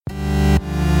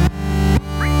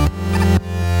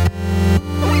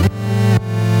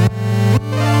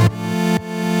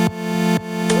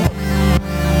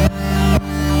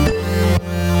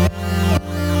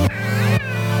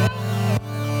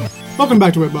Welcome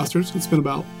back to Webmasters. It's been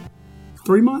about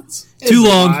 3 months. Too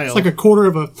long. It's like a quarter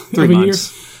of a 3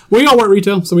 months. year. We all work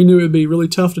retail, so we knew it would be really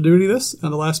tough to do any of this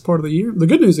in the last part of the year. The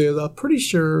good news is, I'm pretty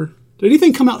sure. Did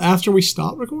anything come out after we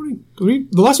stopped recording? Because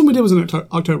the last one we did was in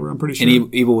October, I'm pretty sure.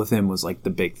 And Evil Within was like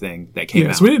the big thing that came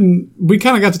out. So we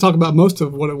kind of got to talk about most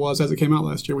of what it was as it came out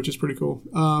last year, which is pretty cool.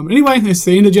 Anyway, it's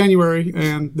the end of January,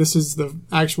 and this is the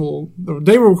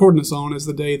day we're recording this on is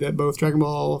the day that both Dragon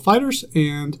Ball FighterZ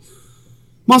and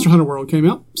Monster Hunter World came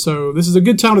out. So this is a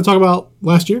good time to talk about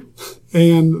last year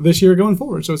and this year going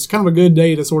forward. So it's kind of a good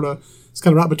day to it's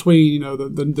kind of right between,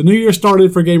 the new year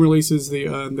started for game releases.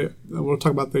 We'll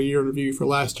talk about the year in review for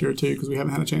last year too, because we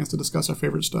haven't had a chance to discuss our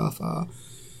favorite stuff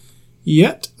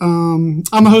yet. I'm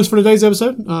the host for today's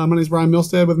episode. My name is Brian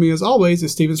Milstead. With me as always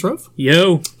is Steven Strofe.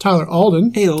 Yo. Tyler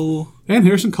Alden. Heyo. And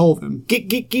Harrison Colvin.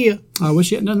 Get. I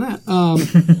wish you hadn't done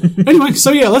that. Anyway,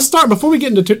 so yeah, let's start. Before we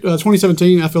get into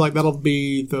 2017, I feel like that'll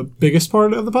be the biggest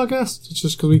part of the podcast. It's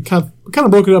just because we kind of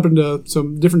broke it up into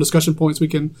some different discussion points we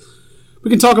can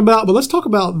talk about. But let's talk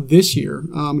about this year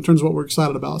in terms of what we're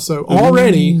excited about. So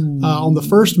already on the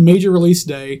first major release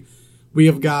day, we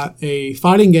have got a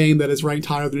fighting game that is ranked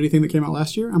higher than anything that came out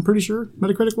last year. I'm pretty sure,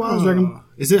 Metacritic-wise.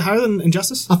 Is it higher than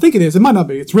Injustice? I think it is. It might not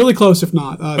be. It's really close, if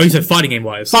not. You said fighting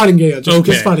game-wise. Fighting game,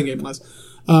 just fighting game-wise.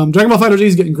 Dragon Ball FighterZ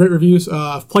is getting great reviews.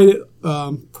 I've played it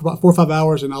for about 4 or 5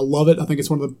 hours, and I love it. I think it's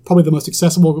probably the most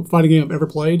accessible fighting game I've ever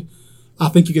played. I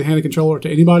think you can hand a controller to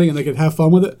anybody, and they could have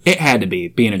fun with it. It had to be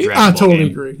being a Dragon I Ball totally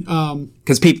game. agree.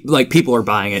 Because people are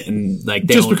buying it, and they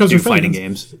Just don't because do they're fighting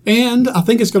fans. games. And I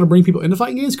think it's going to bring people into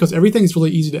fighting games because everything's really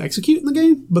easy to execute in the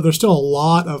game, but there's still a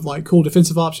lot of cool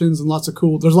defensive options and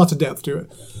there's lots of depth to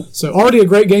it. So already a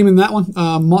great game in that one.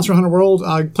 Monster Hunter World,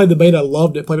 I played the beta, I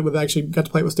loved it. Got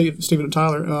to play it with Steven and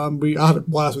Tyler. I had a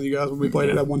blast with you guys when we played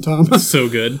it at one time. So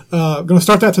good. Going to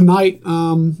start that tonight.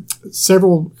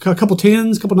 A couple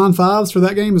 10s, couple 9.5s for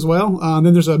that game as well.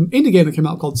 Then there's an indie game that came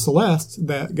out called Celeste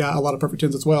that got a lot of perfect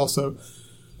 10s as well. So,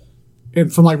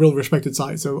 and from real respected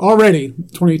sites. So already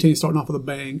 2018 is starting off with a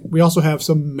bang. We also have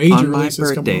some major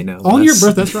releases coming on your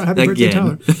birthday. That's right. Happy birthday,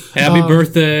 Tyler. Happy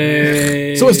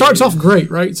birthday. So it starts off great,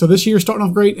 right? So this year's starting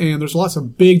off great, and there's lots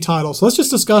of big titles. So let's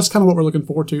just discuss kind of what we're looking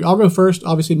forward to. I'll go first.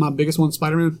 Obviously, my biggest one,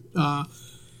 Spider-Man.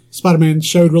 Spider-Man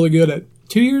showed really good at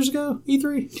 2 years ago,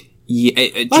 E3.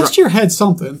 Yeah, Last year had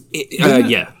something.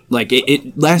 Yeah.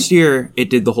 Last year, it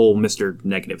did the whole Mr.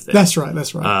 Negative thing. That's right.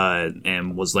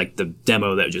 And was the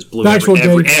demo that just blew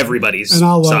everybody's and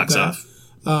I love socks that.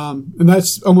 off. And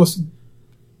that's almost...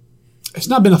 It's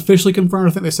not been officially confirmed.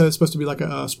 I think they said it's supposed to be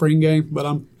a spring game, but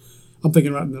I'm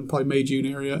thinking right in the probably May, June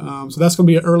area. So that's going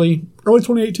to be an early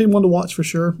 2018 one to watch for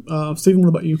sure. Steven, what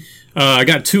about you? I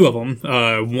got 2 of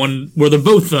them. One where they're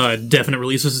both definite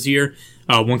releases this year.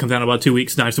 One comes out in about 2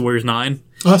 weeks, Knights of Warriors 9.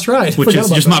 Oh, that's right. Which is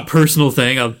just my personal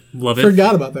thing. I love it.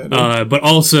 Forgot about that. But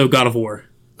also God of War.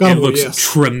 God of War, looks yes.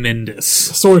 tremendous.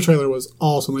 The story trailer was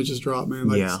awesome. They just dropped, man.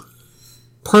 Yeah.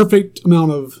 Perfect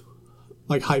amount of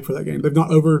hype for that game.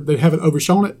 They haven't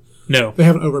overshone it. No. They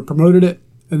haven't over promoted it.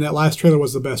 And that last trailer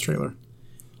was the best trailer.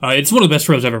 It's one of the best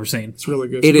trailers I've ever seen. It's really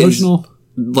good. It emotional.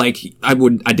 I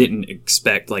didn't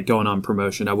expect, going on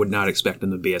promotion, I would not expect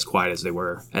them to be as quiet as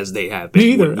they have been.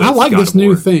 Me either. I like this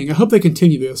new thing. I hope they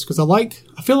continue this because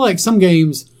I feel like some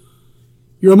games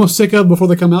you're almost sick of before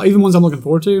they come out, even ones I'm looking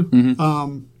forward to.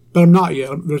 Mm-hmm. But I'm not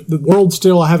yet. The world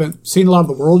still, I haven't seen a lot of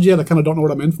the world yet. I kind of don't know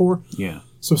what I'm in for. Yeah.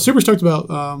 So super stoked about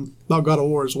God of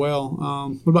War as well.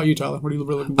 What about you, Tyler? What are you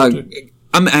really looking forward to?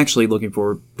 I'm actually looking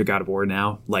forward to God of War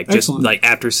now.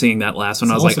 After seeing that last one,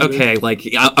 That's I was awesome, okay,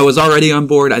 I was already on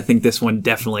board. I think this one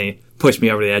definitely pushed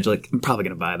me over the edge. I'm probably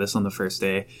going to buy this on the first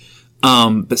day.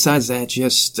 Besides that,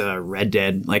 just Red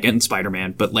Dead, and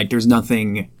Spider-Man. But, there's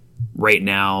nothing right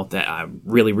now that I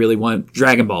really, really want.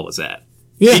 Dragon Ball was that.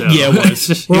 Yeah, so, yeah, it was.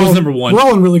 It was number 1. We're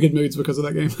all in really good moods because of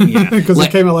that game. Yeah. Because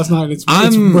it came out last night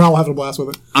and we're all having a blast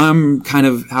with it. I'm kind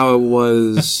of how it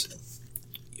was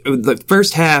the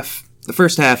first half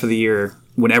of the year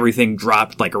when everything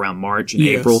dropped around March and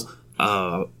April.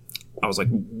 I was like,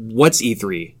 what's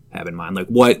E3 have in mind?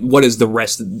 What is the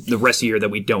rest of the year that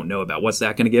we don't know about? What's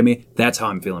that going to give me? That's how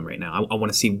I'm feeling right now. I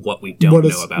want to see what we don't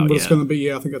know about what yet. It's going to be.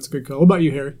 Yeah, I think that's a good call. What about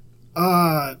you, Harry?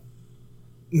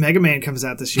 Mega Man comes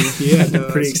out this year. Yeah, I'm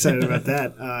pretty excited about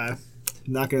that. I'm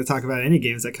not going to talk about any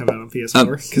games that come out on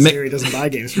PS4 because Harry doesn't buy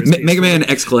games for his PS4. Mega Man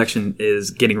X Collection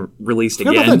is getting released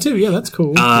again. I about that too. Yeah, that's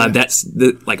cool. That's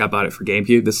I bought it for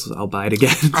GameCube. I'll buy it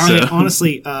again.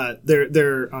 Honestly,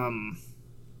 they're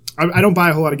I don't buy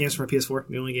a whole lot of games for my PS4.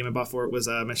 The only game I bought for it was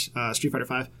Street Fighter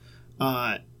V.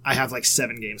 I have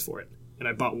 7 games for it, and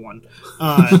I bought 1.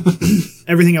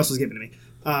 Everything else was given to me.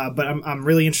 But I'm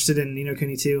really interested in Ni no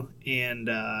Kuni 2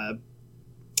 and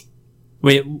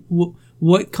Wait,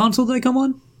 what console did they come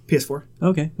on? PS4.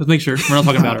 Okay, let's make sure we're not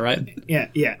talking about it, right? Yeah,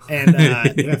 and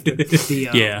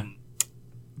the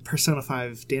Persona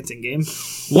 5 dancing game.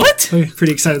 What?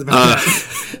 Pretty excited about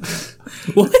that.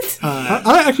 What?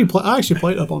 I actually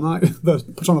played Up All Night, the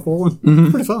Persona 4 one.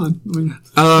 Mm-hmm. Pretty fun. I mean,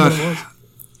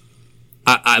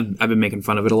 I've been making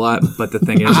fun of it a lot, but the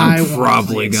thing is, I'm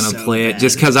probably going to play it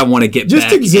just because I want to get just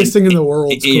back. Existing in the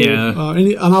world. Cool. Yeah.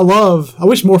 And I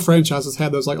wish more franchises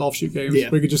had those like offshoot games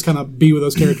where you could just kind of be with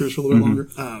those characters for a little bit longer.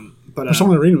 But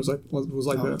Persona Arena was like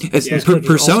that.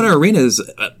 Persona awesome. Arena is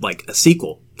like a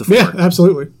sequel to 4. Yeah,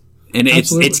 absolutely. And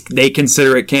it's they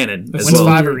consider it canon as When's well.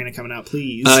 5 Arena coming out,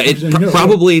 please?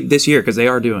 Probably this year because they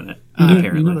are doing it.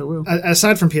 Apparently, you know they will.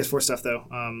 Aside from PS4 stuff, though,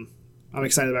 I'm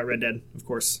excited about Red Dead, of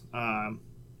course.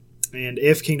 And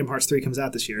if Kingdom Hearts 3 comes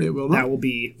out this year, that will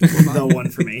be the one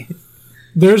for me.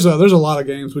 There's a lot of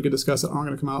games we could discuss that aren't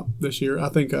going to come out this year. I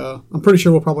think I'm pretty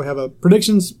sure we'll probably have a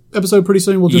predictions episode pretty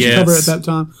soon. We'll just cover it at that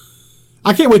time.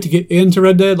 I can't wait to get into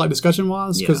Red Dead, like discussion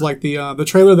wise, because like the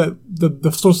trailer that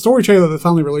the story trailer that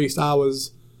finally released, I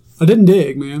didn't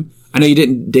dig, man. I know you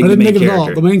didn't dig the main character. At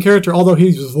all. The main character, although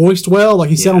he's voiced well, like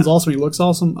he sounds awesome, he looks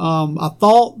awesome. I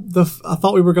thought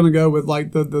we were going to go with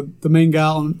like the main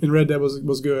guy in Red Dead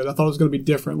was good. I thought it was going to be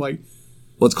different, like.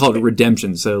 Well, it's called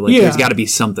Redemption, so like there's got to be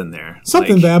something there.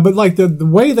 Something bad, but like the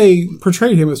way they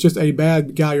portrayed him was just a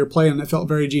bad guy you're playing, and it felt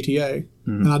very GTA.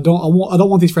 Mm-hmm. And I don't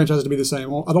want these franchises to be the same.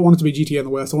 I don't want it to be GTA in the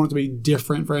West. I want it to be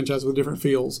different franchises with different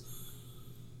feels.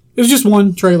 It was just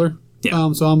one trailer.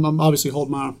 Yeah. So I'm obviously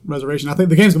holding my reservation. I think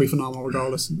the game's going to be phenomenal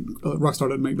regardless. Rockstar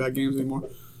doesn't make bad games anymore.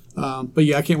 But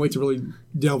yeah, I can't wait to really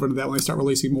delve into that when they start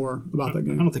releasing more about that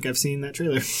game. I don't think I've seen that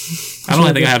trailer. I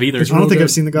don't think I have either. I don't think I've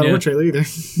seen the God of War trailer either.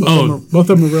 Both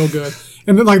of them are real good.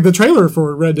 And then like the trailer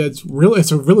for Red Dead's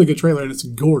it's a really good trailer and it's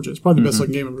gorgeous. Probably the best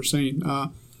looking game I've ever seen.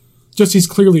 Just he's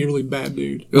clearly a really bad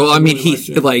dude. Well, I mean, he's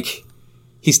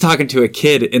talking to a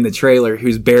kid in the trailer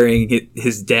who's burying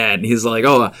his dad, and he's like,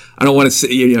 "Oh, I don't want to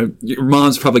see. Your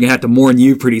mom's probably gonna have to mourn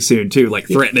you pretty soon too." Like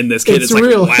threatening this kid. It's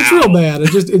real. Like, wow. It's real bad.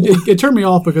 It turned me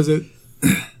off because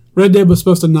Red Dead was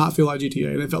supposed to not feel like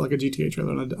GTA, and it felt like a GTA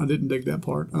trailer, and I didn't dig that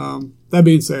part. That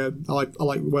being said, I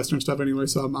like Western stuff anyway,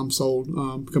 so I'm sold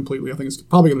completely. I think it's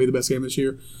probably gonna be the best game this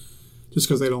year. Just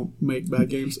because they don't make bad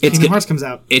games. Kingdom Hearts comes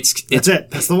out. That's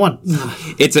it. That's the one.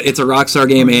 It's a Rockstar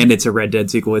game and it's a Red Dead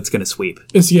sequel. It's going to sweep.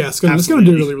 It's going to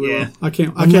do really well. I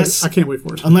can't wait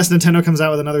for it. Unless Nintendo comes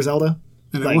out with another Zelda,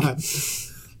 and they don't have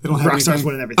Rockstar's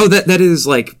winning everything. Oh, that is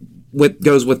like what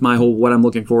goes with my whole what I'm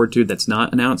looking forward to. That's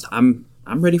not announced. I'm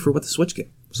ready for what the Switch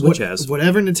has.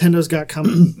 Whatever Nintendo's got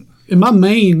coming. In my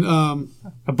main,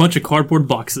 a bunch of cardboard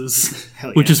boxes,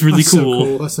 yeah. which is really cool. So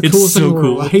cool. That's the coolest thing in the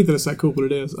world. I hate that it's that cool, but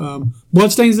it is.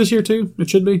 Bloodstains this year too. It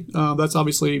should be. That's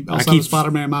obviously outside of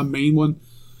Spider-Man, my main one.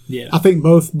 Yeah, I think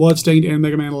both Bloodstained and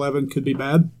Mega Man 11 could be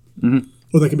bad,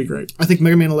 or they could be great. I think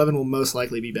Mega Man 11 will most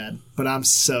likely be bad, but I'm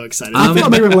so excited. I think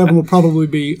Mega Man 11 will probably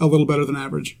be a little better than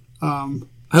average. I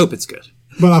hope it's good.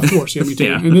 But of course, me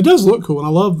too. And it does look cool, and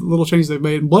I love the little changes they've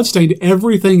made. And Bloodstained,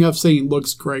 everything I've seen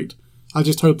looks great. I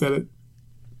just hope that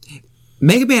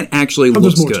Mega Man actually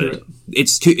looks good.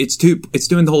 It's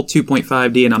doing the whole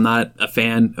 2.5D, and I'm not a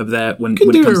fan of that when it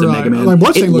comes to Mega Man. Like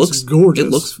Bloodstained looks gorgeous. It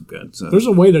looks good. So. There's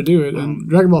a way to do it, and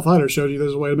Dragon Ball FighterZ showed you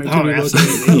there's a way to make 2D look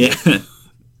good. Yeah.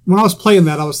 When I was playing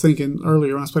that, I was thinking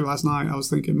earlier, when I was playing last night, I was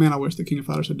thinking, man, I wish that King of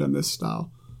Fighters had done this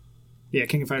style. Yeah,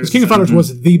 King of Fighters. Because King of Fighters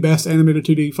was the best animated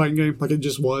 2D fighting game. Like, it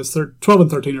just was. 12 and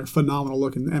 13 are phenomenal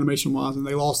looking animation-wise, and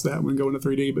they lost that when going to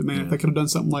 3D. But, man, if they could have done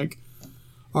something like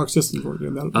Arc Systems were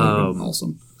again, that would have been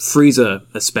awesome. Frieza,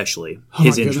 especially.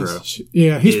 His intro.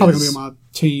 Yeah, he's probably going to be on my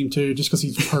team, too, just because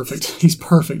he's perfect. He's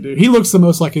perfect, dude. He looks the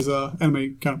most like his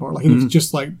anime counterpart. Like, he looks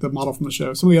just like the model from the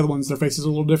show. Some of the other ones, their faces are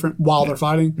a little different while they're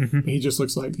fighting. But he just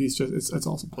looks like it's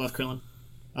awesome. I love Krillin.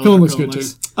 Krillin looks good, too.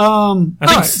 All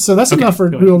right, so that's enough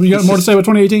for... You got more to say about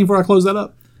 2018 before I close that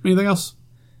up? Anything else?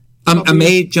 I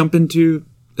may jump into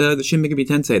the Shin Megami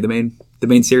Tensei, the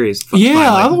main series.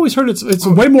 Yeah, I've always heard it's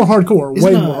way more hardcore.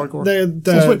 Way more hardcore.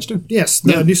 The Switch, too. Yes,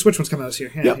 the new Switch one's coming out this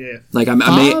year. Yeah. Like, I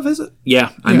may... is it?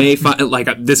 Yeah, I may find... Like,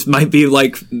 this might be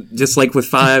like... Just like with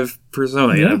 5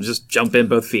 Persona, just jump in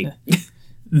both feet.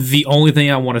 The only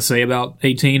thing I want to say about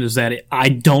 18 is that I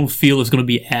don't feel it's going to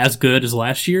be as good as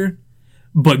last year.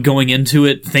 But going into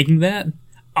it thinking that,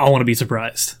 I want to be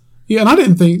surprised. Yeah, and I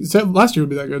didn't think last year would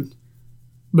be that good.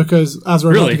 Because, as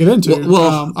we're about to get into,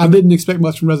 I didn't expect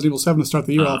much from Resident Evil 7 to start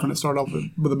the year off, and it started off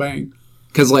with a bang.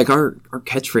 Because like our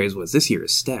catchphrase was this year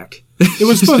is stack. It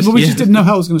was fun, but we just didn't know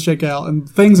how it was going to shake out. And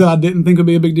things that I didn't think would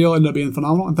be a big deal ended up being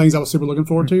phenomenal, and things I was super looking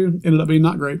forward to ended up being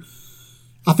not great.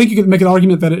 I think you could make an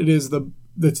argument that it is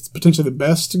that's potentially the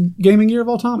best gaming year of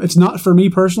all time. It's not for me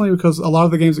personally because a lot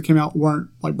of the games that came out weren't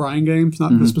like Brian games,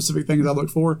 not the specific things I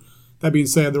looked for. That being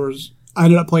said, I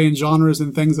ended up playing genres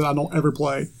and things that I don't ever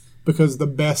play because the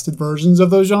best versions of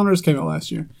those genres came out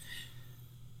last year.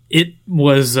 It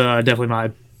was definitely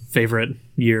my favorite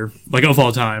year, like, of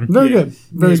all time. Very good.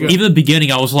 Very good. Even the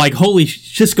beginning, I was like, holy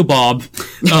shiskabob,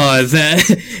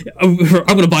 that I'm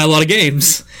going to buy a lot of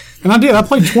games. And I did. I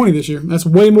played 20 this year. That's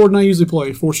way more than I usually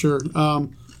play, for sure. So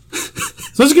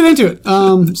let's get into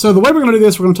it. So the way we're going to do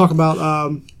this, we're going to talk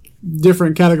about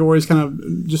different categories, kind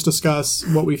of just discuss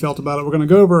what we felt about it. We're going to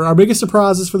go over our biggest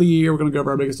surprises for the year. We're going to go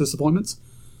over our biggest disappointments.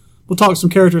 We'll talk some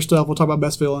character stuff. We'll talk about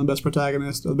best villain, best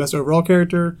protagonist, best overall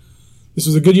character. This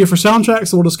was a good year for soundtracks,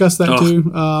 so we'll discuss that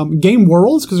too. Game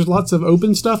worlds, because there's lots of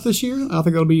open stuff this year. I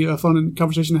think that'll be a fun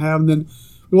conversation to have. And then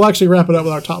we'll actually wrap it up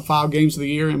with our top 5 games of the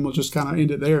year, and we'll just kind of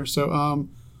end it there. So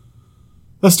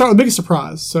let's start with the biggest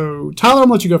surprise. So Tyler, I'm going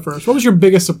to let you go first. What was your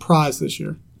biggest surprise this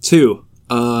year? 2.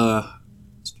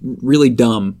 Really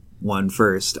dumb one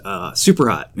first. Super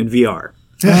Hot in VR.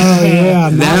 Oh, yeah.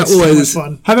 That was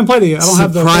fun. Haven't played it yet. I don't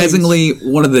have the surprisingly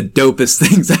one of the dopest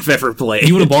things I've ever played.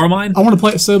 You want to borrow mine? I want to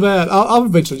play it so bad. I'll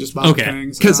eventually just buy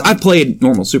things. Because I played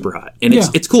normal Super Hot, and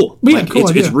it's cool. Yeah, like, cool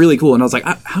it's really cool. And I was like,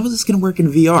 how is this going to work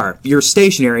in VR? You're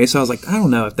stationary, so I was like, I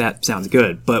don't know if that sounds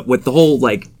good. But with the whole,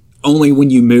 like, only when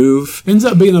you move... Ends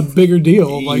up being a bigger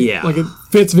deal. Like it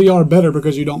fits VR better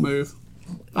because you don't move,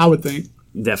 I would think.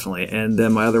 Definitely. And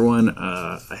then my other one,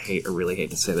 I really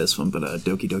hate to say this one, but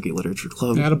Doki Doki Literature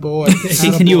Club. Attaboy.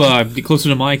 Can you get closer to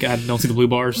the mic? I don't see the blue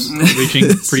bars reaching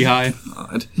pretty high.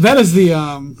 That is the... you're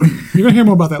going to hear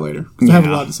more about that later, because I have a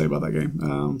lot to say about that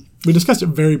game. We discussed it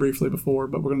very briefly before,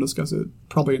 but we're going to discuss it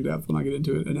probably in depth when I get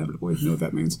into it, inevitably. You know what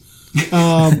that means.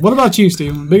 What about you,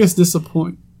 Steven? Biggest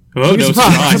disappointment? Oh, biggest no,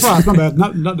 surprise, my bad.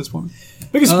 Not disappointment.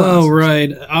 Biggest surprise. Oh, right.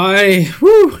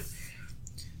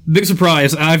 Big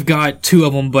surprise. I've got 2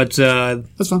 of them, but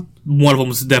that's fine. One of them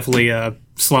is definitely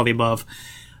slightly above.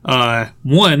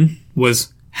 One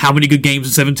was how many good games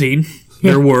in 17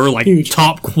 there were, like Huge.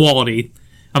 top quality.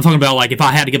 I'm talking about like if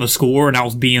I had to give a score and I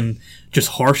was being just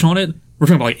harsh on it, we're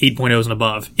talking about like 8.0s and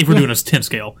above if we're doing a 10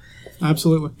 scale.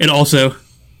 Absolutely. And also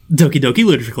Doki Doki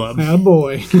Literature Club.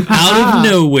 Attaboy. Out of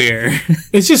nowhere.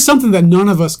 It's just something that none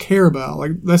of us care about.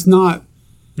 Like, that's not...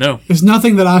 No. It's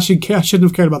nothing that I shouldn't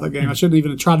have cared about that game. I shouldn't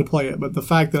even have tried to play it, but the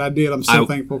fact that I did, I'm so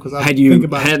thankful because I think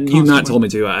about it Had you not told me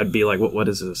to, I'd be like, what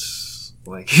is this?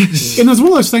 Like, and it's one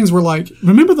of those things where, like,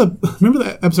 remember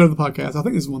the episode of the podcast? I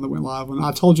think this is one that went live when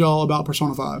I told you all about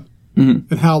Persona 5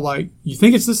 and how, like, you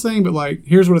think it's this thing, but, like,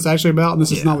 here's what it's actually about, and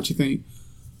this is not what you think.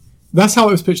 That's how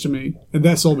it was pitched to me, and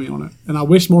that sold me on it. And I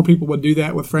wish more people would do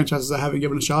that with franchises I haven't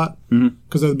given a shot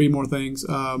because there would be more things.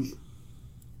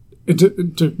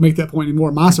 To make that point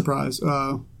anymore, my surprise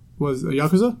was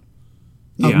Yakuza.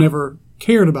 I've never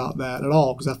cared about that at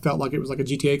all because I felt like it was like a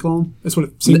GTA clone. That's what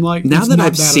it seemed like. Now that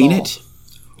I've seen it,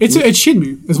 it's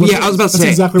Shenmue. I was about to say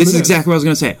this is exactly what I was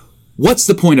going to say. What's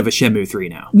the point of a Shenmue 3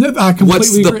 now? No, I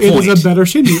completely agree. Point? It is a better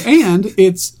Shenmue, and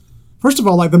it's first of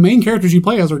all like the main characters you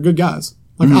play as are good guys.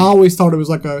 Like I always thought it was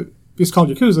like it's called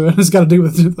Yakuza, and it's got to do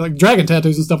with like dragon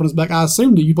tattoos and stuff on his back. I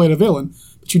assumed that you played a villain,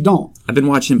 but you don't. I've been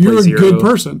watching him play You're a Zero. good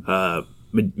person.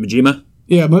 Majima.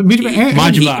 Yeah,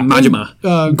 Majima.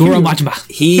 Goro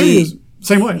Majima.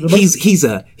 Same way. He's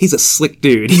a slick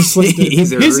dude. He's a slick dude.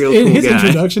 He's a real cool his guy.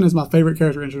 introduction is my favorite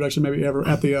character introduction maybe ever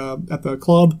at the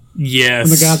club. Yes.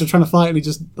 When the guys are trying to fight, and he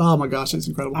just oh my gosh, it's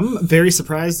incredible. I'm very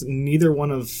surprised neither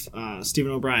one of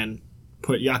Stephen O'Brien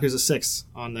put Yakuza 6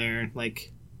 on their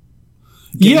like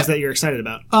games that you're excited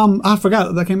about. I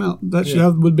forgot that came out.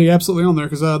 That would be absolutely on there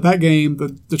because that game,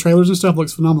 the trailers and stuff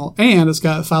looks phenomenal, and it's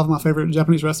got 5 of my favorite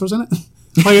Japanese wrestlers in it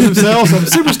playing themselves. So I'm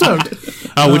super stoked.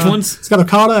 Which ones? It's got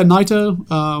Okada and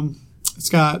Naito. It's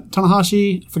got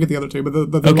Tanahashi. I forget the other two, but they're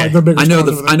bigger. I know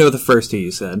the first 2 you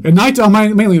said. And Naito,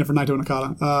 I'm mainly in it for Naito and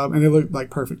Okada, and they look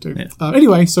like perfect too. Yeah.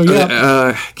 Anyway, so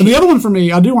yeah. And the other one for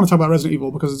me, I do want to talk about Resident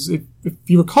Evil because if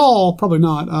you recall, probably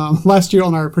not. Last year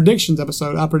on our predictions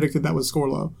episode, I predicted that was score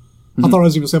low. I thought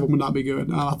Resident Evil 7 would not be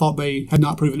good. I thought they had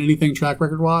not proven anything track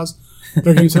record wise.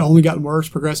 Their games had only gotten worse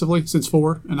progressively since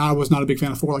 4, and I was not a big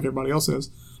fan of 4 like everybody else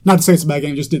is. Not to say it's a bad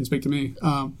game, it just didn't speak to me.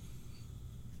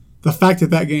 The fact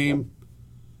that that game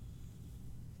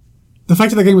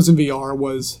was in VR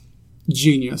was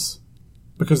genius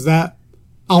because I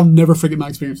I'll never forget my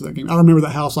experience with that game. I remember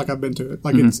that house like I've been to it.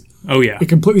 Like it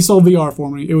completely sold VR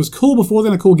for me. It was cool before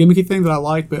then, a cool gimmicky thing that I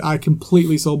liked, but I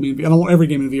completely sold me in VR. I want every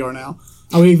game in VR now.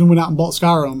 I even went out and bought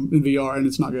Skyrim in VR, and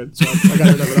it's not good. So I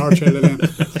got rid of it. I already traded it in.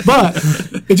 But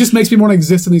it just makes me want to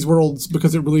exist in these worlds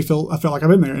because I felt like I've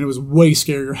been there, and it was way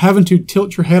scarier. Having to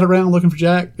tilt your head around looking for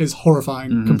Jack is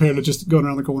horrifying compared to just going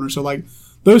around the corner. So like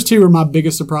those two were my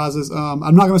biggest surprises.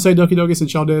 I'm not going to say Doki Doki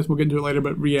since y'all did. We'll get into it later.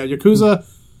 But yeah, Yakuza.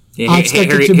 Yeah,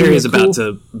 Harry is about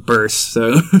to burst.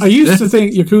 So I used to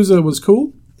think Yakuza was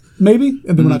cool, maybe,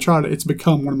 and then when I tried it, it's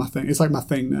become one of my things. It's like my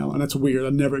thing now, and that's weird.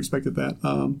 I never expected that.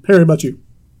 Harry, how about you?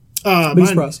 Big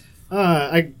surprise.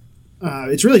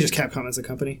 It's really just Capcom as a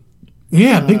company.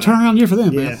 Yeah, big turnaround year for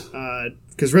them, man. Yeah,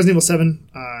 because Resident Evil 7,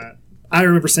 I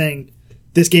remember saying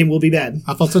this game will be bad.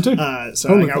 I thought so too. So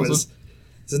totally this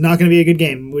is not going to be a good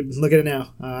game. Look at it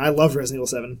now. I love Resident Evil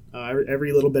 7,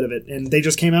 every little bit of it, and they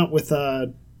just came out with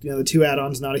the 2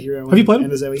 add-ons, Not a Hero. Have you played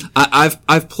and a Zoe?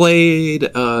 I've played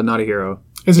Not a Hero.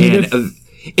 Is it good?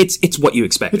 It's what you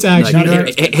expect. It's action.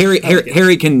 Like,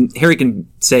 Harry can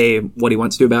say what he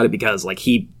wants to about it because like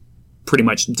he pretty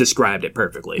much described it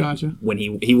perfectly. Gotcha. When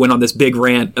he went on this big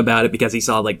rant about it because he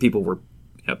saw like people were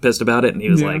pissed about it, and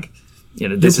he was like,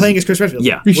 this you're playing as Chris Redfield.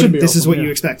 Yeah, this is what you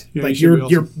expect. Yeah, like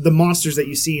you're the monsters that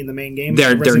you see in the main game.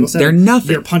 They're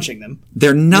nothing. You're punching them.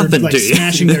 They're nothing. You're,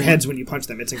 smashing their heads when you punch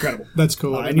them. It's incredible. That's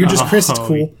cool. And you're just Chris. It's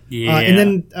cool. Yeah. And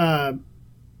then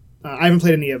I haven't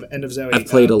played any of End of Zoe. I've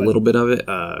played a little bit of it.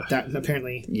 That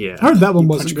apparently. Yeah, I heard that one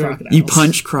wasn't good. Crocodiles. You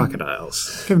punch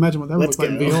crocodiles. I can't imagine what that would look like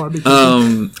in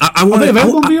VR. I want to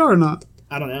available in VR or not?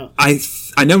 I don't know.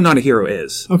 I know Not a Hero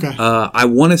is. Okay. I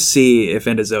want to see if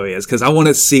End of Zoe is because I want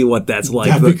to see what that's like.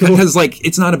 That'd be cool. Because like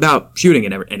it's not about shooting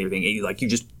and anything. You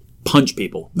just punch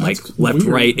people that's left, weird.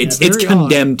 right. Yeah, It's very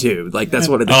Condemned to like that's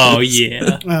what it is. Oh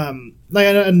yeah.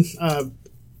 Resident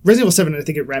Evil 7, I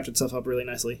think it wrapped itself up really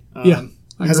nicely.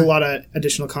 Has a lot of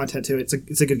additional content to it.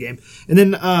 It's a good game. And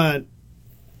then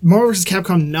Marvel vs.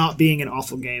 Capcom not being an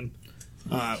awful game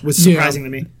was surprising to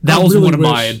me. That was really one of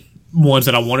my ones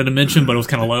that I wanted to mention, but it was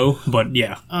kind of low. But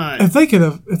yeah, if they could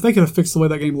have fixed the way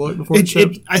that game looked before it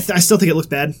shipped, I still think it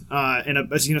looked bad.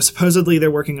 And supposedly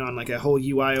they're working on like a whole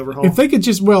UI overhaul. If they could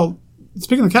just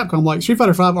speaking of Capcom, like Street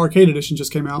Fighter V Arcade Edition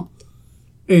just came out,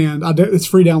 and it's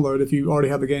free download if you already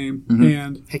have the game,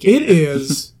 and it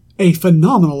is a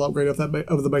phenomenal upgrade of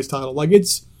the base title. Like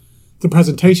the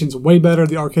presentation's way better.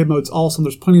 The arcade mode's awesome.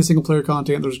 There's plenty of single player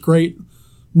content. There's great.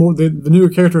 The newer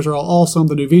characters are all awesome.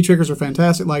 The new V triggers are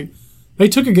fantastic. Like they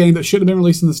took a game that shouldn't have been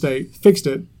released in the state, fixed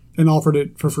it, and offered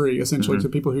it for free essentially to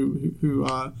people who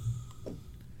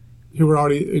were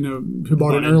already who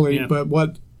bought it early. Yeah. But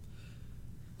what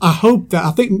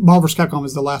I think Marvel vs. Capcom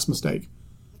is the last mistake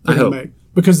they're going to make.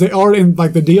 Because they are in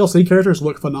like the DLC characters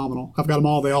look phenomenal. I've got them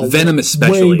all. They all Venom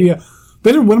especially.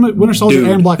 Venom, Winter Soldier,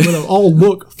 and Black Widow all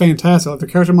look fantastic. Like the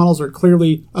character models are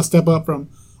clearly a step up from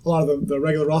a lot of the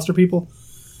regular roster people.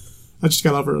 I just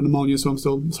got over pneumonia, so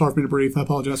it's hard for me to breathe. I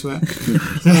apologize for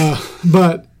that.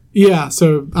 But yeah,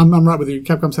 so I'm right with you.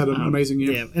 Capcom's had an amazing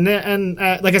year. Yeah, and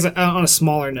like I said, on a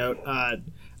smaller note,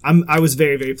 I was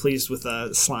very, very pleased with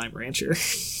Slime Rancher.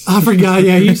 I forgot.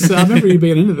 Yeah, I remember you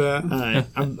being into that.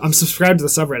 I'm subscribed to the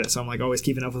subreddit, so I'm like always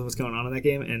keeping up with what's going on in that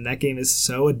game. And that game is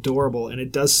so adorable, and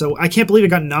it does so. I can't believe it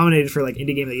got nominated for like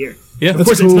Indie Game of the Year. Yeah, of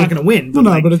course cool. It's not going to win.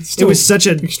 But but it's still it was such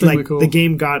a cool. The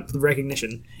game got the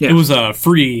recognition. Yeah. It was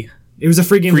free. It was a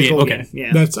free game. Okay. Game.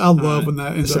 Yeah, I love when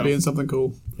that ends up being something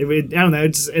cool. I don't know.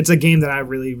 It's a game that I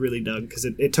really, really dug because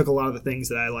it took a lot of the things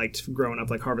that I liked growing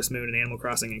up, like Harvest Moon and Animal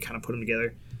Crossing, and kind of put them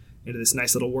together into this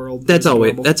nice little world. That's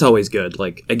always good.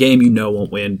 Like a game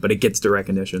won't win, but it gets the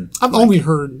recognition. I've only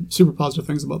heard super positive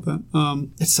things about that.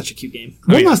 It's such a cute game.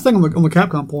 One last thing on the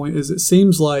Capcom point is it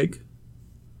seems like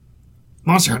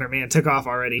Monster Hunter took off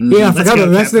already. Yeah, I forgot about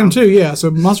that. That's them too. Yeah,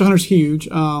 so Monster Hunter's huge.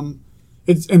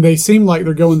 And they seem like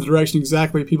they're going the direction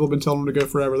exactly people have been telling them to go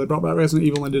forever. They brought back Resident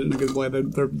Evil and did it in a good way.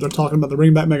 They're talking about the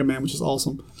bring back Mega Man, which is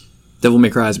awesome. Devil May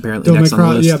Cry is apparently next on the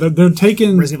list. Yeah, they're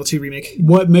taking Resident Evil 2 remake.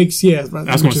 What makes I was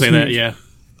going to say that. Yeah,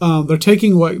 they're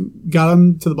taking what got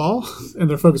them to the ball and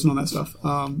they're focusing on that stuff.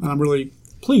 And I'm really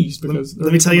pleased because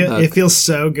let me tell you, it feels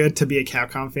so good to be a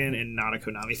Capcom fan and not a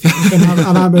Konami fan.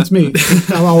 and it's me.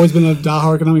 I've always been a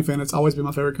diehard Konami fan. It's always been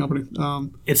my favorite company.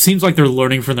 It seems like they're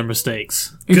learning from their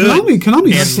mistakes.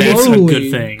 Konami and slowly. That's a good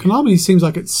thing. Konami seems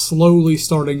like it's slowly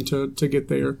starting to get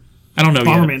there. I don't know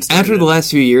yet. After the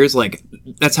last few years, like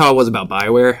that's how I was about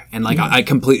BioWare, and like I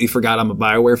completely forgot I'm a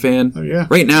BioWare fan. Oh yeah.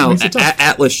 Right now,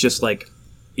 Atlas just like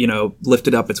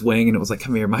lifted up its wing and it was like,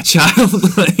 "Come here, my child."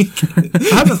 Like,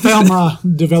 I haven't found my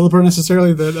developer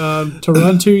necessarily that to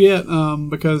run to yet,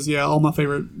 because all my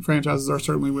favorite franchises are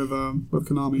certainly with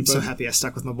Konami. I'm so happy I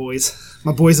stuck with my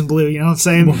boys in blue. You know what I'm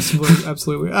saying?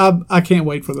 Absolutely. I can't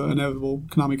wait for the inevitable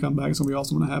Konami comeback. It's gonna be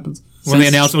awesome when it happens. When they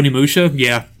announced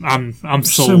Onimusha, I'm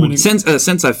sold.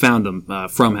 Since I found them,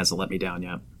 From hasn't let me down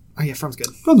yet. Oh yeah, From's good.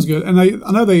 From's good, and I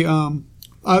know they.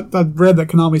 I read that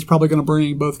Konami's probably going to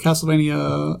bring both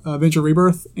Castlevania Adventure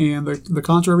Rebirth and the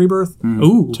Contra Rebirth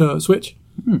to Switch.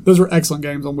 Those were excellent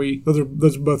games on Wii.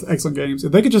 Those are both excellent games.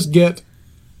 If they could just get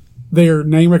their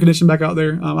name recognition back out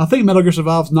there, I think Metal Gear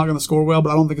Survive is not going to score well, but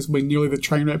I don't think it's going to be nearly the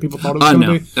train wreck people thought it was going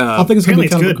to be. I think it's going to be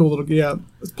kind of a cool little. Yeah,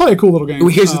 it's probably a cool little game. Well,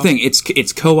 here's the thing: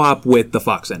 it's co-op with the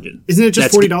Fox engine. Isn't it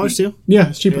just $40 too? Yeah,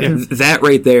 it's cheaper. Yeah, that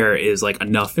right there is like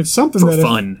enough. It's something for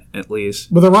fun, at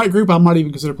least. With the right group, I might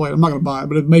even consider playing. I'm not going to buy it,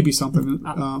 but it may be something.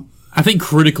 I think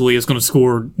critically, it's going to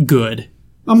score good.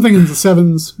 I'm thinking the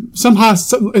sevens, some high,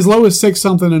 as low as 6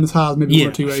 something, and as high as maybe 1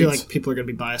 or 2 8s. I feel like people are going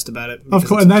to be biased about it. Of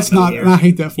course, and that's not. And I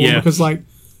hate that for them because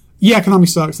Konami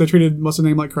sucks. They treated what's the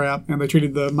name like crap, and they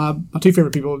treated my 2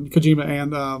 favorite people, Kojima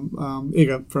and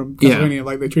Iga from Castlevania,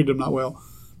 like they treated them not well.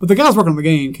 But the guys working on the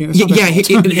game can't. Exactly.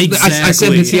 I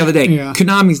said this the other day. Yeah.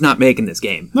 Konami's not making this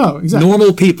game. No, exactly.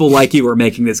 Normal people like you are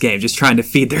making this game, just trying to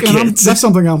feed their kids. That's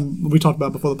something we talked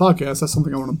about before the podcast. That's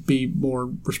something I want to be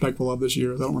more respectful of this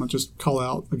year. I don't want to just call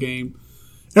out a game.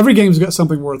 Every game's got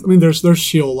something worth. I mean, there's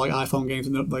shill like iPhone games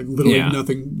and like literally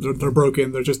nothing. They're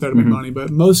broken. They're just there to make money.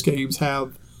 But most games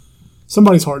have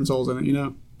somebody's heart and souls in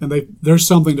it, and there's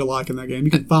something to like in that game. You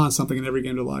can find something in every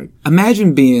game to like.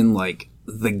 Imagine being like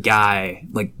the guy,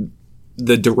 like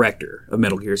the director of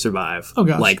Metal Gear Survive. Oh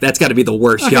gosh, like that's got to be the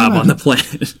worst job on the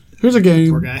planet. Here's a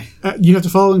game. Poor guy. You have to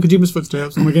follow in Kojima's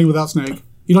footsteps on a game without Snake.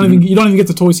 You don't even get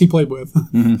the toys he played with.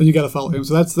 And you got to follow him.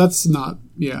 So that's not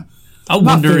I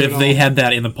wonder if they had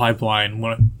that in the pipeline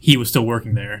when he was still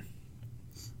working there.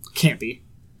 Can't be.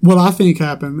 What I think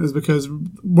happened is because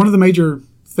one of the major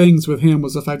things with him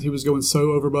was the fact he was going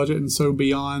so over budget and so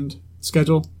beyond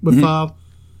schedule with 5.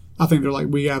 I think they're like,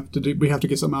 we have to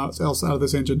get something else out of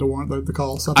this engine to warrant the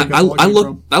cost.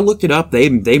 I looked it up. They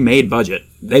made budget.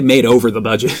 They made over the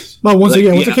budget. Well, once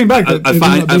it came back,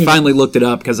 I finally looked it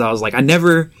up because I was like, I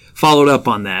never followed up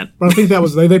on that. But I think that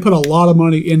was they put a lot of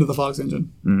money into the Fox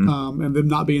engine, and them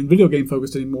not being video game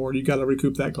focused anymore. You got to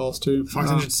recoup that cost too.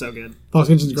 Fox engine's so good. Fox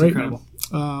engine's great, incredible.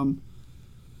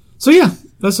 So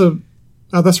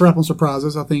that's a wrap on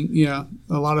surprises. I think, a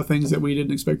lot of things that we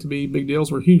didn't expect to be big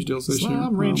deals were huge deals this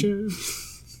year.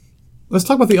 Let's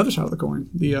talk about the other side of the coin,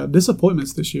 the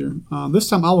disappointments this year. This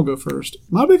time I will go first.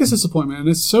 My biggest disappointment, and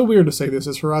it's so weird to say this,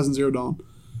 is Horizon Zero Dawn,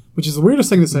 which is the weirdest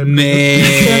thing to say. Man.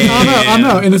 I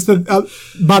know. And it's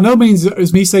by no means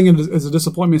is me saying it as a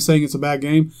disappointment saying it's a bad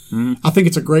game. I think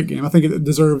it's a great game. I think it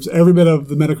deserves every bit of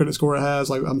the Metacritic score it has.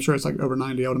 Like I'm sure it's like over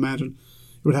 90, I would imagine.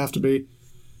 It would have to be.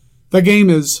 That game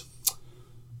is...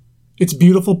 It's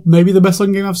beautiful, maybe the best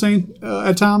looking game I've seen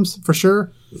at times, for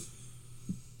sure.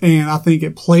 And I think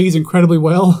it plays incredibly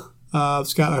well.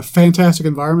 It's got a fantastic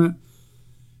environment.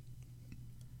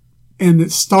 And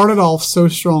it started off so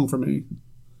strong for me.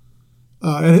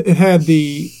 It had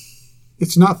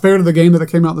it's not fair to the game that it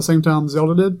came out at the same time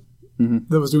Zelda did.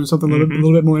 That was doing something a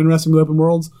little bit more interesting with open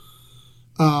worlds.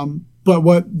 But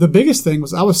what the biggest thing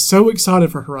was, I was so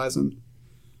excited for Horizon.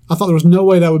 I thought there was no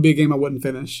way that would be a game I wouldn't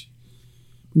finish.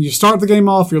 When you start the game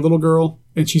off, you're a little girl,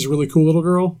 and she's a really cool little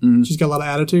girl. She's got a lot of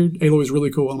attitude. Aloy's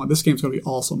really cool. I'm like, this game's going to be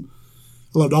awesome.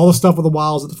 I loved all the stuff with the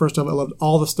wilds at the first time. I loved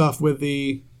all the stuff with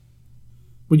when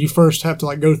you first have to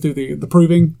like go through the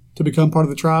proving to become part of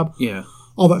the tribe. Yeah.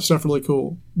 All that stuff really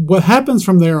cool. What happens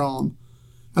from there on,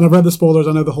 and I've read the spoilers,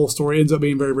 I know the whole story, ends up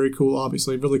being very, very cool,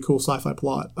 obviously. Really cool sci-fi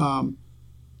plot.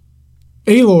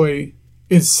 Aloy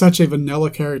is such a vanilla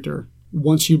character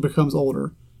once she becomes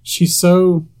older. She's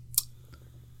so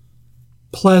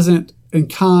pleasant and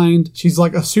kind. She's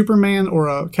like a Superman or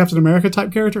a Captain America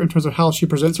type character in terms of how she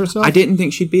presents herself. I didn't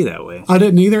think she'd be that way. I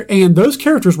didn't either. And those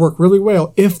characters work really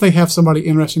well if they have somebody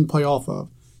interesting to play off of.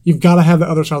 You've got to have the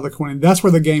other side of the coin. And that's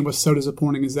where the game was so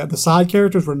disappointing, is that the side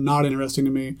characters were not interesting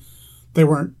to me. They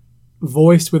weren't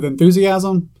voiced with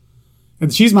enthusiasm.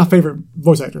 And she's my favorite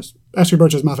voice actress. Ashley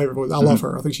Birch is my favorite voice. I love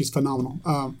her. I think she's phenomenal.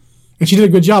 And she did a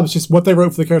good job. It's just what they wrote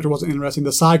for the character wasn't interesting.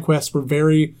 The side quests were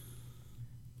very...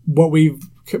 what we've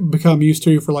become used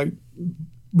to for like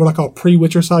what I call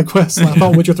pre-Witcher side quests. I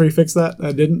thought Witcher 3 fixed that.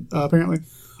 It didn't, apparently.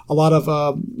 A lot of,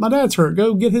 my dad's hurt,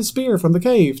 go get his spear from the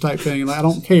cave type thing. Like, I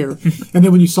don't care. And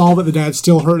then when you solve it, the dad's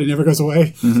still hurt and it never goes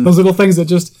away. Those little things that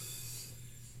just...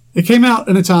 It came out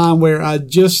in a time where I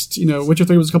just, Witcher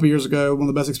 3 was a couple years ago, one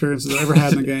of the best experiences I ever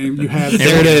had in a game. You had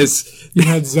There it is. You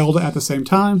had Zelda at the same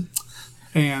time,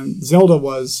 and Zelda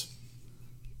was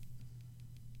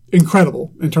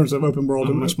incredible in terms of open world.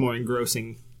 A much more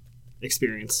engrossing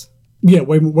experience. Yeah,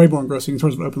 way more engrossing in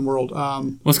terms of open world.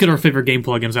 Let's get our favorite game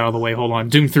plugins out of the way. Hold on.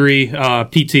 Doom 3,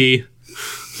 PT.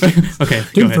 Okay,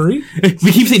 Doom 3?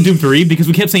 We keep saying Doom 3 because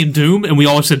we kept saying Doom, and we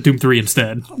always said Doom 3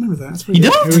 instead. I don't remember that. That's You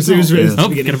don't? It was really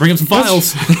Gonna bring up some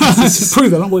files.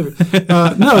 Prove that. I don't believe it.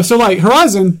 No, so like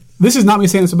Horizon, this is not me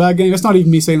saying it's a bad game. It's not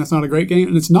even me saying it's not a great game,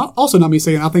 and it's not also not me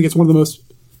saying I think it's one of the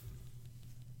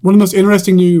most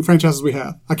interesting new franchises we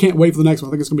have. I can't wait for the next one.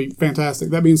 I think it's going to be fantastic.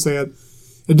 That being said,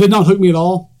 it did not hook me at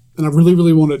all, and I really,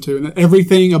 really wanted it to. And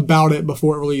everything about it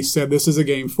before it released said this is a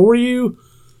game for you,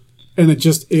 and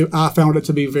I found it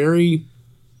to be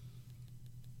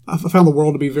I found the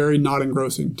world to be very not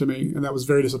engrossing to me, and that was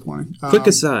very disappointing. Quick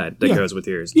aside that goes with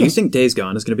yours. Do you think Days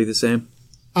Gone is going to be the same?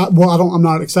 I'm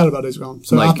not excited about Days Gone.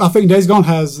 So I think Days Gone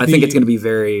has. I think it's going to be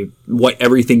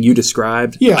everything you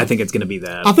described. Yeah. I think it's going to be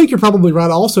that. I think you're probably right.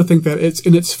 I also think that it's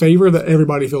in its favor that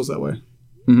everybody feels that way.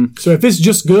 Mm-hmm. So if it's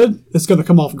just good, it's going to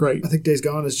come off great. I think Days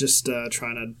Gone is just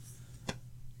trying to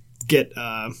get.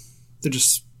 They're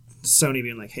just Sony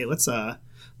being like, hey, let's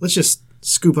just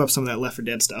scoop up some of that Left 4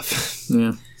 Dead stuff.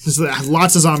 Yeah. There's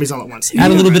lots of zombies all at once. Add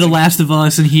a little bit of Last of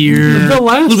Us in here. The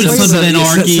last a little bit of Sons of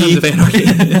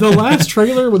Anarchy. The last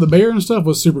trailer with the bear and stuff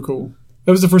was super cool.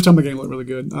 That was the first time the game looked really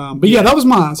good. But yeah, that was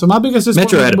mine. So my biggest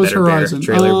disappointment was Horizon.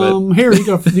 Trailer,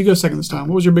 but you go second this time.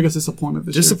 What was your biggest disappointment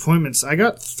this year? Disappointments. I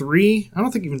got 3. I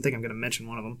don't even think I'm going to mention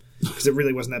one of them because it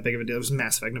really wasn't that big of a deal. It was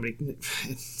Mass Effect.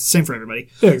 Same for everybody.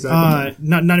 Yeah, exactly.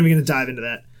 Not even going to dive into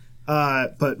that.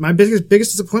 But my biggest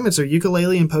disappointments are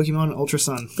Yooka-Laylee and Pokemon Ultra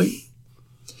Sun.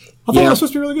 I thought it was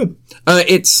supposed to be really good.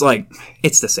 It's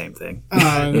the same thing.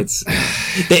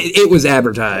 It was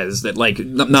advertised that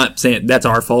I'm not saying that's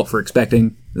our fault for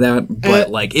expecting that, but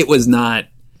it was not.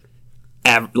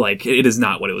 It is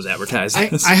not what it was advertised.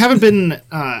 I haven't been.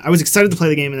 I was excited to play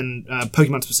the game, and then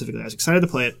Pokemon specifically. I was excited to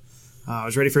play it. I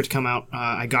was ready for it to come out.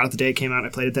 I got it the day it came out. I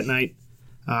played it that night.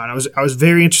 And I was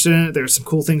very interested in it. There were some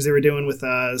cool things they were doing with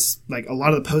a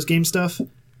lot of the post game stuff, and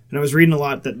I was reading a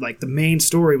lot that the main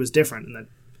story was different, and that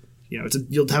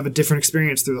you'll have a different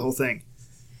experience through the whole thing.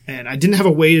 And I didn't have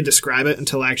a way to describe it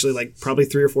until actually probably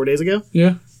 3 or 4 days ago.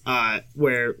 Yeah.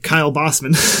 Where Kyle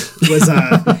Bossman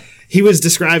was he was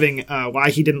describing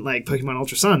why he didn't like Pokemon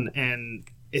Ultra Sun, and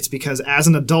it's because as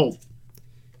an adult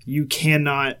you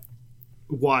cannot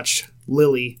watch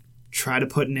Lily try to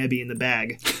put Nebby in the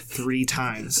bag 3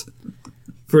 times.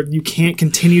 You can't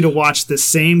continue to watch the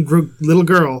same little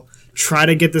girl try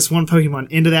to get this one Pokemon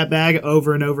into that bag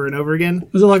over and over and over again.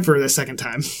 Is it for the second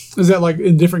time? Is that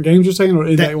in different games you're saying, or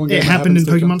in that one game? It happened in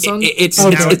Pokemon Sun.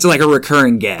 It's like a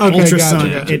recurring gag. Okay, Ultra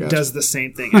Sun, does the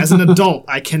same thing. As an adult,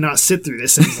 I cannot sit through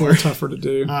this anymore. It's tougher to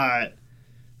do.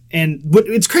 And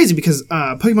it's crazy because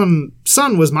Pokemon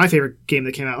Sun was my favorite game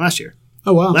that came out last year.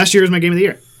 Oh wow! Last year was my game of the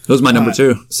year. That was my number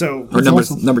 2. So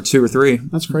number 2 or 3.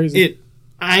 That's crazy.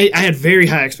 I had very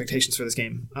high expectations for this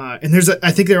game, and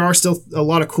I think there are still a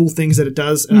lot of cool things that it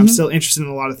does, and I'm still interested in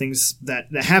a lot of things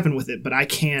that happen with it. But I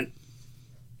can't,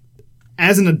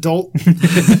 as an adult,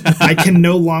 I can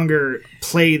no longer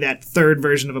play that third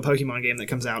version of a Pokemon game that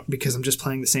comes out because I'm just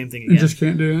playing the same thing again. You just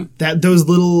can't do it. Those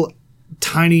little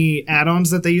tiny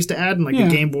add-ons that they used to add in the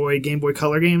Game Boy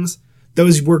Color games.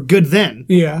 Those were good then.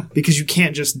 Yeah. Because you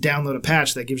can't just download a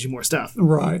patch that gives you more stuff.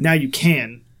 Right. Now you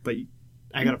can, but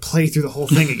I got to play through the whole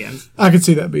thing again. I could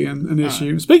see that being an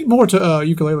issue. Speak more to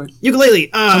Yooka-Laylee. Yooka-Laylee.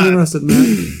 I'm interested in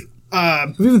that.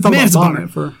 I've even thought about buying it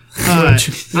for.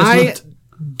 I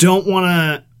don't want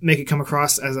to make it come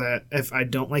across as if I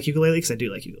don't like Yooka-Laylee, because I do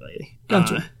like Yooka-Laylee.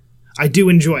 Gotcha. I do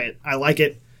enjoy it. I like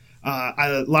it.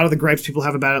 A lot of the gripes people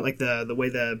have about it, like the way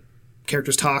the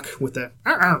characters talk with the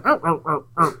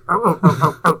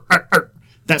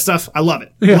that stuff, I love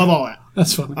it. I love all that.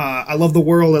 That's funny. I love the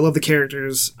world. I love the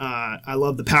characters. I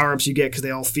love the power-ups you get because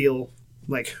they all feel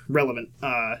relevant.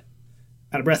 Out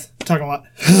of breath. Talking a lot.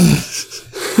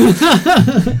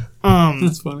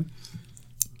 That's funny.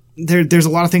 There's a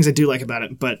lot of things I do like about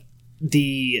it, but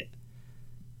the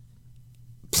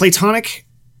Platonic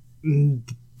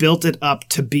built it up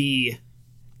to be,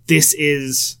 this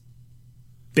is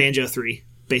Banjo 3,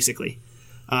 basically.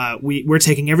 We're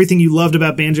taking everything you loved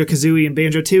about Banjo-Kazooie and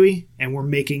Banjo-Tooie, and we're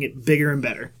making it bigger and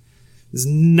better. There's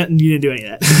nothing, you didn't do any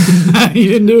of that. You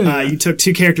didn't do any of that. You took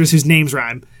 2 characters whose names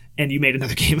rhyme, and you made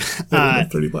another game.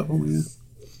 30 platform,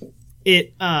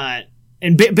 yeah.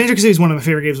 And Banjo-Kazooie is one of my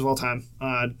favorite games of all time.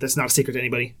 That's not a secret to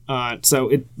anybody. So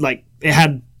it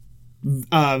had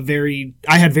I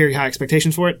had very high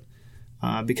expectations for it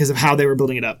because of how they were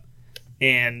building it up,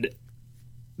 and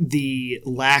the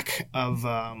lack of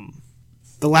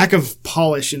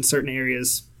polish in certain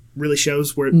areas really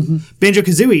shows. Where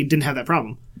Banjo-Kazooie didn't have that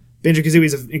problem. Banjo-Kazooie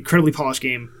is an incredibly polished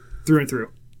game through and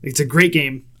through. It's a great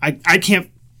game. I can't.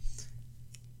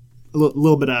 A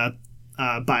little bit of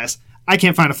bias. I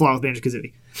can't find a flaw with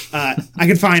Banjo-Kazooie. I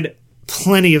can find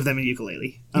plenty of them in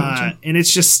Yooka-Laylee. And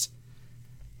it's just,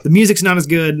 the music's not as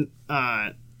good.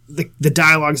 The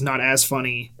dialogue's not as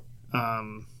funny.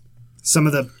 Some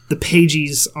of the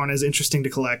pages aren't as interesting to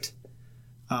collect.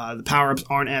 The power-ups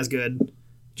aren't as good.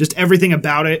 Just everything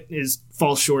about it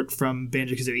falls short from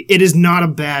Banjo-Kazooie. It is not a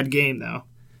bad game, though.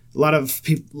 A lot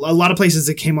of places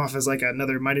it came off as like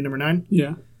another Mighty Number 9.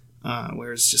 Yeah.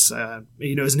 Where it's just,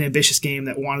 it's an ambitious game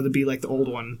that wanted to be like the old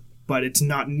one, but it's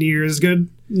not near as good.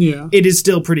 Yeah. It is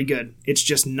still pretty good. It's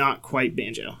just not quite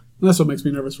Banjo. That's what makes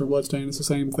me nervous for Bloodstained. It's the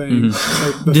same thing.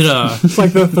 Mm-hmm. It's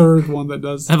like the third one that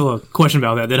does. I have a question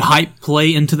about that. Did hype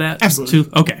play into that? Absolutely.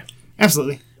 Too? Okay.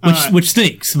 Absolutely. Which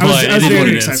stinks, but I was it is very, what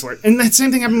very it excited is. for it. And that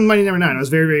same thing happened with Mighty Number 9. I was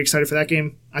very, very excited for that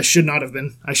game. I should not have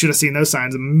been. I should have seen those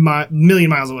signs a million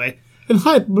miles away. And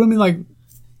hype, but I mean, like,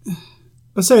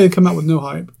 let's say they come out with no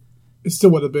hype. It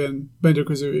still would have been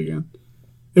Banjo-Kazooie again.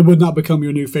 It would not become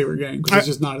your new favorite game because it's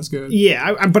just not as good.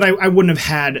 Yeah, but I wouldn't have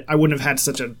had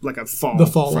such a fall. The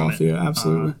fall from off, it. yeah,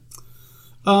 absolutely.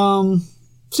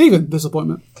 Steven,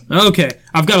 disappointment. Okay,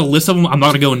 I've got a list of them. I'm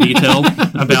not going to go in detail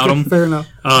about them. Fair enough.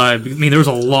 I mean, there was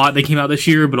a lot that came out this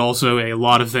year, but also a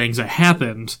lot of things that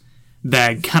happened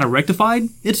that kind of rectified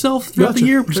itself throughout the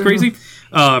year, which is crazy.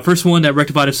 First one that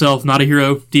rectified itself, Not a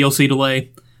Hero DLC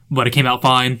delay, but it came out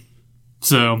fine.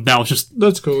 So that was just...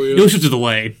 That's cool, yeah. It was just a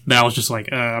delay. That was just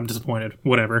like, I'm disappointed.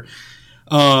 Whatever.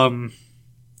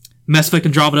 Mass Effect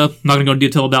Andromeda, not going to go into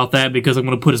detail about that because I'm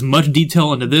going to put as much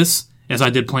detail into this as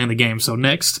I did playing the game. So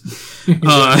next.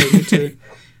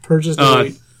 Purchase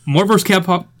delete. Marvel vs.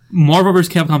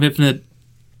 Capcom Infinite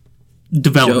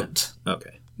development.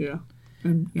 Okay. Yeah.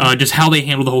 Just how they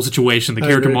handled the whole situation, the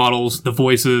character agree. models, the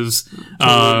voices,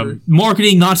 Totally agree.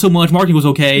 marketing, not so much. Marketing was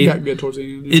okay. It got good towards the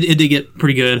end. Yeah. It did get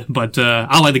pretty good, but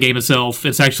I like the game itself.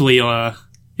 It's actually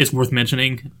it's worth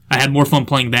mentioning. I had more fun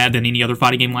playing that than any other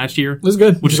fighting game last year. It was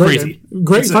good. Which is Great crazy. game.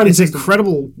 Great It's fighting an system.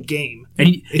 incredible game. And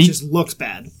It just looks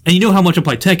bad. And you know how much I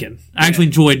played Tekken. I actually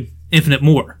enjoyed Infinite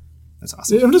more. That's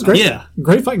awesome. It was great. Yeah.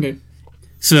 Great fighting game.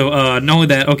 So not only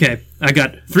that, okay, I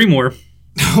got 3 more.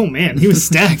 Oh man, he was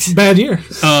stacked. Bad year.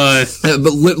 But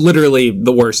literally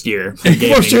the worst year for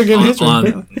gaming Worst year in history, on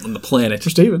apparently. the planet. For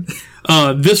Steven.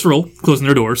 Visceral closing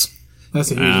their doors. That's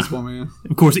the easiest one, man.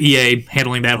 Of course, EA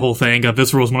handling that whole thing.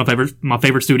 Visceral is one of my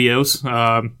favorite studios,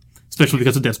 especially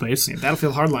because of Dead Space. Yeah,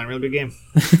 Battlefield Hardline, really good game.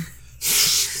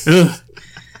 Ugh.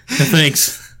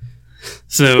 Thanks.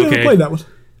 So, I okay. played that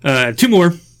one. 2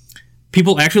 more.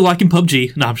 People actually liking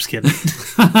PUBG. No, I'm just kidding.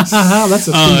 That's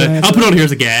a Steven I'll put it on here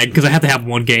as a gag because I have to have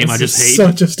one game I just hate.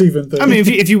 Such a Steven thing. I mean,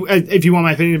 if you want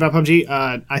my opinion about PUBG,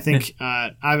 I think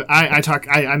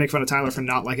I make fun of Tyler for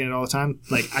not liking it all the time.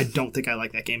 Like, I don't think I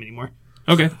like that game anymore.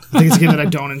 Okay. I think it's a game that I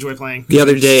don't enjoy playing. The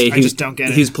other day, I just don't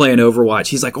get it. He's playing Overwatch.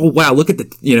 He's like, "Oh wow, look at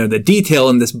the detail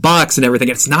in this box and everything.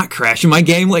 It's not crashing my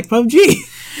game like PUBG."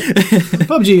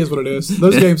 PUBG is what it is.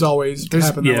 Those games always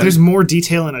happen. yeah. That way. There's more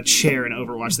detail in a chair in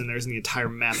Overwatch than there's in the entire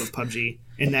map of PUBG,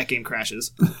 and that game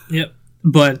crashes. Yep.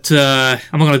 But I'm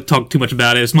not going to talk too much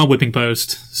about it. It's my whipping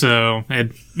post, so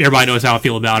everybody knows how I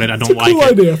feel about it. I don't It's a like cool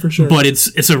it. idea for sure. But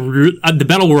the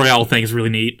Battle Royale thing is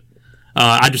really neat.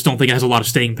 I just don't think it has a lot of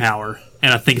staying power,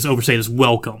 and I think its overstayed is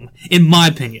welcome, in my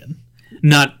opinion.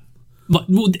 Not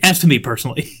as to me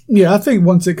personally. Yeah, I think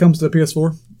once it comes to the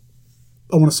PS4,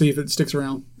 I want to see if it sticks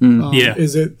around. Yeah.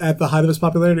 Is it at the height of its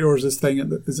popularity, or is this going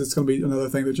to be another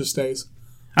thing that just stays?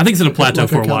 I think it's in a plateau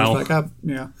for a while.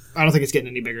 Yeah. I don't think it's getting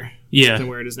any bigger than Yeah.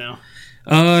 where it is now.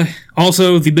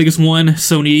 Also, the biggest one,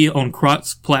 Sony on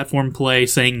cross-platform play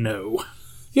saying no.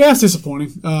 Yeah, it's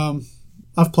disappointing.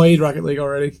 I've played Rocket League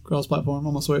already, cross-platform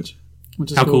on my Switch.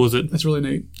 Which is How cool is it? It's really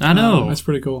neat. I know. It's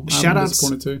pretty cool. Shout I'm outs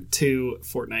disappointed too. to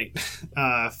Fortnite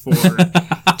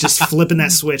for just flipping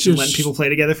that switch and letting people play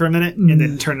together for a minute and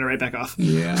then turning it right back off.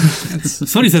 Yeah. It's,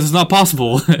 Sony says it's not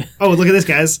possible. Oh, look at this,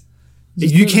 guys.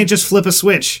 You can't just flip a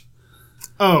switch.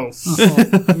 Oh,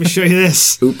 let me show you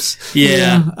this. Oops.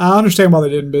 yeah. I understand why they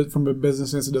didn't, but from a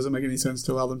business sense, it doesn't make any sense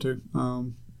to allow them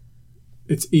to.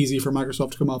 It's easy for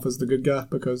Microsoft to come off as the good guy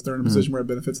because they're in a position where it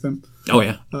benefits them. Oh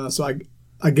yeah. So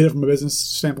I get it from a business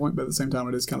standpoint, but at the same time,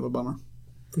 it is kind of a bummer,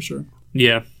 for sure.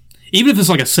 Yeah. Even if it's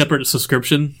like a separate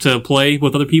subscription to play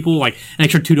with other people, like an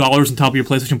extra $2 on top of your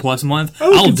PlayStation Plus a month,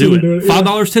 I'll do it. $5,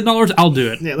 $10, I'll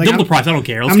do it. Yeah, like double the price, I don't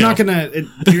care. I'm not gonna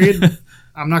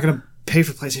I'm not gonna pay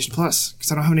for PlayStation Plus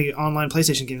because I don't have any online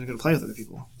PlayStation games I'm gonna play with other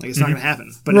people. Like it's not gonna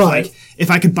happen. But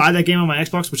if I could buy that game on my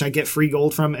Xbox, which I get free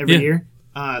gold from every year,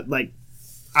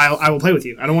 I will play with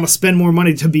you. I don't want to spend more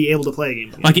money to be able to play a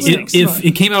game. Like if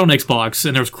it came out on Xbox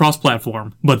and there was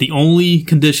cross-platform, but the only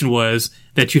condition was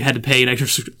that you had to pay an extra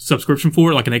subscription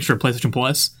for it, like an extra PlayStation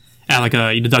Plus at like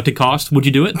a deducted cost, would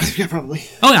you do it? Yeah, probably.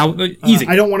 Oh yeah, easy.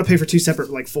 I don't want to pay for two separate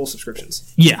like full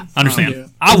subscriptions. Yeah,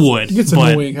 understand. I would. It gets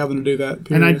annoying having to do that.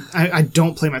 Period. And I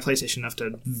don't play my PlayStation enough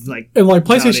to like. And like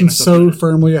PlayStation's so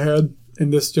firmly ahead in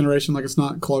this generation, like it's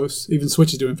not close. Even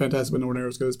Switch is doing fantastic, but nowhere near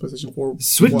as good as PlayStation 4.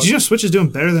 Switch, you know, Switch is doing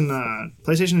better than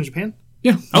PlayStation in Japan.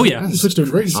 Yeah. Oh yeah. Switch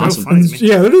doing great. So funny to me.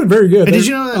 Yeah, they're doing very good. And did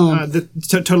you know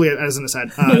that totally as an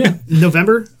aside,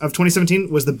 November of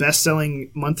 2017 was the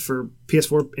best-selling month for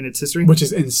PS4 in its history, which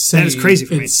is insane. That is crazy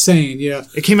for me. Insane. Yeah.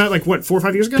 It came out like what 4 or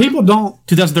 5 years ago. People don't.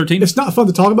 2013. It's not fun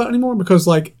to talk about anymore because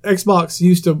like Xbox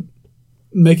used to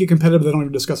make it competitive. They don't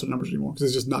even discuss their numbers anymore because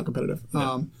it's just not competitive.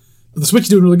 But the Switch is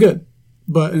doing really good.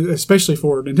 But especially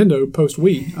for Nintendo post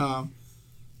Wii,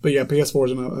 but yeah, PS4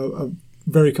 is in a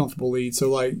very comfortable lead.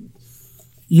 So like,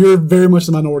 you're very much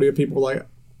the minority of people like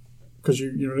because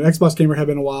you're an Xbox gamer, have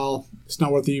been a while. It's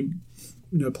not worth you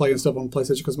playing stuff on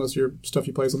PlayStation because most of your stuff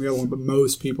you play is on the other one. But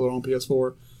most people are on PS4,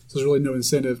 so there's really no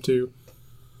incentive to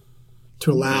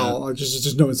allow. Like,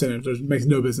 just no incentive. It makes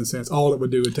no business sense. All it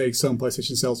would do would take some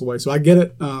PlayStation sales away. So I get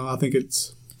it. I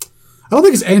don't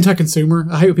think it's anti-consumer.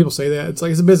 I hate when people say that. It's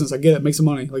like it's a business. I get it. Make some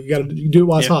money. Like you do it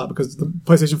while it's hot because the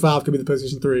PlayStation 5 could be the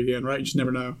PlayStation 3 again, right? You just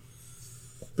never know.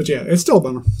 But yeah, it's still a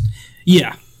bummer.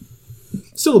 Yeah,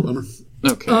 still a bummer.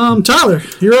 Okay. Tyler,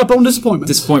 you're up on disappointments.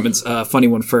 Disappointments. Funny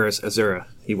one first. Azura.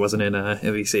 He wasn't in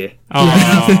MVC.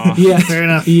 Oh, yeah, fair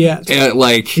enough. Yeah,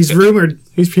 like he's rumored.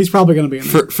 He's probably going to be in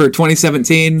there. For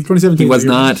 2017. 2017, he was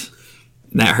not.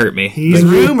 And that hurt me. He's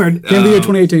rumored. Game of the year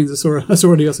 2018 is Azura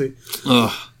DLC.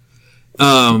 Ugh.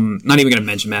 Not even going to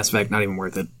mention Mass Effect. Not even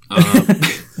worth it.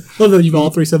 Well, you've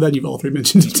all three said that. You've all three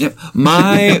mentioned it. Yeah.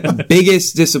 My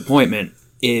biggest disappointment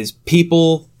is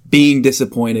people being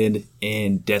disappointed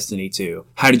in Destiny 2.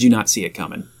 How did you not see it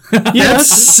coming? Yeah, that's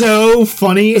so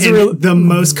funny and the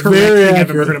most correct thing I've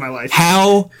ever heard in my life.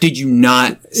 How did you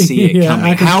not see it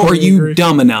coming? How are you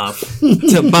dumb enough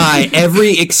to buy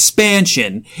every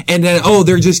expansion and then,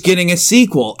 they're just getting a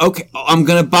sequel. Okay, I'm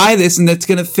going to buy this and that's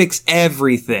going to fix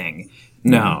everything.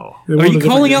 No. Are you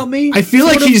calling out me? I feel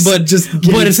like he's but at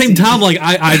the same time, like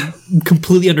I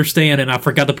completely understand, and I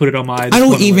forgot to put it on my. I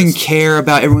don't even care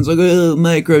about everyone's like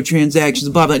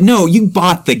microtransactions, blah blah. No, you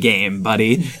bought the game,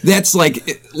 buddy. That's like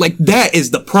that is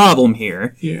the problem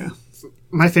here. Yeah.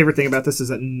 My favorite thing about this is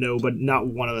that not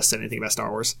one of us said anything about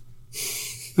Star Wars.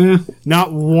 Yeah.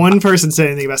 Not one person said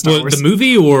anything about Star Wars. The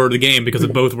movie or the game, because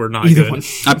both were not Either good. One.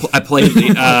 I played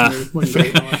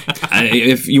the.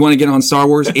 If you want to get on Star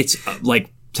Wars, it's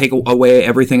take away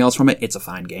everything else from it. It's a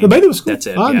fine game. The beta was cool. That's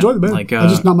it. I enjoyed the beta.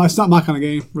 It's not my kind of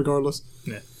game, regardless.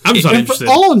 Yeah. I'm just not interested.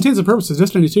 For all intents and purposes,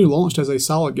 Destiny 2 launched as a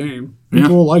solid game.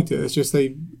 People liked it. It's just they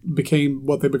became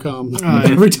what they become.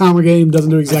 Every time a game doesn't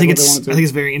do exactly what they want it to. I think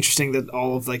it's very interesting that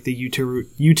all of the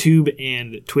YouTube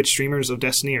and Twitch streamers of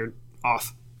Destiny are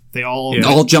off. They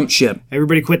all jumped ship.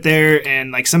 Everybody quit there,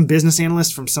 and some business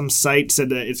analyst from some site said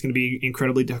that it's going to be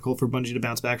incredibly difficult for Bungie to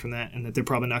bounce back from that, and that they're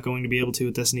probably not going to be able to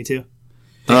with Destiny 2.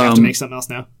 They have to make something else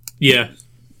now. Yeah.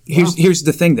 Here's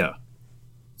the thing, though.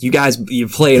 You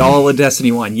played all of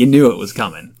Destiny 1. You knew it was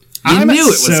coming. You knew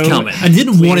it was coming. I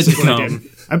didn't want it to come.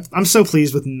 I'm so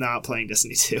pleased with not playing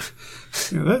Destiny 2.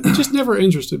 Yeah, that just never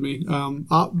interested me.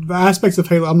 The aspects of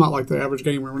Halo, I'm not like the average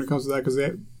gamer when it comes to that, because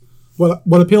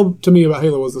what appealed to me about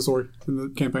Halo was the story and the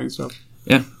campaign stuff.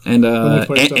 Yeah, and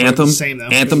Anthem.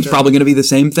 Anthem's probably going to be the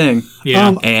same thing.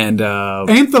 Yeah,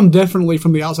 Anthem definitely,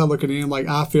 from the outside looking in,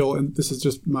 I feel, and this is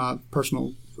just my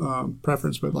personal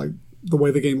preference, but the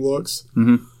way the game looks,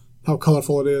 how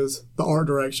colorful it is, the art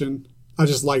direction, I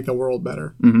just like the world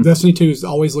better. Destiny 2 has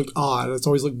always looked odd. It's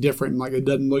always looked different. It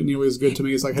doesn't look nearly as good to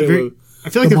me as Halo. I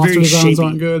feel like the monster designs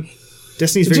aren't good.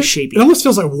 Destiny's very shapy. It almost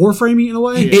feels like Warframey in a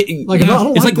way.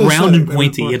 It's round and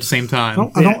pointy at the same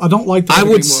time. I don't like that. I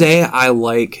would say I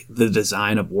like the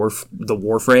design of the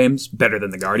Warframes better than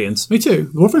the Guardians. Me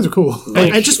too. The Warframes are cool.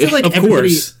 I just feel like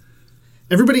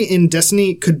everybody in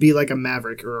Destiny could be like a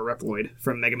Maverick or a Reploid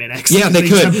from Mega Man X. Yeah, they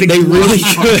could. They really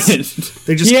could.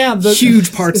 They just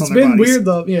huge parts on their bodies. It's been weird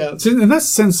though. Yeah, and that's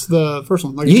since the first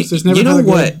one. It's never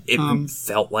what it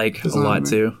felt like a lot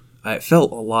too? It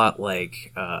felt a lot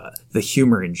like the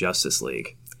humor in Justice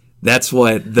League, That's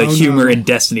what the humor in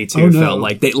Destiny 2 felt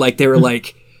like. They were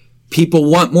like, people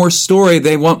want more story.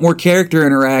 They want more character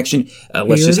interaction.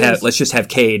 Let's just have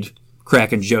Cade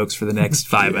cracking jokes for the next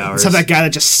 5 hours. Let's have that guy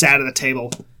that just sat at the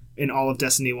table in all of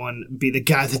Destiny 1 be the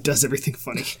guy that does everything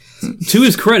funny. To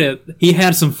his credit, he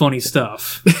had some funny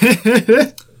stuff.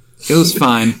 It was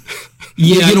fine.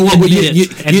 Yeah, you know what?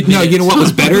 You know what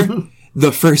was better?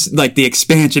 The first, the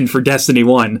expansion for Destiny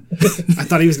 1. I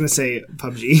thought he was going to say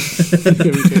PUBG.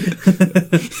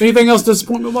 Anything else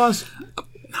disappointment-wise?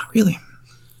 Not really.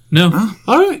 No.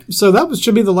 All right, so that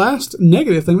should be the last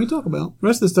negative thing we talk about. The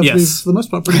rest of the stuff is, for the most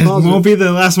part, pretty positive. It won't be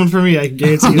the last one for me, I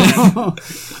guarantee you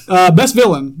that. Best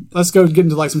villain. Let's go get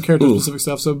into some character-specific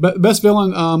stuff. So, best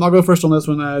villain, I'll go first on this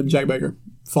one, Jack Baker.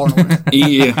 Far and away.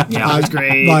 Yeah. That was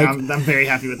great. I'm very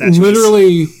happy with that choice.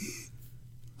 Literally,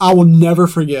 I will never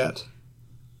forget.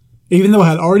 Even though I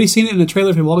had already seen it in the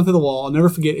trailer of him walking through the wall, I'll never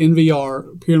forget in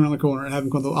VR, peering around the corner and having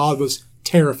come through. I was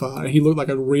terrified. He looked like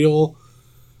a real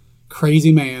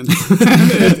crazy man.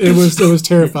 it was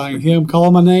terrifying. Him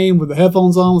calling my name with the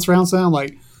headphones on, with surround sound,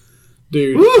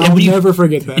 dude, I'll never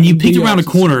forget that. And you peeked around a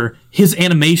corner, his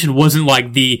animation wasn't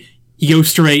like the go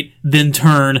straight, then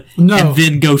turn, and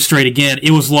then go straight again. It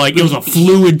was a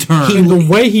fluid turn. The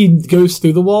way he goes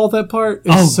through the wall, that part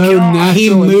is natural.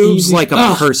 He moves like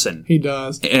a person. He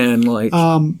does. And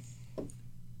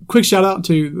quick shout out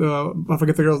to I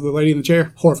forget the lady in the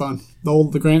chair. Horrifying.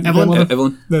 Evelyn.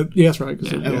 Evelyn. Yes, right.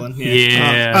 Evelyn.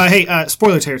 Yeah. Hey,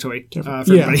 spoiler territory for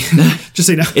everybody. Just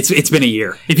so you know, it's been a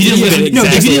year. If you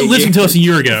didn't listen to us a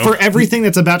year ago, for everything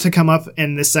that's about to come up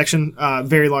in this section,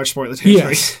 very large spoiler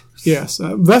territory. Yes,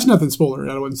 that's nothing spoiler.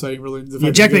 I wouldn't say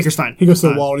really. Jack Baker's fine. He goes to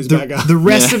the wall and he's a bad guy. The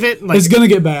rest of it, it's gonna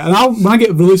get bad. And when I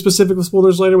get really specific with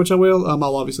spoilers later, which I will,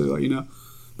 I'll obviously let you know.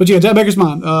 But yeah, Jack Baker's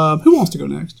mine. Who wants to go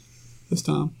next this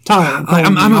time? Tyler.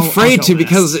 I'm afraid to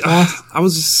because I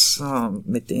was just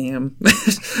damn.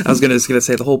 I was gonna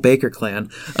say the whole Baker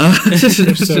clan.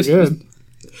 They're so good.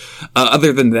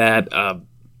 Other than that,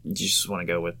 you just want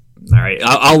to go with. All right,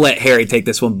 I'll let Harry take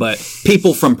this one, but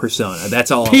people from Persona.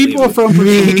 That's all. People from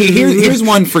Persona. Here's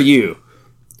one for you.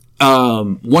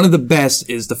 One of the best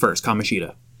is the first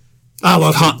Kamoshida. I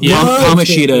love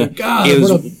Kamoshida.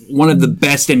 Is one of the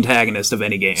best antagonists of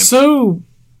any game. So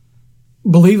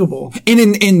believable. And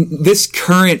in this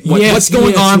current what's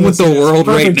going on with the world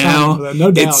right now,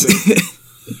 no doubt.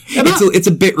 It's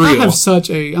a bit real.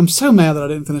 I'm so mad that I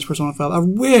didn't finish Persona 5. I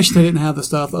wish they didn't have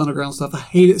the underground stuff. I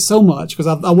hate it so much because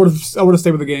I would have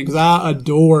stayed with the game because I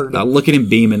adored. Look at him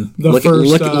beaming. Look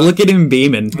at him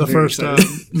beaming. The first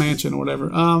mansion or whatever.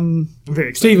 I'm very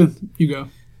excited. Steven, you go.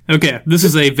 Okay, this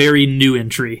is a very new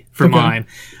entry for mine,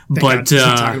 but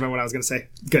talking about what I was going to say.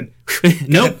 Good.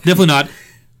 Nope, definitely not.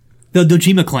 The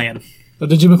Dojima clan. The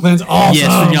Dojima clan's awesome.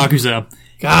 Yes, from Yakuza.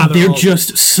 God, they're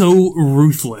just so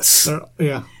ruthless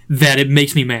that it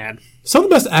makes me mad. Some of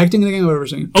the best acting in the game I've ever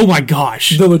seen. Oh my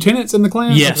gosh! The lieutenants in the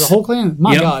clan, yes, the whole clan.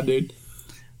 My God, dude!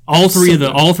 All three of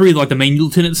the main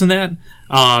lieutenants in that,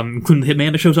 including the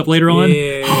hitman that shows up later on.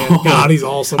 Yeah, God, he's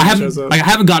awesome. I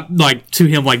haven't got to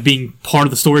him being part of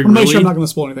the story. Make sure I'm not going to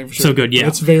spoil anything for sure. So good, yeah.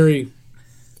 It's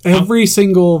every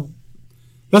single.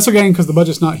 That's a game because the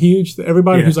budget's not huge.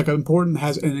 Everybody who's important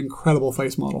has an incredible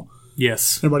face model.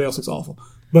 Yes. Everybody else looks awful.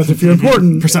 But if you're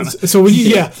important, so when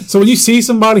you see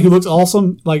somebody who looks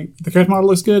awesome, like the character model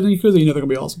looks good in Yakuza, you know they're gonna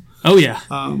be awesome. Oh yeah.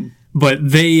 But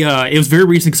it was very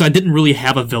recent because I didn't really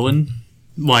have a villain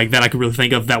that I could really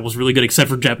think of that was really good except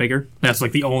for Jack Baker. That's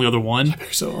the only other one. Jack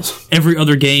Baker's so awesome. Every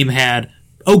other game had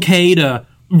okay to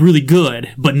really good,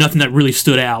 but nothing that really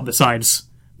stood out besides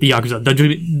the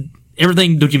Yakuza.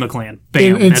 Everything Dojima clan.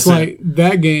 Bam. And it's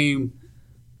that game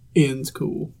ends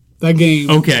cool. That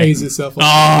game pays itself off.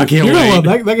 Oh, I can't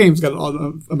wait. That game's got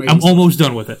amazing I'm almost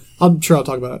done with it. I'm sure I'll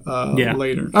talk about it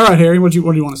later. All right, Harry, what do you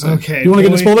want to say? Okay. You want to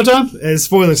get into spoiler time? It's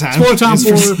spoiler time. Spoiler time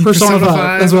for Persona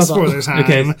 5. That's what I thought. Spoiler time.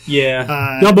 Okay.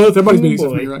 Yeah. Y'all both, everybody's been except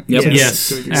for me, right? Yep.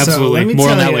 Yes, absolutely. So, more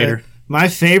on that later. My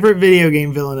favorite video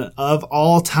game villain of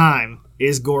all time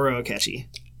is Goro Akechi.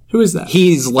 Who is that?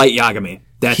 He's Light Yagami.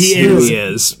 That's who he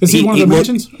is. Is he one of the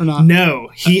mansions or not? No,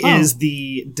 he is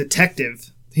the detective.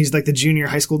 He's like the junior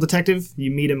high school detective. You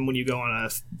meet him when you go on a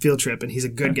field trip, and he's a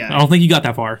good guy. I don't think you got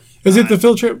that far. Is it the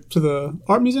field trip to the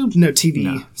art museum? No,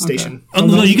 TV station. Okay.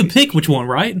 No, you can pick which one,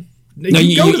 right?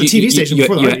 You go to the TV station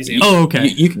before the art museum. Oh, okay.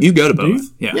 You go to both.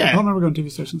 Yeah. I don't remember going to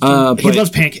TV stations. He loves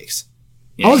pancakes.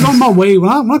 Yeah. I was on my way when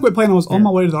I quit playing. I was on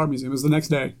my way to the art museum. It was the next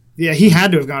day. Yeah, he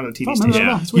had to have gone to the TV station.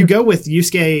 Yeah. You go with not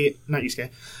Yusuke.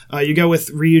 You go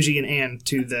with Ryuji and Ann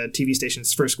to the TV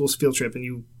station's first school field trip, and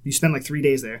you spend 3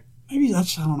 days there. Maybe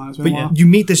that's, I don't know. It's been a while. You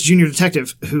meet this junior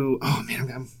detective who, oh man,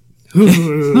 I'm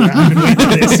Ooh, I've been waiting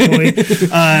for this,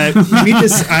 boy. You meet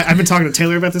this. I've been talking to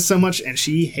Taylor about this so much, and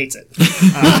she hates it.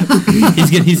 He's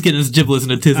getting his giblets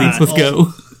into tizzies. Let's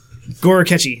go. Goro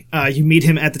Akechi, you meet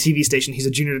him at the TV station. He's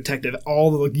a junior detective.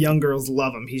 All the young girls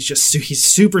love him. He's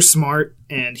super smart,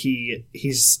 and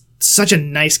he's such a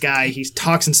nice guy. He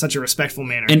talks in such a respectful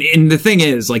manner. And the thing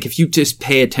is, like, if you just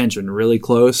pay attention really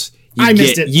close,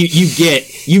 missed it.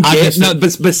 You get no.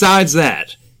 But besides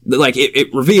that, like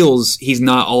it reveals he's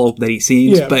not all that he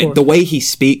seems. Yeah, but the way he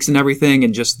speaks and everything,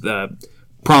 and just the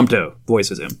Prompto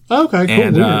voices him. Okay,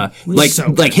 cool.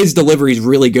 And like his delivery is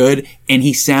really good, and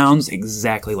he sounds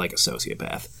exactly like a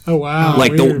sociopath. Oh wow!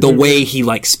 Like the way he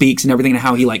like speaks and everything, and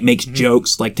how he like makes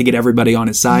jokes like to get everybody on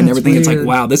his side and everything. Weird. It's like,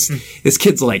 wow, this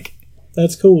kid's like,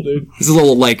 that's cool, dude. this is a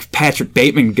little like Patrick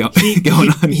Bateman going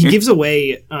on He here. gives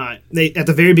away at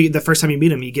the first time you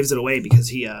meet him, he gives it away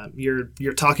because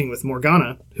you're talking with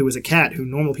Morgana, who is a cat who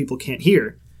normal people can't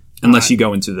hear. Unless you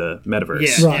go into the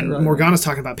metaverse. Yeah, Right, right. Morgana's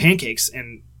talking about pancakes,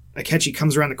 and Akechi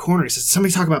comes around the corner. He says,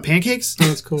 "Somebody talk about pancakes?" Oh,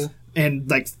 that's cool. And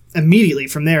like immediately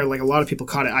from there, like a lot of people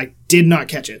caught it. I did not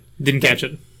catch it. Didn't catch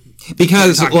it.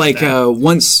 Because Talking like about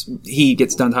once he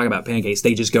gets done talking about pancakes,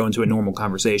 they just go into a normal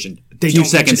conversation. They few don't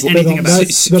seconds mention anything about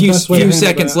That's the best way to few handle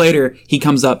seconds that. later, he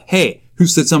comes up, "Hey, who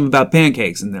said something about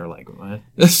pancakes?" And they're like, "What?"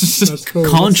 That's cool.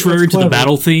 Contrary That's to the clever.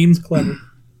 battle theme, Clever.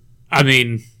 I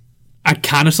mean, I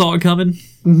kind of saw it coming,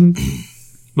 Mm-hmm.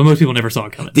 but most people never saw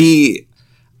it coming.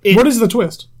 What is the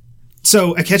twist?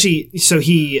 So Akechi,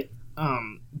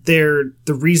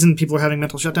 the reason people are having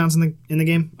mental shutdowns in the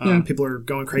game, people are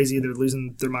going crazy, they're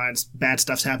losing their minds, bad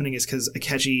stuff's happening, is because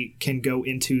Akechi can go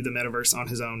into the metaverse on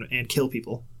his own and kill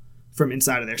people from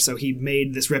inside of there. So he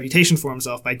made this reputation for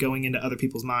himself by going into other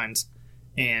people's minds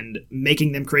and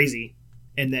making them crazy,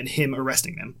 and then him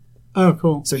arresting them. Oh,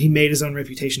 cool. So he made his own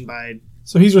reputation by.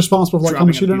 So he's responsible for like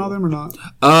Dropping Kamoshida and people. all them, or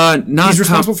not? not He's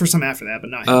responsible for some after that, but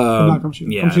not him. Not Kamoshida.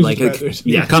 yeah, Kamoshida's like bad, dude.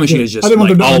 yeah, Kamoshida is I just didn't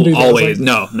want like to undo that. I was always like,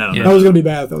 no. That was going to be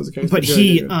bad if that was the case. But good,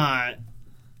 he good.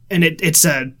 and it's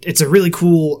a really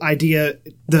cool idea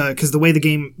because the way the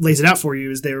game lays it out for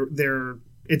you is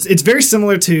it's very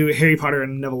similar to Harry Potter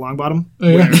and Neville Longbottom,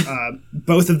 yeah. where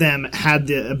both of them had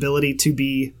the ability to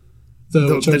be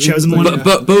the chosen one.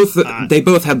 But they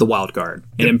both have the wild card,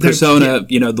 and in they're- Persona,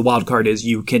 the wild card is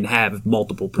you can have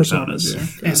multiple personas.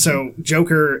 Yeah. And so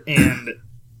Joker and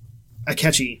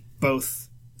Akechi both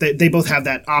they both have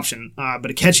that option, but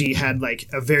Akechi had like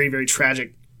a very, very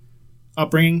tragic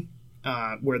upbringing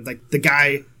where like the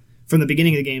guy from the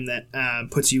beginning of the game that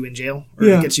puts you in jail or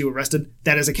Yeah. gets you arrested,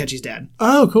 that is Akechi's dad.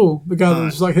 Oh, cool. The guy that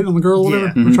was like hitting on the girl or whatever.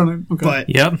 yeah. We're trying to. Okay. But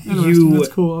Yep, Interesting. That's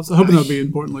cool. I was hoping that would be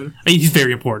important later. he's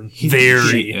very important.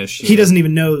 Very. he doesn't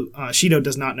even know. Shido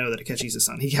does not know that Akechi's his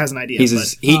son. He has an idea. He's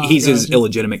but he's his gotcha.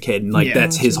 illegitimate kid, and like Yeah.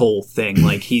 that's his whole thing.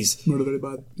 Like he's Motivated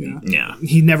by yeah.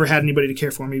 he never had anybody to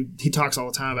care for him. He talks all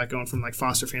the time about going from like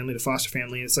foster family to foster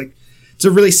family. It's like it's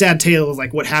a really sad tale of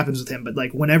like what happens with him. But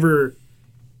like whenever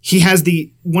he has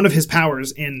one of his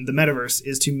powers in the metaverse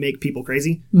is to make people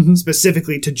crazy,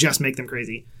 specifically to just make them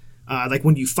crazy. Like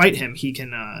when you fight him, he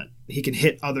can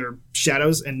hit other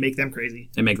shadows and make them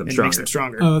crazy And make them makes stronger. them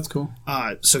stronger. Oh, that's cool.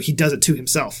 So he does it to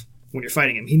himself when you're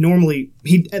fighting him.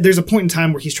 There's a point in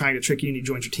time where he's trying to trick you and he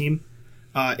joins your team,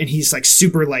 and he's like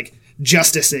super like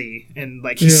justice-y and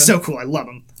like he's so cool. I love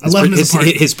him. I love him as a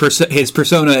partner. His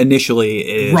persona initially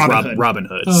is Robin Robin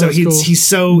Hood. Hood. Oh, So that's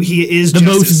cool. he is The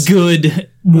justice. most good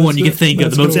one you can think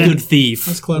of. The that's most cool. good thief.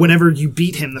 That's clever. Whenever you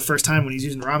beat him the first time when he's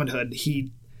using Robin Hood,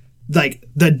 he like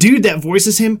the dude that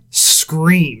voices him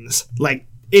screams like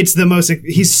it's the most.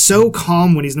 He's so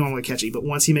calm when he's normally catchy, but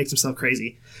once he makes himself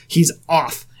crazy, he's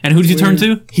off. And who does he turn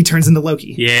to? He turns into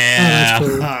Loki. Oh, Yeah. that's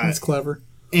cool. That's clever.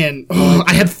 And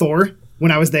I had Thor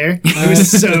when I was there. It was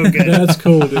so good. That's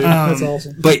cool, dude. That's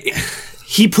awesome. But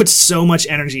He puts so much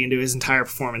energy into his entire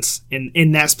performance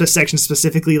in that section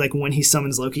specifically. Like when he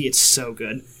summons Loki, it's so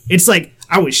good. It's like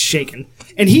I was shaken,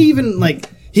 and he even like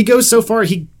he goes so far.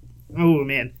 He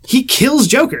kills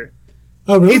Joker.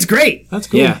 Oh, really? It's great. That's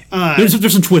cool. yeah,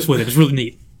 There's some twist with it. It's really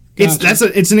neat.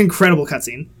 It's an incredible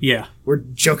cutscene Yeah. where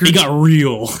Joker He got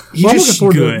real. he Well, I'm just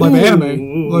looking forward to good. like the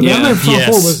anime. Like, Yeah. the anime Persona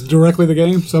 4 Yes. was directly the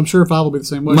game, so I'm sure 5 will be the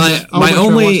same way. my I'll make sure I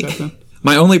only watch that then.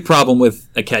 my only problem with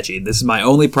Akechi, this is my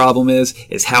only problem is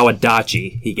how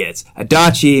Adachi he gets.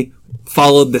 Adachi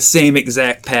followed the same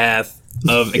exact path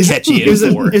of Akechi it was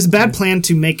in 4. a bad plan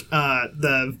to make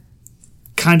the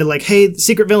kind of like, hey,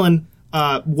 secret villain,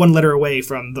 one letter away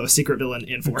from the secret villain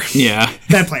in 4. Yeah.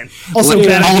 Bad plan. Also, Like,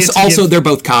 bad idea to also give- they're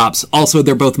both cops. Also,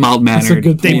 they're both mild mannered.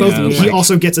 good they point. both. Yeah, He like-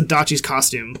 also gets Adachi's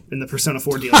costume in the Persona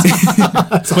 4 DLC.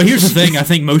 But here's the thing. I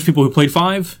think most people who played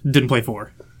 5 didn't play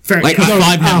 4. Fair Like, enough.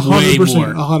 5 had way 100%, more.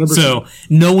 100%. So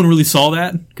no one really saw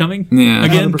that coming. Yeah.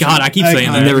 Again, 100%. God, I keep saying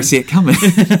I that. never see it coming.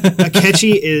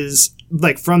 Akechi is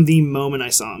like from the moment I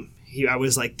saw him, I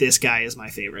was like, this guy is my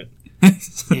favorite.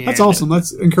 That's awesome.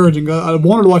 That's encouraging. I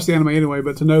wanted to watch the anime anyway,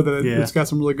 but to know that Yeah. it's got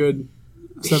some really good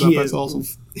setup, He that's is- awesome.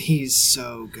 He's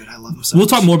so good. I love him so We'll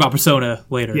much. talk more about Persona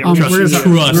later. Yeah, we're Trust gonna me. talk-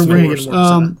 Trust we're me. gonna get more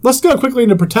Persona. Let's go quickly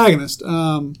into protagonist.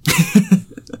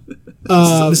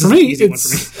 This is For an me, easy one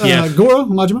it's for me. Yeah. Goro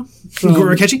Majima. From,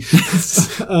 Goro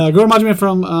Akechi? Goro Majima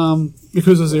from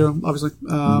Yakuza 0, obviously.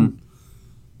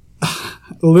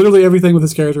 Literally everything with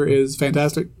his character is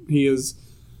fantastic. He is,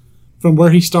 from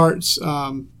where he starts,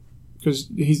 because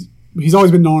he's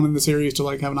always been known in the series to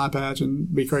like have an eye patch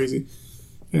and be crazy.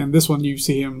 And this one, you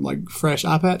see him like fresh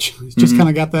eye patch. He's just kind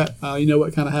of got that. You know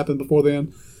what kind of happened before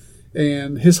then.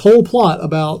 And his whole plot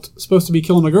about supposed to be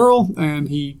killing a girl, and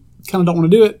he kind of don't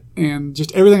want to do it, and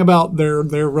just everything about their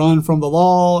run from the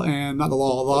law, and not the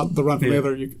law, the run from the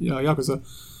other Yakuza,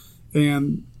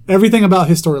 and everything about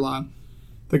his storyline.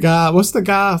 The guy, what's the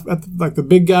guy, like the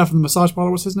big guy from the massage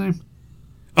parlor, what's his name?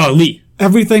 Oh, Lee.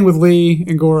 Everything with Lee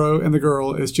and Goro and the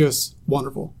girl is just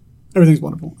wonderful. Everything's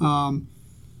wonderful.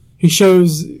 He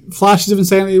shows flashes of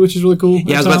insanity, which is really cool.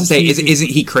 Yeah, I was about to say, isn't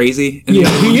he crazy? Yeah,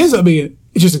 he is. I mean,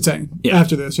 it's just insane. Yeah.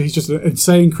 After this, he's just an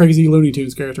insane, crazy Looney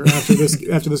Tunes character. After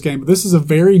this game, but this is a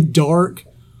very dark,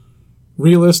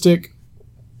 realistic.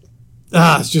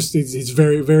 He's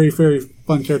very, very, very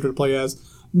fun character to play as.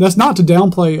 That's not to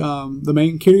downplay the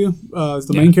main Kiryu. Is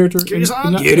the main character?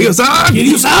 Kiryu-san!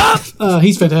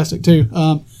 He's fantastic too,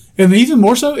 and even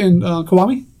more so in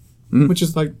Kiwami, which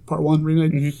is like part 1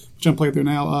 remake, which I'm playing through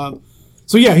now.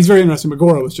 So yeah, he's very interesting. But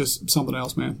Goro is just something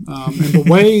else, man. And the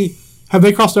way, have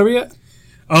they crossed over yet?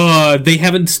 They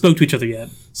haven't spoke to each other yet.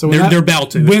 So they're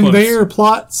about to. It's When close. their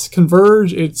plots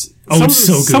converge, it's so good.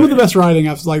 Some of the best writing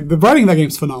I've like. The writing of that game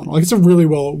is phenomenal. Like it's a really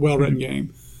well written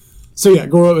game. So yeah,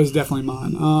 Goro is definitely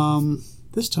mine.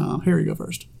 This time, here you go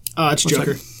first. It's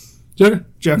Joker. Joker.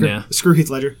 Joker. Screw Heath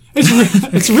Ledger.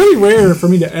 It's really rare for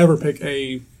me to ever pick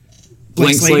a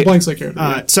Blank slate. blank slate character.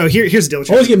 Yeah. So here's the deal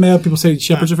with I always Joker. get mad when people say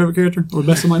Shepard's your favorite character or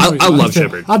best of mine. I love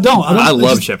Shepard. I don't. I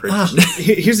love It's just- Shepard.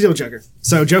 Here's the deal with Joker.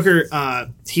 So Joker,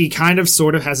 he kind of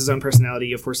sort of has his own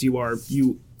personality. Of course,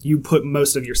 you put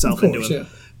most of yourself Of course, into him. yeah.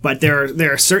 But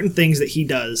there are certain things that he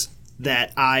does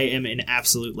that I am in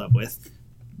absolute love with.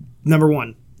 Number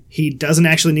one, he doesn't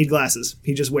actually need glasses.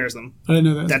 He just wears them. I didn't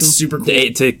know that. That's cool. super cool.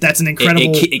 To- That's an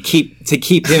incredible. to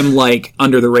keep him like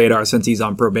under the radar since he's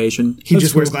on probation. he That's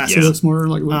just wears cool. glasses. He looks more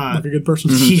like a good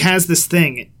person. He has this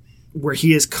thing where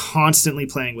he is constantly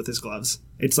playing with his gloves.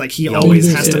 It's like he always always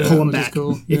is, has to yeah, pull them which is back.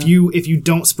 cool, If yeah. you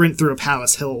don't sprint through a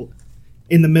palace, he'll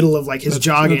in the middle of like his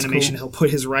jog that's animation, cool. he'll put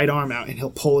his right arm out and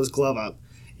he'll pull his glove up.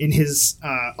 In his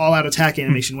all-out attack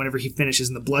animation, whenever he finishes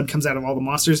and the blood comes out of all the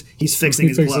monsters, he's fixing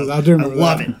his fixes glove. it. I do remember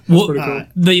love that. it. That's pretty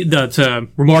cool. To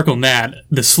remark on that,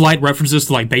 the slight references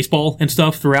to like baseball and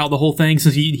stuff throughout the whole thing,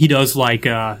 since he does like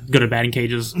go to batting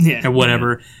cages and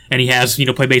whatever, and he has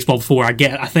played baseball before.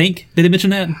 I think did they mention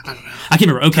that? I don't know. I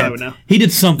can't remember. Okay, I would know. he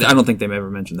did something. I don't think they've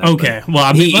ever mentioned that. Okay, but well,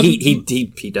 I mean,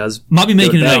 he does. might be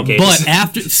making it batting up,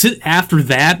 cages. but after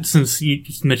that, since you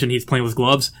just mentioned he's playing with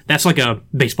gloves, that's like a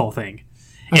baseball thing.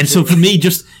 And so for me,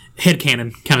 just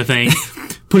headcanon kind of thing,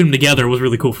 putting them together was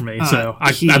really cool for me. So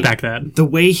I back that. The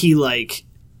way he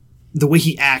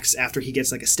acts after he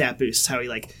gets like a stat boost, how he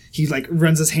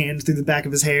runs his hand through the back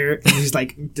of his hair and he's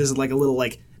like does like a little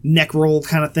like neck roll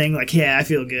kind of thing, like I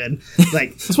feel good.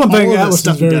 Like That's one thing all of the Atlas is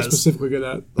stuff he very does. specifically good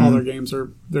at. All their games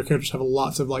their characters have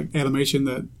lots of like animation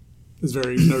that is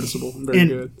very noticeable and very And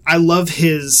good. I love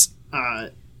his.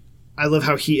 I love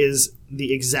how he is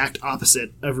the exact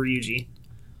opposite of Ryuji.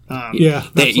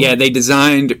 They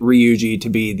designed Ryuji to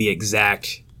be the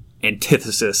exact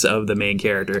antithesis of the main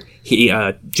character.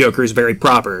 Joker is very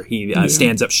proper. He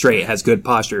stands up straight, has good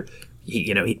posture.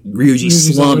 Ryuji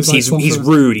slumps. always, like, He's slumps.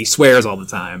 rude. He swears all the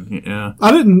time. Yeah,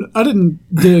 I didn't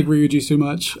dig Ryuji too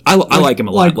much. I like him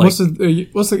a lot. Like what's the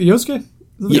Yosuke?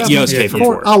 Yosuke from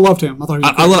 4. I loved him. I thought he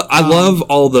was great. I love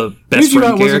all the best Ryuji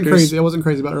friend wasn't characters. crazy. I wasn't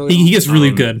crazy about early. He on. gets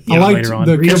really good I liked later on.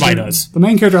 the Everybody character- does. The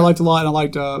main character I liked a lot, and I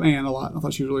liked Anne a lot. I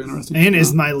thought she was really interesting. Anne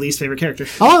is my least favorite character.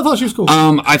 I thought she was cool.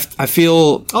 I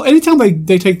feel anytime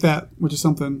they take that, which is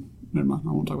something never mind.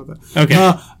 I won't talk about that. Okay.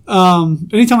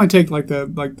 Anytime I take like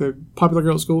the popular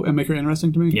girl at school and make her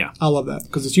interesting to me, Yeah. I love that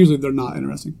because it's usually they're not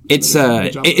interesting. It's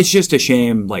just a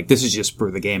shame. Like, this is just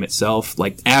for the game itself.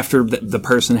 Like, after the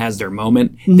person has their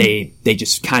moment, they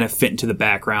just kind of fit into the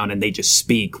background and they just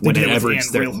speak whenever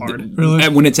it's their real hard. Really?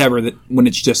 when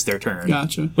it's just their turn.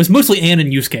 Gotcha. It's mostly Anne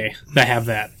and Yusuke that have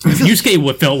that. Yusuke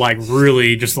would felt like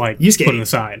really just like Yusuke put it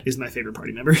aside. is my favorite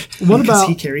party member. What Because about,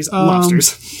 he carries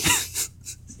lobsters?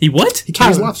 He what? He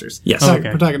carries Tyler. lobsters. Yes. Oh, okay.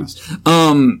 Protagonist.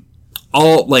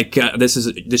 All like this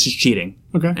is cheating.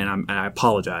 Okay. And I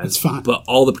apologize. It's fine. But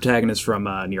all the protagonists from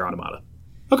Nier Automata.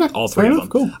 Okay. All three Fair of enough.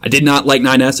 them. Cool. I did not like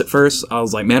 9S at first. I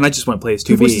was like, man, I just want to play as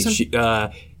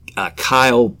 2B.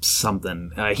 Kyle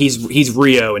something. He's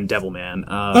Rio in Devilman.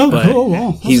 But cool.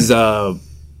 Wow. He's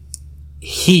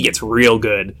he gets real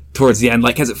good towards the end.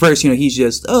 Like, because at first, he's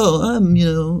just, I'm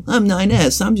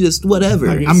 9S. I'm just whatever.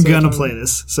 Okay. I'm So gonna Tyler. play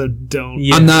this, so don't.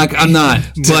 Yeah. I'm not. But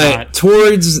not.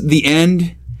 towards the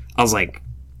end, I was like,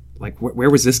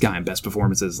 where was this guy in best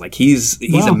performances? Like, he's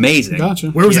Wow. amazing. Gotcha.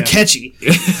 Where was Yeah. Akechi?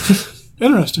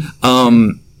 Interesting.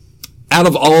 Out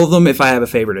of all of them, if I have a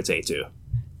favorite, it's A2.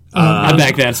 I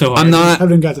back that so hard. I'm I not.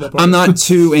 haven't got to that part. I'm not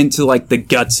too into like the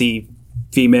gutsy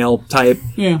female type.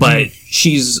 Yeah. But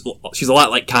she's a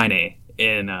lot like Kaine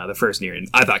in the first Nier. And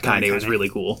I thought Kaine was really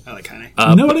cool. I like Kaine.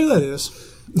 No idea who that is.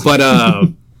 But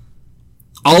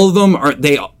all of them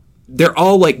they're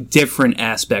all like different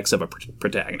aspects of a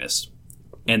protagonist,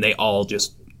 and they all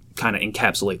just kind of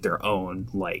encapsulate their own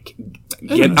like.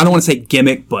 I don't want to say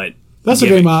gimmick, but That's a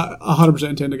gimmick. game I 100%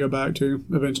 intend to go back to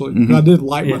eventually. I did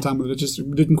like my time with it. It just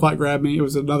didn't quite grab me. It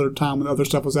was another time when other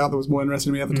stuff was out that was more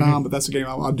interesting to me at the time, but that's a game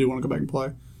I do want to go back and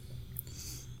play.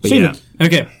 But Steven. yeah.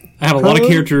 Okay. I have a lot of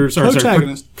characters.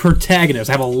 Protagonist. Protagonists.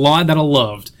 I have a lot that I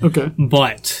loved. Okay.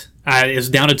 But it's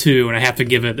down to 2, and I have to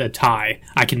give it a tie.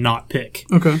 I cannot pick.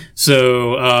 Okay.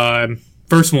 So,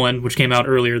 first one, which came out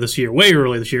earlier this year, way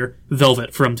earlier this year,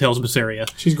 Velvet from Tales of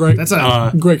Berseria. She's great. That's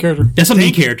a great character. That's a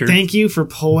me character. Thank you for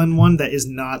pulling one that is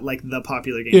not like the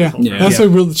popular game. Yeah. to pull from. That's a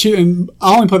real. And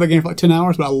I only played that game for like 10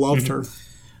 hours, but I loved her.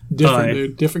 Different, Uh,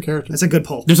 dude. Different character. That's a good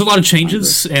pull. There's a lot of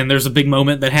changes, and there's a big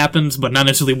moment that happens, but not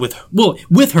necessarily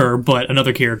with her, but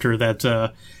another character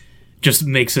that just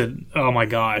makes it, oh my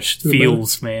gosh,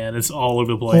 feels, man. It's all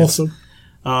over the place. Awesome.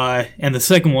 And the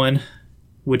second one,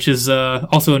 which is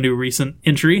also a new recent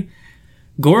entry,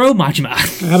 Goro Majima.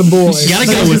 Had a boy. You gotta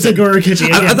go with It's a it. Goro Akechi.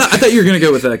 I thought you were gonna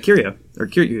go with Kiryu or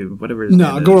Kiryu, whatever. His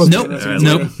No, name Goro's is.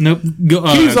 Nope, good. nope.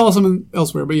 He's awesome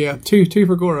elsewhere, but yeah, two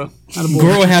for Goro. Had a boy.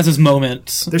 Goro has his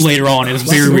moments later on. It's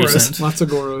very of Goros. recent. Lots of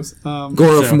Goros.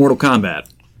 Goro So- from Mortal Kombat.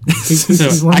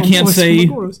 So I can't say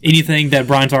anything that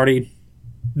Brian's already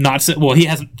not said. Well, he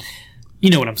hasn't. You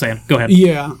know what I'm saying. Go ahead.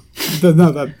 Yeah.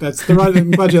 That's the right.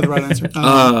 I'm glad you had the right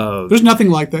answer. There's nothing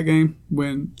like that game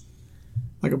when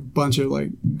like a bunch of like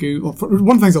goons. Well,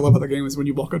 one of the things I love about the game is when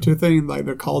you walk up to a thing like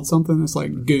they're called something. It's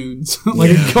like goons.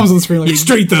 Like it comes on the screen like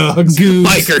street thugs, Goons,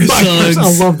 Bikers. thugs.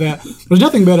 I love that. There's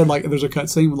nothing better. Like there's a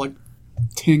cutscene with like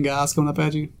 10 guys coming up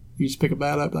at you. You just pick a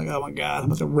bat up, like, oh my god, I'm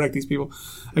about to wreck these people.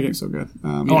 That game's so good.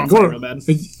 I'm playing real bad.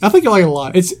 I think you like it a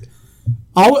lot. It's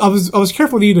I was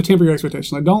careful with you to temper your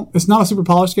expectations. Like, don't. It's not a super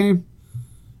polished game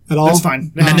at all. That's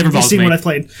fine. That never You've bothers seen me. what I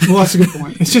played. Well, that's a good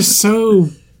point. It's just so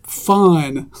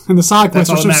fun, and the side quests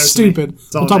are all so that matters to me. stupid.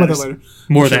 That's all We'll that talk about that matters.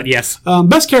 later. More of that, yes.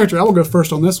 Best character. I will go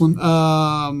first on this one.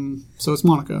 So it's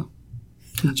Monica.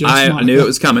 Just I Monica. knew it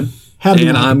was coming, Had to be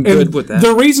and Monica. I'm good And with that.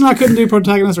 The reason I couldn't do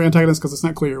protagonist or antagonist because it's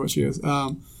not clear what she is.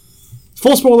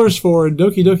 Full spoilers for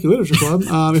Doki Doki Literature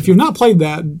Club. If you've not played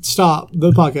that, stop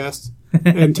the podcast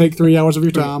and take 3 hours of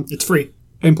your time It's free.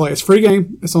 and play. It's a free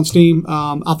game. It's on Steam.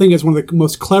 I think it's one of the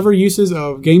most clever uses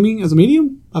of gaming as a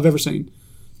medium I've ever seen.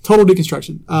 Total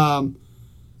deconstruction.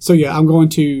 So yeah, I'm going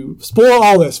to spoil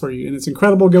all this for you, and it's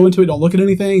incredible. Go into it. Don't look at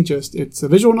anything. Just it's a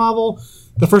visual novel.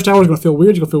 The first hour is going to feel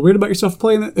weird. You're going to feel weird about yourself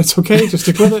playing it. It's okay. Just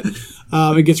stick with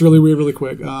it. It gets really weird really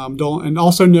quick. And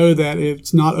also know that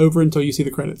it's not over until you see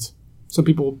the credits. Some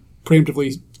people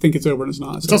preemptively think it's over and it's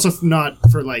not. It's also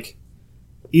not for like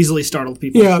easily startled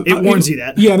people. Yeah, It warns you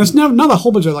that. Yeah, and it's not a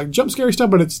whole bunch of like jump scary stuff,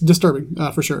 but it's disturbing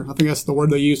for sure. I think that's the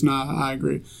word they use, and I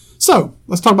agree. So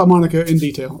let's talk about Monica in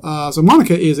detail. So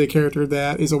Monica is a character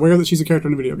that is aware that she's a character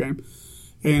in a video game,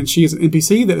 and she is an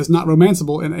NPC that is not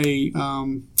romanceable in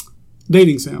a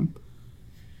dating sim.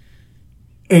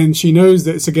 And she knows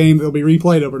that it's a game that will be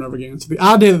replayed over and over again. So the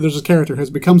idea that there's a character who has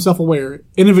become self-aware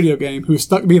in a video game who's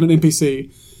stuck being an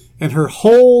NPC, and her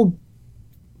whole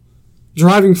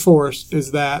driving force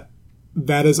is that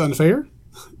is unfair,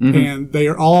 and they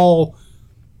are all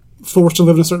forced to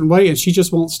live in a certain way, and she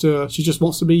just wants to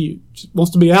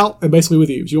be out and basically with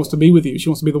you. She wants to be with you. She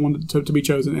wants to be the one to be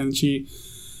chosen, and she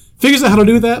figures out how to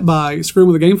do that by screwing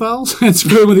with the game files and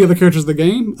screwing with the other characters of the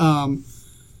game.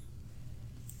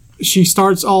 She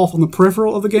starts off on the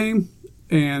peripheral of the game,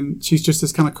 and she's just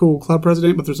this kind of cool club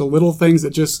president, but there's a little things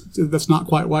that's not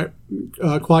quite right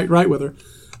with her.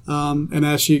 And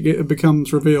as it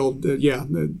becomes revealed,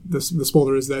 the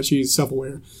spoiler is that she's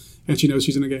self-aware, and she knows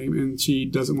she's in a game, and she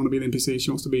doesn't want to be an NPC. She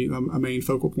wants to be a main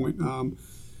focal point.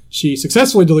 She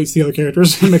successfully deletes the other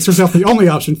characters and makes herself the only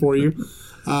option for you,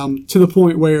 to the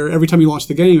point where every time you launch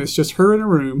the game, it's just her in a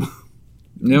room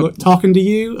talking to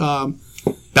you.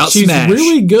 She's Smash.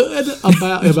 really good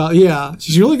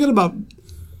she's really good about.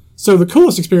 So the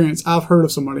coolest experience I've heard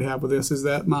of somebody have with this is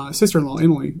that my sister-in-law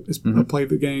Emily has played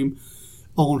the game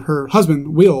on her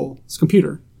husband Will's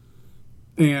computer,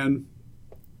 and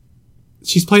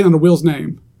she's playing under Will's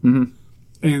name,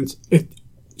 and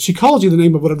she calls you the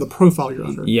name of whatever the profile you're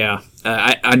under. Yeah,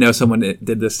 I know someone that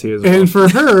did this too as well. And for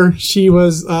her, she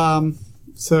was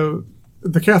so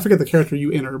I forget the character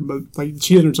you enter, but like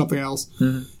she entered something else,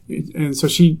 and so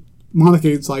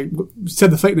Monica's like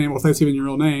said the fake name, or if that's even your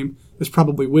real name, it's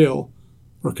probably Will,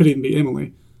 or it could even be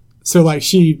Emily. So like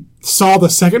she saw the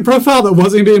second profile that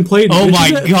wasn't being played. Oh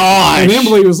my gosh! And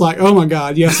Emily was like, "Oh my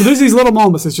god, yeah." So there's these little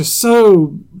moments. It's just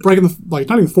so breaking not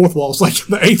even the fourth wall. It's like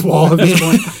the eighth wall at this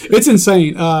point. It's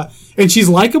insane. And she's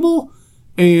likable,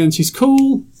 and she's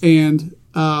cool, and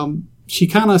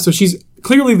she's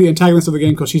clearly the antagonist of the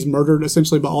game because she's murdered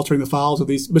essentially by altering the files of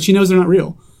these, but she knows they're not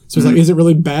real. So it's like, is it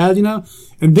really bad,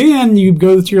 And then you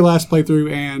go to your last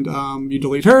playthrough and you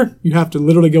delete her. You have to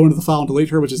literally go into the file and delete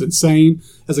her, which is insane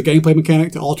as a gameplay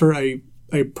mechanic. To alter a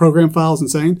program file is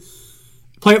insane.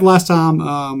 Play it the last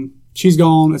time. She's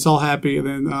gone. It's all happy. And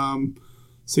then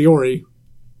Sayori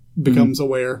becomes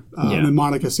aware. And then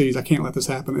Monica sees, I can't let this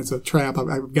happen. It's a trap.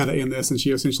 I've got to end this. And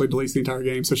she essentially deletes the entire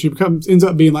game. So she ends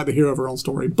up being like the hero of her own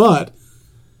story. But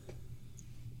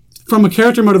from a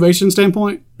character motivation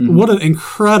standpoint, what an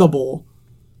incredible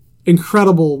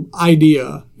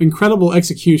idea, incredible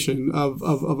execution of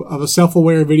a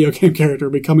self-aware video game character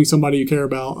becoming somebody you care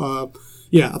about.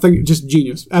 I think just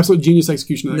genius. Absolute genius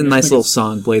execution. A nice little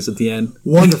song plays at the end.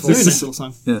 Wonderful. Very nice little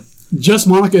song. Yeah. Just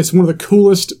Monica is one of the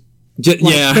coolest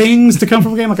things to come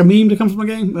from a game, like a meme to come from a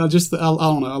game. I don't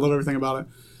know. I love everything about it.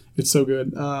 It's so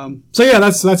good.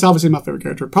 That's obviously my favorite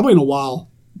character. Probably in a while.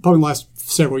 Probably in the last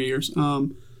several years.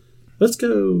 Let's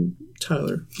go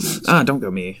Tyler. Don't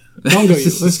go me. Don't go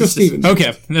you. Let's go Steven.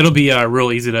 Okay, it'll be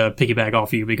real easy to piggyback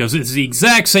off you because it's the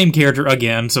exact same character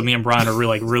again. So me and Brian are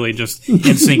really just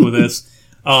in sync with this.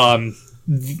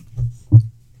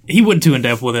 He went too in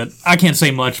depth with it. I can't say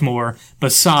much more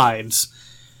besides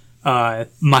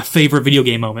my favorite video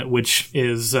game moment, which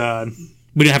is we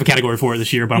didn't have a category for it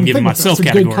this year, but I'm giving myself a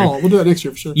category. Good call. We'll do that next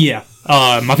year for sure. Yeah,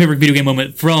 my favorite video game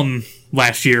moment from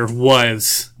last year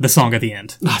was the song at the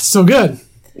end. It's so good.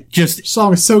 Just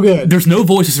song is so good. There's no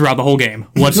voices throughout the whole game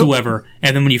whatsoever,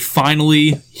 and then when you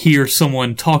finally hear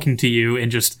someone talking to you and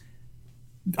just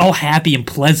all happy and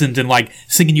pleasant and like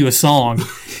singing you a song,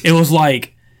 it was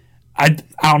like I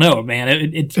don't know, man.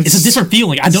 It's a different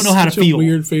feeling. I don't know how to feel. A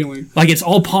weird feeling. Like it's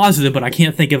all positive, but I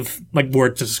can't think of like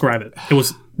words to describe it. It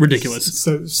was ridiculous.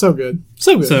 So good.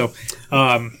 So good. So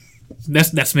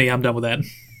that's me. I'm done with that.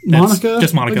 Monica?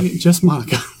 Just Monica. Just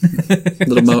Monica.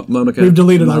 Little Monica. We've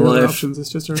deleted our other options.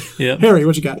 It's just her. Yeah. Harry,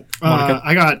 what you got?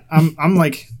 Monica. I'm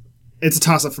like, it's a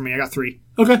toss up for me. I got 3.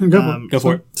 Okay, then go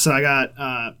for it. So I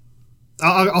got,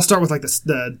 I'll start with like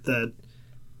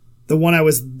the one I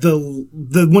was,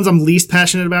 the ones I'm least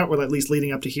passionate about were at least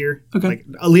leading up to here. Okay. Like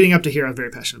leading up to here, I was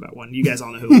very passionate about one. You guys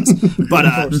all know who it was.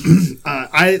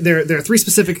 But, there are 3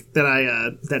 specific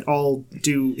that all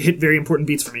do hit very important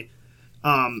beats for me.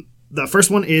 The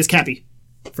first one is Cappy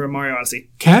from Mario Odyssey.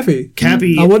 Cappy?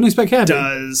 I wouldn't expect Cappy.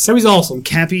 Cappy's awesome.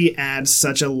 Cappy adds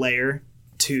such a layer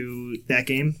to that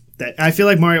game that I feel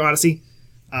like Mario Odyssey,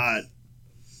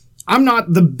 I'm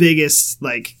not the biggest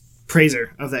like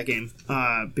praiser of that game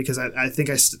because I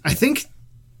think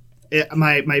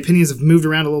my opinions have moved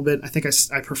around a little bit. I think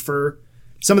I prefer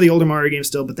some of the older Mario games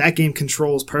still, but that game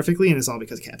controls perfectly, and it's all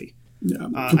because of Cappy. Yeah,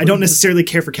 I don't necessarily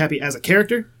care for Cappy as a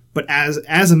character, but as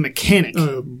a mechanic,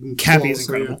 Cappy is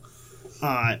incredible.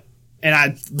 Yeah. And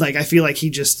I feel like he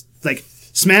just like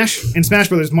Smash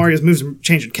Brothers, Mario's moves are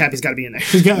changing. Cappy's got to be in there.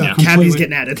 Cappy's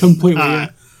getting added completely. Yeah.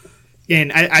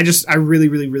 And I really,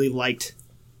 really, really liked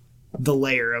the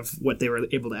layer of what they were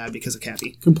able to add because of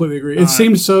Cappy. Completely agree. It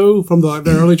seemed so from the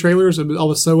early trailers. I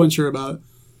was so unsure about it.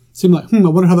 It seemed like, I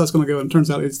wonder how that's going to go. And it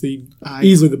turns out it's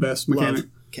easily the best mechanic.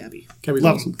 Cappy. Cappy's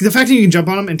Love awesome. him. The fact that you can jump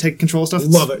on him and take control of stuff.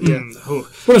 Love it, yeah.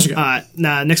 What else you got?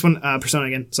 Next one, Persona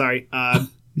again. Sorry.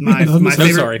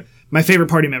 Sorry. My favorite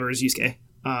party member is Yusuke.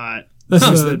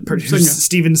 Who's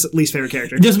Steven's least favorite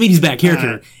character. It doesn't mean he's a bad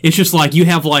character. It's just like you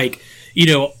have like, you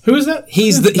know, who is that?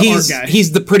 He's art guy.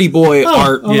 he's the pretty boy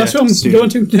art. That's who I'm going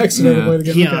to next.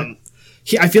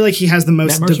 I feel like he has the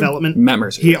most development. Matt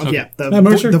Mercer. Yeah,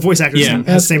 the voice actor has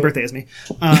the same birthday as me.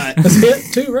 That's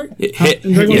Hit too, right? Hit.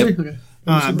 Okay.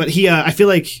 But I feel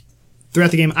like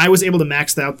throughout the game, I was able to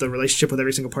max out the relationship with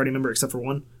every single party member except for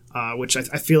one, which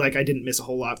I feel like I didn't miss a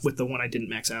whole lot with the one I didn't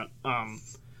max out.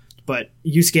 But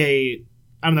Yusuke,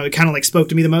 I don't know, it kind of like spoke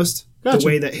to me the most. Gotcha. The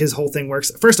way that his whole thing works.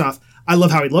 First off, I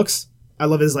love how he looks. I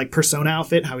love his like persona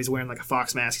outfit, how he's wearing like a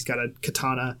fox mask. He's got a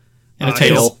katana. And a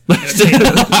tail.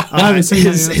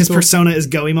 His persona is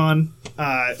Goemon,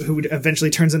 who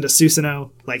eventually turns into Susanoo.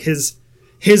 Like his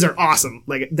are awesome.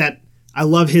 Like that, I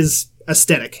love his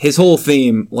aesthetic. His whole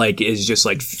theme like is just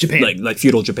like Japan. like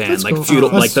feudal Japan, That's like cool. feudal,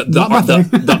 like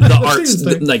the arts,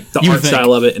 like the art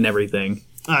style of it and everything.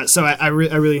 So I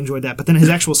really enjoyed that. But then his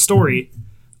actual story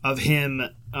of him,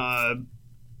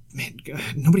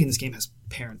 nobody in this game has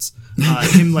parents.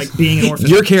 Him like being an orphan.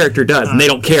 Your character does, and they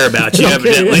don't care about you,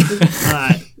 evidently.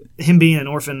 Him being an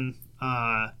orphan,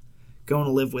 going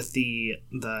to live with the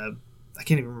I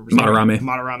can't even remember his name.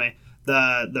 Madarame.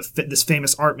 This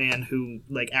famous art man who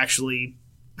like actually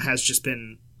has just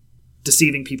been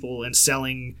deceiving people and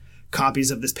selling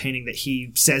copies of this painting that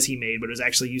he says he made, but it was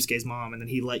actually Yusuke's mom, and then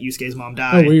he let Yusuke's mom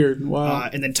die. Oh, weird. Wow.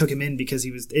 And then took him in because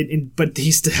he was... but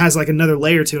he has like another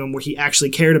layer to him where he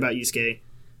actually cared about Yusuke.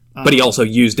 But he also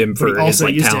used him for his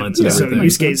like talents and so everything.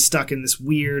 Yusuke's stuck in this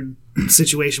weird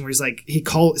situation where he's like...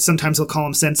 Sometimes he'll call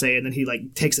him sensei, and then he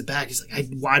like takes it back. He's like,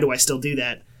 why do I still do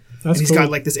that? And he's got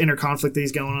like this inner conflict that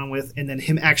he's going on with, and then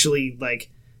him actually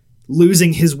like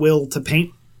losing his will to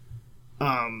paint,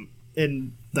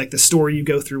 and like the story you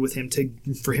go through with him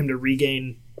for him to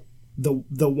regain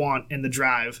the want and the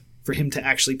drive for him to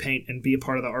actually paint and be a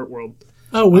part of the art world.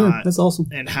 Oh, weird! That's awesome.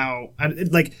 And how I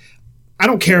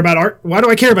don't care about art. Why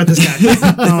do I care about this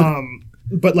guy?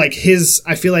 But like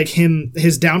I feel like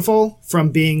his downfall from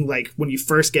being like when you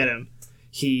first get him,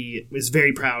 he is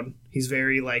very proud. He's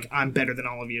very like, I'm better than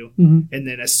all of you. Mm-hmm. And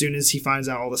then as soon as he finds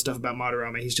out all the stuff about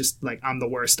Madarame, he's just like, I'm the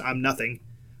worst. I'm nothing.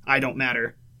 I don't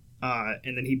matter.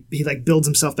 And then he like builds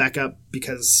himself back up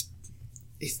because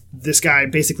this guy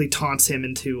basically taunts him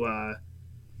into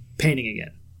painting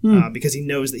again. Because he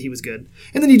knows that he was good.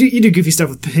 And then you do goofy stuff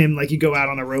with him, like you go out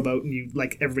on a rowboat and you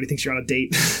like everybody thinks you're on a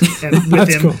date and with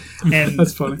him. Cool. And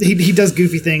that's funny. He does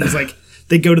goofy things like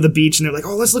they go to the beach and they're like,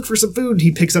 oh, let's look for some food.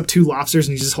 He picks up 2 lobsters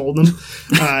and he's just holding them.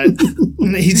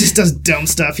 And he just does dumb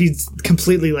stuff. He's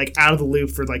completely like out of the loop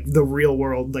for like the real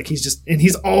world. Like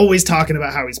he's always talking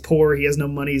about how he's poor. He has no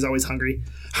money. He's always hungry.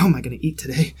 How am I going to eat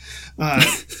today? I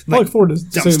look forward to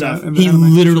dumb stuff. He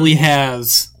literally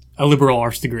has a liberal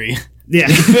arts degree. Yeah,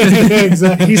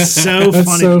 exactly. He's so That's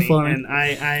funny. so to me. funny. And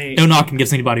I no knock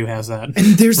against anybody who has that.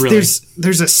 And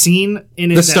there's a scene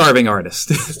in it. The starving artist.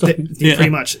 Pretty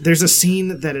much. There's a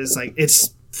scene that is like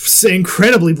it's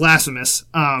incredibly blasphemous.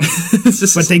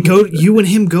 But you and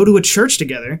him go to a church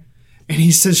together, and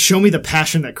he says, "Show me the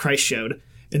passion that Christ showed."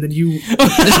 And then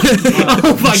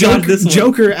oh my God,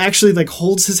 Joker actually like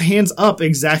holds his hands up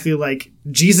exactly like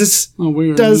Jesus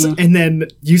does, yeah. and then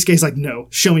Yusuke's like, "No,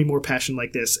 show me more passion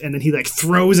like this." And then he like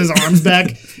throws his arms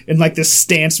back in like this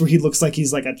stance where he looks like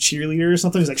he's like a cheerleader or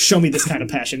something. He's like, "Show me this kind of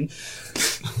passion."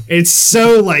 It's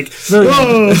so like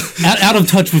whoa, out of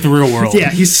touch with the real world. Yeah,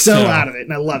 he's so out of it,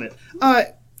 and I love it.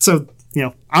 So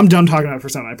I'm done talking about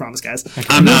Persona. I promise, guys. Okay.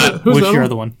 I'm not. What's your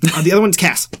other one? The other one's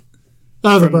Cass.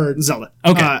 Oh, the bird. Zelda.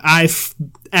 Okay. I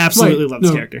absolutely love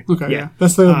this character. Okay, yeah.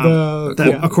 That's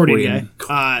the accordion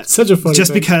guy. Such a funny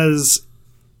just thing. because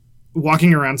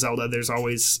walking around Zelda, there's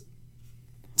always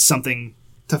something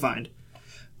to find.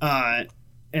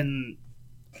 And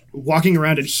walking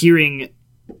around and hearing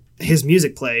his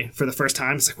music play for the first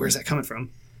time, it's like, where's that coming from?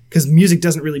 Because music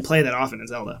doesn't really play that often in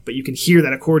Zelda, but you can hear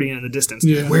that accordion in the distance.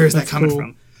 Yeah, where is that coming cool.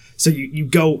 from? So you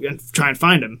go and try and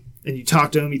find him. And you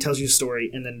talk to him, he tells you a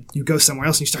story, and then you go somewhere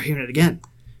else and you start hearing it again.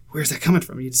 Where's that coming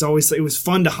from? It was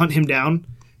fun to hunt him down,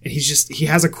 and he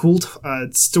has a cool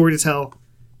story to tell,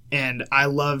 and I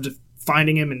loved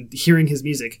finding him and hearing his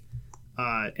music.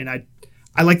 And I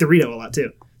like the Rito a lot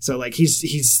too. So like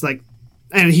he's like,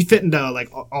 and he fit into like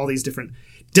all these different.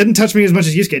 Didn't touch me as much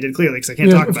as Yusuke did, clearly, because I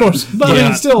can't talk about course. him.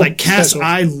 But still like Cass, special.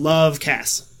 I love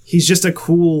Cass. He's just a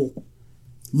cool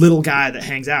little guy that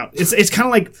hangs out. It's kind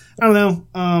of like, I don't know.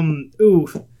 I'm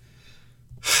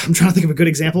trying to think of a good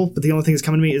example, but the only thing that's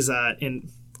coming to me is in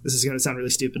This is going to sound really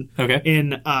stupid. Okay.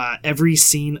 In every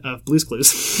scene of Blue's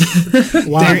Clues,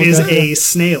 there is a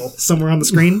snail somewhere on the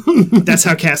screen. That's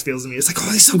how Cass feels to me. It's like,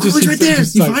 oh, he's so cool. He's right there.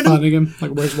 Just You like find him? finding him.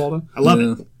 Like, where's Waldo? I love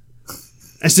it.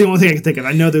 That's the only thing I can think of.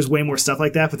 I know there's way more stuff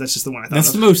like that, but that's just the one I thought That's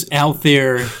of. the most out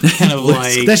there kind of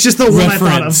like That's just the one I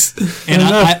thought reference. of. And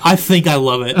I think I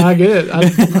love it. I get it. I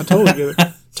totally get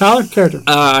it. Tyler, character.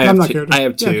 I have two. character. I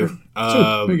have two. Character.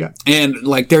 What you got? And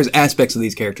like, there's aspects of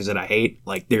these characters that I hate.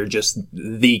 Like, they're just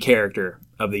the character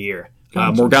of the year.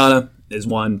 Morgana is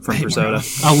one from Persona.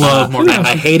 I love Morgana.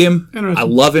 I hate him. Interesting. I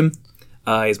love him.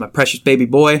 He's my precious baby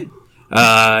boy.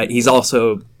 He's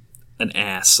also an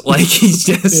ass. Like, he's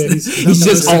just he's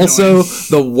just also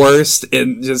the worst,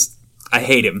 and just I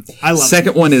hate him. I love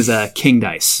Second one is King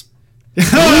Dice. King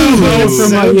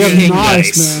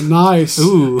Dice. Man. Nice.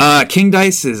 Ooh. King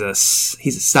Dice is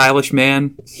he's a stylish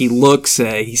man. He looks,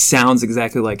 he sounds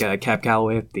exactly like Cap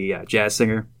Calloway, the jazz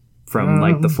singer from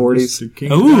like the 40s.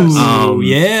 Ooh,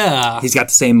 yeah. He's got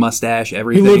the same mustache,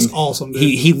 everything. He looks awesome, dude.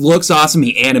 He looks awesome.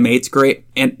 He animates great.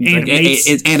 And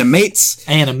animates.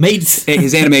 Animates.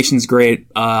 His animation's great.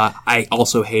 I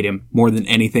also hate him more than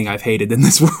anything I've hated in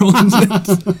this world.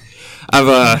 I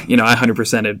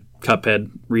 100%ed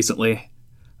Cuphead recently.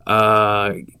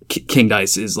 King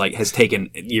Dice is has taken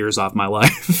years off my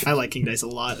life. I like King Dice a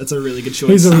lot. That's a really good choice.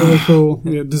 He's a really cool.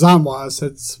 Yeah, design wise,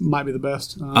 it's might be the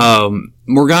best.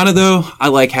 Morgana, though, I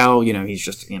like how he's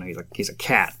just he's a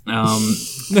cat.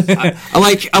 I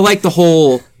like the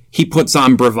whole he puts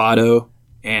on bravado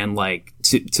and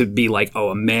to be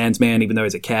a man's man, even though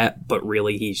he's a cat, but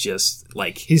really he's just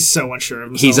he's so unsure of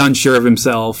himself. He's unsure of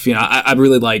himself. I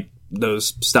really like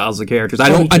those styles of characters.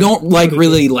 I don't like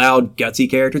really loud, gutsy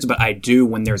characters, but I do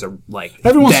when there's a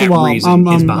every once in a while. I'm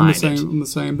behind the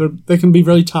same. They can be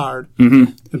really tired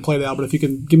and play it out, but if you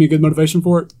can give me a good motivation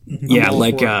for it,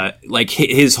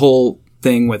 his whole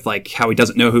thing with how he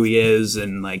doesn't know who he is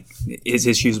and his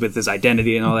issues with his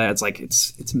identity and all that.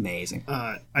 It's amazing.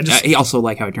 He also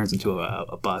how he turns into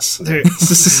a bus.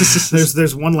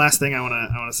 There's one last thing I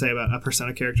want to say about a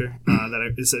Persona character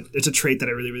it's a trait that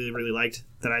I really really really liked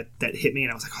that hit me,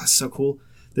 and I was like, oh, that's so cool.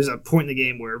 There's a point in the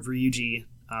game where Ryuji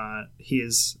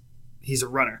he's a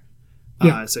runner.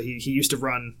 So he used to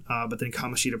run, but then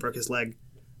Kamoshida broke his leg.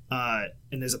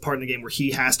 And there's a part in the game where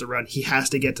he has to run. He has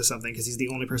to get to something because he's the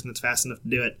only person that's fast enough to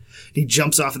do it. And he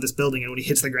jumps off of this building, and when he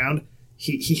hits the ground,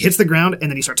 he hits the ground, and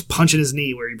then he starts punching his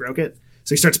knee where he broke it.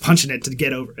 So he starts punching it to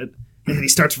get over it. And then he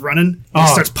starts running, and he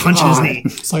starts punching his knee.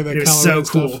 It's like that. It was so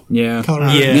cool. Stuff. Yeah.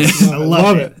 I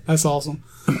love it. That's awesome.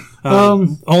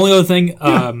 Only other thing...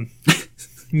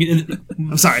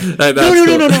 I'm sorry.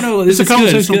 No. It's a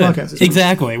conversational podcast.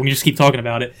 Exactly. We just keep talking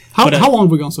about it. How long have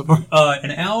we gone so far?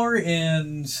 An hour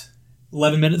and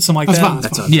 11 minutes, something like That's that. fine.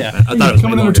 That's fine. Yeah. I thought it was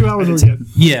Coming way under longer. 2 hours, we're good.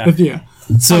 Yeah. Yeah.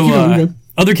 So, we're good.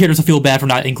 other characters I feel bad for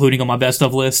not including on my best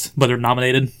of list, but they're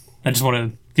nominated. I just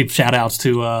want to give shout outs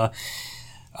to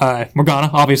Morgana,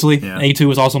 obviously. Yeah. A2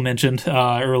 was also mentioned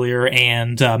earlier,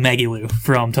 and Maggie Lou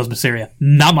from Tales of Mysteria.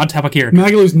 Not my type of character.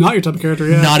 Maggie Lou's not your type of character,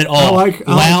 yeah. Not at all. I like her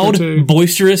Loud, too.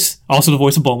 boisterous, also the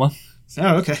voice of Bulma.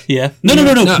 Oh, okay. Yeah. No.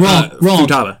 Wrong.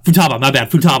 Futaba, my bad.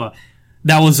 Futaba.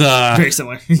 That was, Very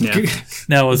similar. Yeah.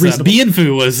 that was,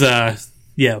 Bienfu was, her.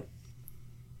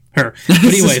 But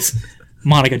anyways,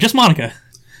 Monica. Just Monica.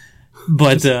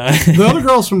 But, The other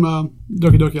girls from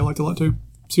Doki Doki I liked a lot too.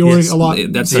 Sayori a lot.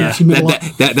 She meant a lot.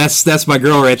 That's my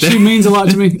girl right there. She means a lot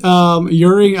to me.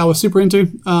 Yuri, I was super into.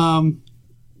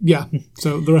 Yeah.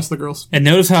 So the rest of the girls. and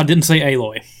notice how I didn't say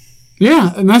Aloy.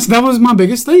 Yeah, and that was my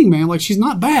biggest thing, man. She's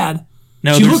not bad.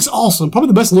 No, She looks awesome. Probably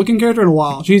the best looking character in a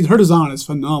while. Her design is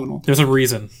phenomenal. there's a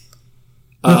reason.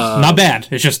 Not bad.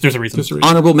 It's just, there's a reason. Just a reason.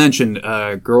 Honorable mention,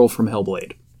 girl from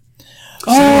Hellblade. Oh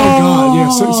God, yeah.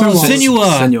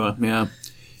 Senua. Yeah.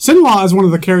 Senua is one of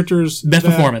the characters. Best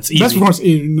performance, easy. Best performance.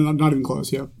 Not even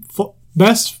close. Yeah.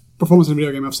 Best performance in a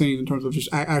video game I've seen in terms of just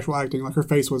actual acting. Her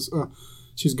face was.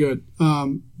 She's good.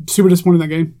 Super disappointed in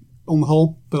that game on the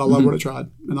whole, but I love what it tried,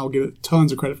 and I'll give it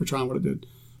tons of credit for trying what it did.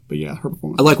 But yeah, her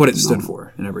performance. I like what it stood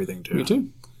for and everything too. Me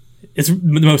too. It's the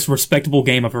most respectable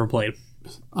game I've ever played.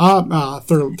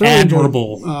 Thoroughly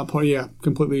Admirable. Yeah,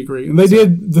 completely agree. And they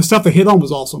did the stuff they hit on was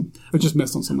awesome. They just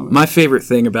missed on some of it. My favorite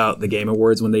thing about the Game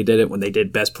Awards when they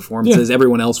did best performances,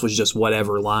 everyone else was just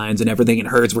whatever lines and everything, and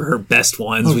hers were her best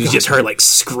ones. It was just her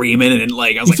screaming and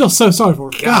I was I feel so sorry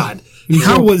for her. God.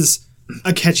 How was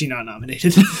Akechi not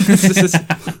nominated?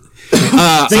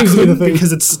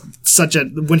 Because it's such a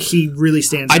when he really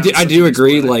stands. I do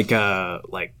agree. I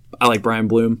like Brian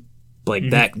Bloom.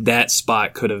 That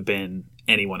spot could have been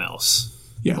anyone else.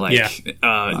 Yeah. The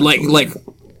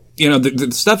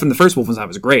stuff in the first Wolfenstein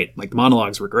was great. The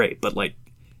monologues were great, but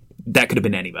that could have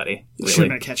been anybody. Should have Really.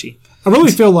 been catchy. I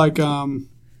really feel like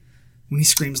When he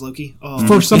screams Loki. Oh,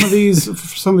 for some of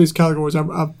these categories,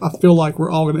 I feel like we're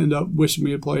all going to end up wishing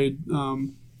we had played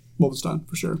Wolfenstein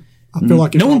for sure. I feel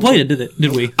like No one played it,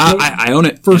 did we? I own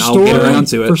it, for and story. I'll get around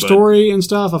to it. For but- story and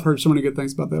stuff, I've heard so many good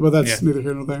things about that, but that's Yeah. neither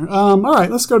here nor there. All right,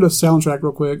 let's go to soundtrack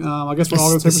real quick. I guess we're all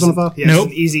going to say Persona 5. Yeah, Nope.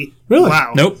 it's an easy. Really?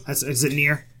 Wow. Nope. Is it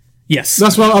near? Yes.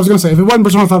 That's what I was going to say. If it wasn't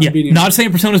Persona 5, Yeah, it'd be near. not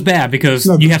saying Persona's bad because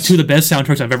No, you have two of the best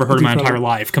soundtracks I've ever heard in my entire incredible.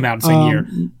 life come out in the same year.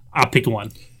 I picked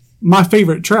one. My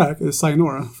favorite track is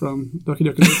Sayonara from Doki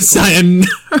Doki Literature. Cyan.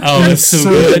 Oh, that's so so-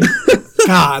 good.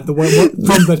 God, the way,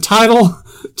 from the title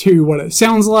to what it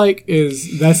sounds like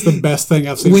that's the best thing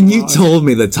I've seen. When in my you life. told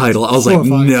me the title, I was Horrifying.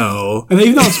 like, no. And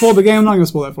even though it spoiled the game, I'm not going to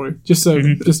spoil that for you. Just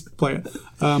just play it.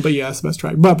 But yeah, it's the best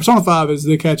track. But Persona 5 is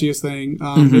the catchiest thing.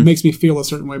 It makes me feel a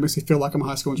certain way. It makes me feel like I'm in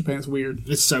high school in Japan. It's weird.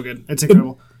 It's so good. It's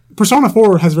incredible. Persona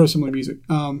 4 has very similar music.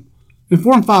 And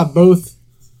 4 and 5 both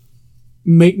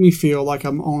make me feel like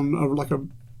I'm on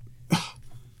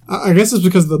I guess it's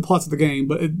because of the plots of the game,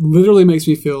 but it literally makes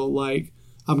me feel like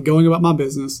I'm going about my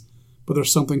business, but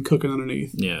there's something cooking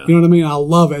underneath. Yeah. You know what I mean? I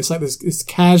love it. It's like this. It's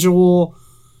casual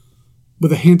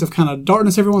with a hint of kind of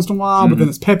darkness every once in a while, but then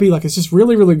it's peppy. Like it's just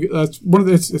really, really good.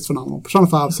 It's phenomenal. Persona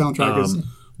 5 soundtrack is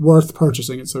worth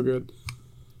purchasing. It's so good.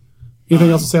 Anything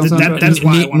else to say on soundtrack? that's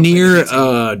why I wanna play Nier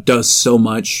the does so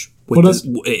much. What does?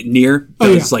 Nier Oh,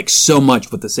 yeah. does like so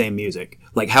much with the same music,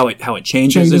 like how it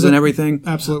changes it. and everything.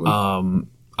 Absolutely.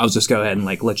 I'll just go ahead and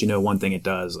like let you know one thing it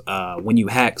does. When you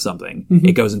hack something,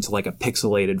 it goes into like a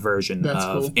pixelated version That's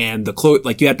of, cool. and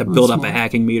like you have to build up a smart.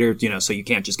 hacking meter, so you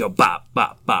can't just go bop,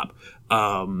 bop, bop.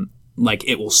 Like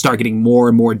it will start getting more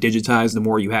and more digitized the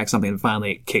more you hack something, and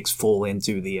finally it kicks full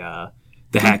into the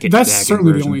hacking. That's the hacking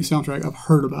certainly version. the only soundtrack I've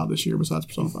heard about this year besides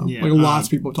Persona 5. Yeah, Like lots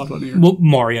of people have talked about Nier. Well,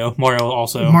 Mario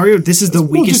also. Mario, this is the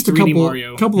weakest just a 3D couple-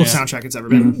 Mario couple of- soundtrack it's ever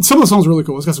been. Some of the songs are really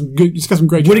cool. It's got some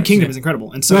great Wooded tracks. Kingdom is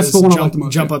incredible, and so That's is the one I Jump, like the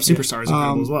most, Jump yeah. Up Superstar is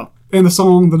incredible as well. And the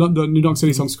song, the New Donk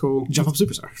City song's cool. Jump Up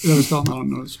Superstar. Is that what it's called? I don't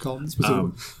know what it's called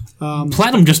specifically.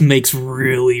 Platinum just makes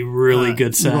really, really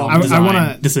good sound I design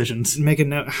wanna- decisions. Make a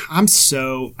note.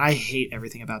 I hate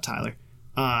everything about Tyler.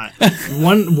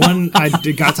 One I got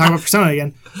to talk about Persona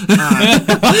again.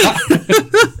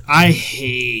 I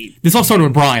hate. This all started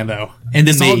with Brian though, and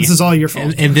then me. This is all your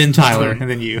fault. and then Tyler, and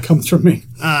then you. Comes from me.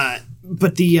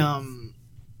 But the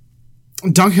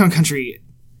Donkey Kong Country,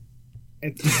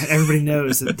 everybody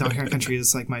knows that Donkey Kong Country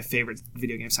is like my favorite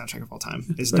video game soundtrack of all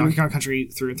time. It's Donkey Kong Country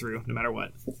through and through, no matter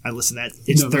what. I listen to that.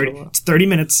 It's No matter 30. what. It's 30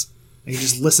 minutes. I can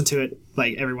just listen to it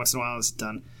like every once in a while. It's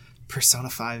done. Persona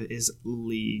 5 is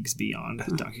leagues beyond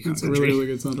Donkey Kong It's a Country. really, really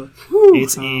good soundtrack.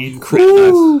 It's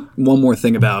incredible. One more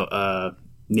thing about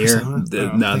Nier.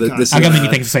 Persona? No, thank this I got is, many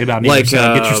things to say about Nier, like,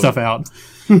 so get your stuff out.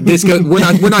 This goes,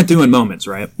 we're not doing moments,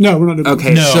 right? No, we're not doing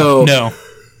Okay, No, so no.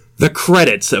 the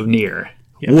credits of Nier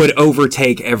would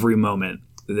overtake every moment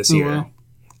this year.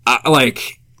 wow.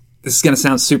 Like, this is gonna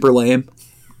sound super lame.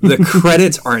 The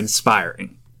credits are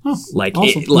inspiring. Like,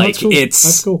 Awesome. it, Well, like that's cool. it's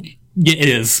That's cool. Yeah, it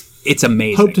is. it's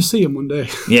amazing. Hope to see him one day.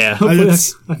 Yeah, Hopefully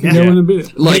I can go in and beat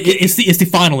it. like It's the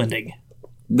final ending.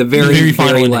 the very, very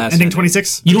final ending. last Ending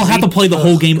 26. You don't have to play the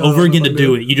whole game God, over again to I do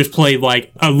know. it. You just play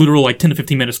like a literal 10 to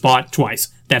 15 minute spot twice.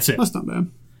 That's it. That's not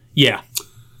bad. Yeah.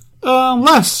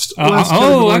 Last I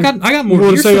category. got more You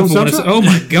wanna Nier say on stuff I wanna say. soundtrack? Oh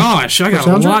my gosh, I got a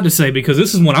soundtrack? lot to say because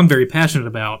this is one I'm very passionate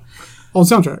about. On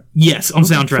soundtrack. Yes, on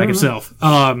fair soundtrack enough. itself.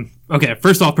 Okay,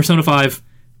 first off, Persona 5,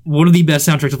 one of the best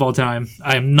soundtracks of all time.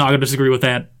 I am not going to disagree with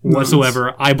that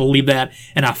whatsoever. I believe that,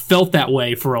 and I felt that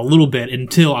way for a little bit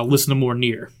until I listened to more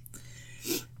Nier.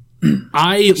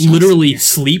 I literally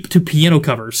sleep to piano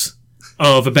covers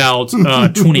of about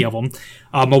 20 of them.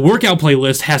 My workout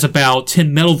playlist has about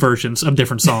 10 metal versions of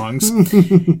different songs.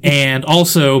 And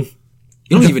also, You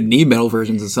don't even need metal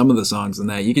versions of some of the songs in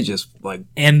that. You could just like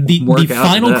and the Work out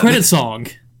final to that. credit song,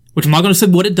 which I'm not going to say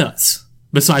what it does,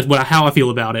 besides how I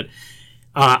feel about it.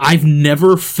 I've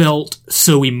never felt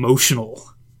so emotional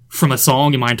from a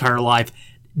song in my entire life.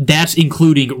 That's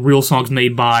including real songs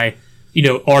made by,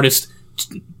 artists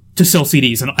to sell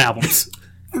CDs and albums.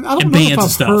 And I don't And know bands if and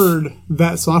I've stuff. heard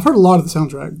that song. I've heard a lot of the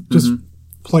soundtrack. Just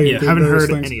playing. Yeah, through Haven't various heard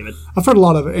things. any of it. I've heard a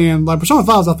lot of it, and like Persona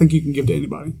 5s, I think you can give to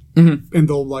anybody, and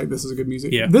they'll like this is a good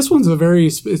music. Yeah. This one's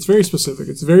it's very specific.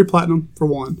 It's very platinum for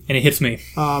one. And it hits me.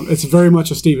 It's very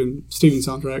much a Steven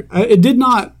soundtrack. It did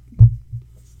not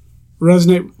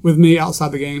resonate with me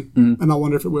outside the game, and I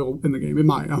wonder if it will in the game. It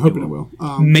might. I'm hoping it will.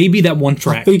 Maybe that one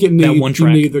track. I think that one you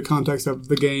track. need the context of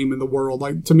the game and the world.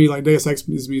 Like to me, like Deus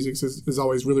Ex's music is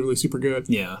always really, really super good.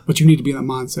 Yeah. But you need to be in that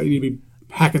mindset. You need to be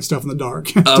hacking stuff in the dark.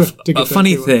 A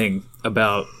funny thing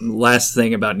about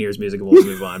Nier's music, we'll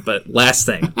move on, but last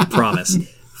thing, promise.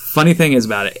 Funny thing is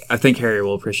about it, I think Harry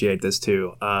will appreciate this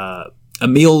too.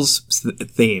 Emil's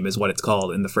theme is what it's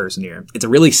called in the first Nier. It's a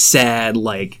really sad,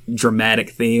 like,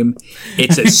 dramatic theme.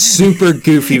 It's a super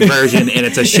goofy version, and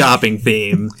it's a shopping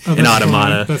theme in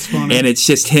Automata. That's funny. And it's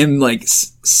just him, like,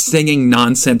 singing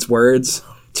nonsense words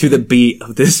to the beat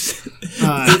of this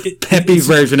peppy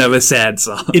version of a sad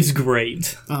song. It's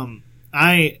great.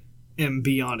 I am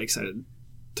beyond excited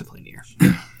to play Nier.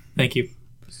 Thank you.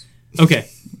 Okay.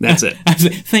 That's it.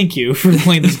 Thank you for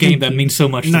playing this game that means so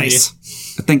much to me.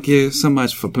 Thank you so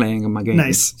much for playing my game.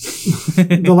 Nice.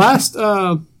 The last,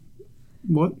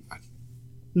 what?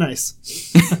 Nice.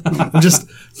 I'm just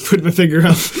putting my finger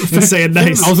up and saying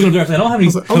nice. I was going to direct. I don't have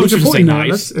any posters to say nice.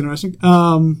 That's interesting.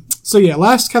 So yeah,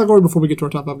 last category before we get to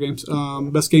our top 5 games.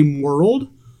 Best game world.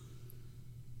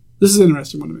 This is an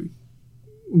interesting one to me.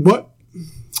 What?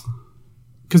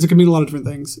 Because it can mean a lot of different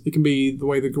things. It can be the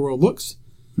way the world looks.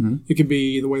 Mm-hmm. It could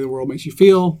be the way the world makes you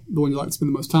feel, the one you like to spend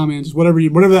the most time in, just whatever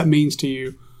that means to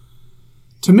you.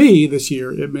 To me, this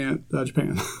year, it meant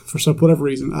Japan, for whatever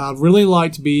reason. I really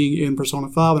liked being in Persona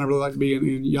 5, and I really liked being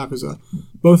in Yakuza.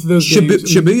 Both of those games.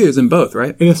 Shibuya is in both,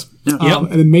 right? It is. Yeah.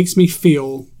 And it makes me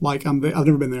feel like I've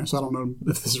never been there, so I don't know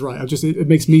if this is right. It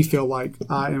makes me feel like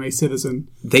I am a citizen.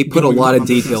 They put a lot of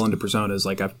detail into Personas,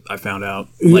 like I found out.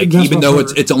 Like, even though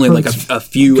it's only like a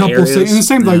few areas. And the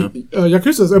same, like,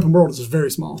 Yakuza's open world is just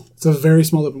very small. It's a very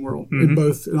small open world in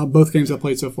both games I've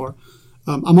played so far.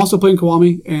 I'm also playing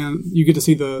Kiwami, and you get to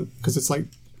see because it's like,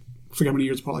 I forget how many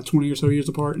years apart, like 20 or so years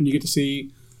apart, and you get to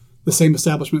see the same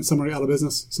establishment. Some are out of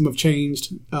business, some have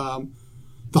changed.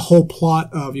 The whole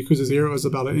plot of Yakuza 0 is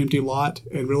about an empty lot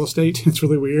and real estate. It's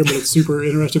really weird, but it's super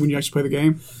interesting when you actually play the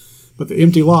game. But the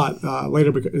empty lot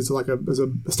later is like a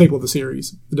staple of the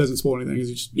series. It doesn't spoil anything.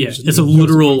 It's a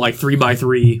literal like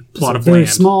 3x3 plot of very land.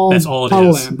 Small That's all it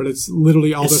is. Land, but it's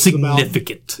literally all this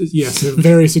significant. About. Yes,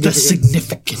 very significant.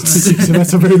 Significant. So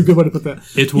that's a very good way to put that.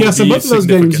 So both of those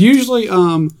games usually.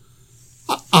 I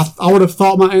would have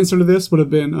thought my answer to this would have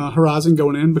been Horizon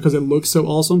going in because it looks so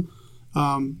awesome.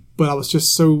 But I was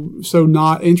just so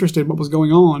not interested in what was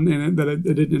going on in it that it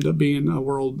didn't end up being a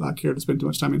world I cared to spend too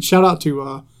much time in. Shout out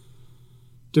to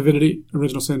Divinity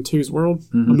Original Sin 2's world.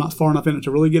 Mm-hmm. I'm not far enough in it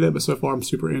to really get it, but so far I'm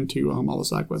super into all the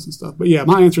side quests and stuff. But yeah,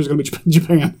 my answer is going to be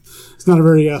Japan. It's not a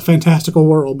very fantastical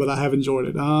world, but I have enjoyed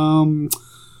it.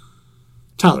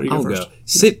 Tyler, you go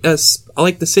first. I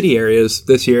like the city areas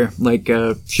this year. Like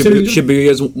Shibuya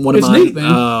is one of mine. Neat,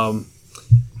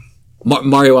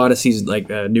 Mario Odyssey's like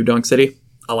New Donk City.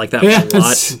 I like that a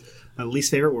lot. My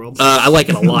least favorite world. I like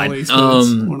it a lot.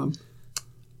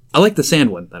 I like the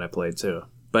sand one that I played too.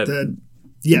 But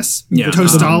yes, yeah, the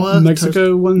Tostala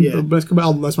Mexico one. Yeah. That's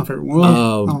my favorite one. I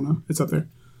don't know. It's up there.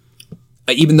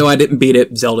 Even though I didn't beat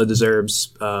it, Zelda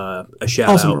deserves a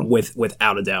shout out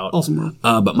without a doubt. Awesome world.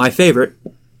 But my favorite,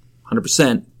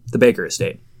 100%, the Baker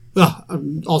Estate.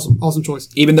 Awesome choice.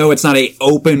 Even though it's not an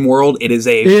open world, it is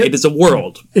a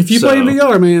world. If you play in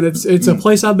VR, man, it's a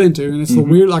place I've been to, and it's the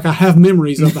weird. Like I have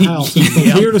memories of the house. It's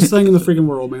the weirdest thing in the freaking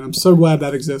world, man. I'm so glad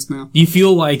that exists now. You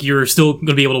feel like you're still going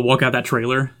to be able to walk out that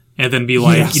trailer and then be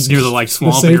like near the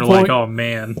swamp, and you're like, oh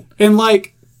man. And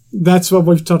like that's what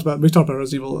we've talked about. We've talked about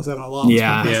Resident Evil 7 a lot.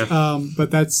 Yeah. But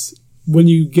that's. When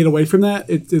you get away from that,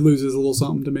 it loses a little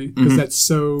something to me because that's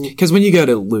so. Because when you go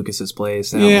to Lucas's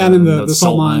place, and then the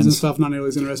salt mines and stuff, not nearly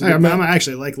as interesting. I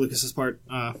actually like Lucas's part.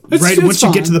 Once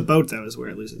you get to the boat, though, is where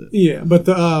it loses it. Yeah, but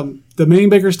the main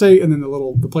Baker Estate and then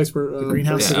the place where the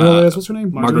greenhouse. The girl is. What's her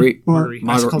name? Marguerite.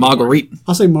 Marguerite.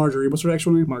 I'll say Marjorie. What's her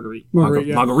actual name? Marguerite.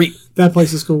 Yeah. Marguerite. That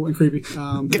place is cool and creepy.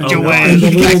 Get your ass.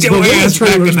 Get your ass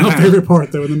back in my favorite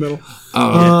part though in the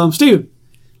middle. Steven.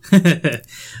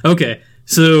 Okay,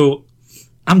 so.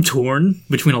 I'm torn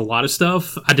between a lot of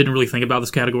stuff. I didn't really think about this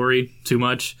category too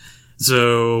much.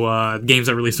 So, games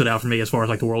that really stood out for me as far as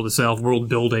like the world itself, world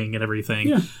building and everything.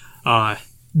 Yeah.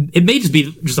 It may just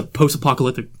be just a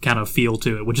post-apocalyptic kind of feel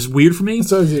to it, which is weird for me.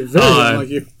 So very like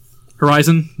you.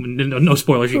 Horizon, no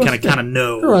spoilers. You kind of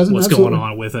know Horizon, what's going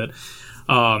on with it.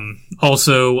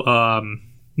 Also,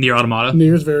 Nier Automata.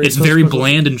 Nier's it's very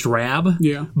bland and drab.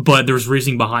 Yeah. But there's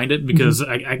reasoning behind it because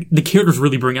the characters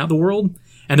really bring out the world.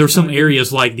 And there's some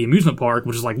areas like the amusement park,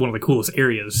 which is like one of the coolest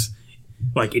areas.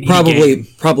 Like probably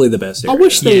the best area. I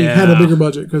wish they had a bigger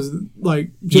budget because,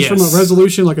 like, just from a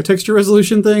resolution, like a texture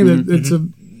resolution thing,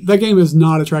 that game is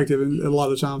not attractive a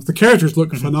lot of the times. The characters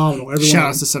look phenomenal. Shout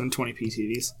outs to 720p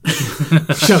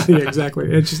TVs. Yeah, exactly.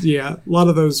 It's just a lot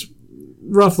of those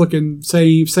rough looking,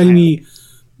 samey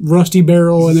Rusty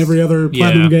Barrel and every other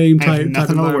Platinum game I type. have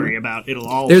nothing to environment. worry about. It'll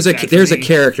all There's work out for a me.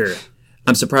 character.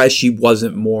 I'm surprised she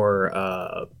wasn't more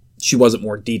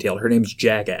detailed. Her name's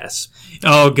Jackass.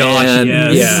 Oh gosh, And-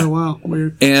 yes. yeah. Oh wow,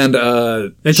 weird. And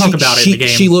They talk about it in the game.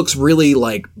 She looks really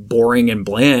like boring and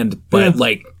bland, but Yeah.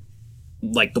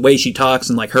 like the way she talks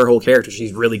and like her whole character,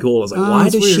 she's really cool. I was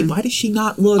like, that's weird. why does she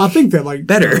not look I think that like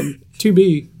better?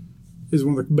 2B is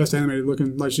one of the best animated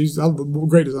looking. Like she's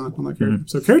great design on that character. Mm-hmm.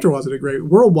 So character wise, it did great.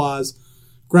 World wise,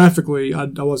 graphically, I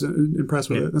wasn't impressed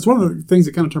with it. That's one of the things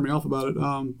that kind of turned me off about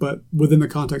it. But within the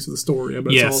context of the story, I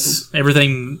bet Yes, it's awesome.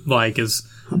 everything like is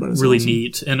bet it's really awesome.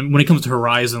 neat. And when it comes to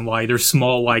Horizon, like there's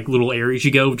small like little areas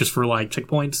you go just for like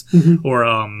checkpoints Mm-hmm.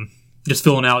 or just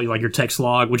filling out like your text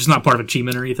log, which is not part of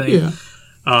achievement or anything.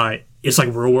 Yeah, It's like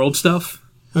real world stuff.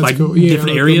 That's Like cool. Yeah, different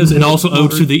like the areas, and more also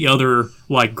owed to modern- the other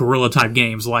like gorilla type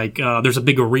games. Like there's a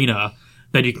big arena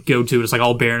that you can go to. It's like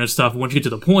all barren and stuff. Once you get to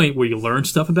the point where you learn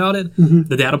stuff about it, Mm-hmm.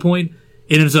 the data point,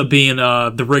 it ends up being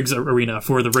the Riggs arena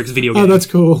for the Riggs video game. Oh, that's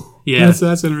cool. Yeah.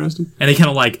 that's interesting. And they kind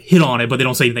of like hit on it, but they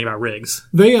don't say anything about Riggs.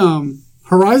 They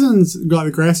Horizon's got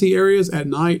the grassy areas at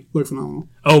night look phenomenal.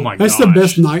 Oh my god, That's the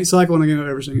best night cycle in a game I've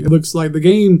ever seen. It looks like the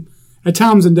game at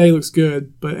times in day looks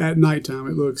good, but at nighttime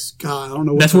it looks God. I don't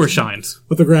know. That's where it shines.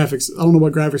 With the graphics, I don't know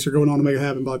what graphics are going on to make it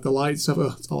happen, but like the light stuff,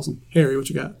 oh, it's awesome. Harry, what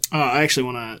you got? I actually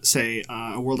want to say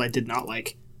a world I did not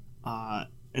like,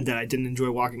 and that I didn't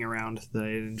enjoy walking around, that I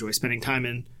didn't enjoy spending time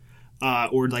in,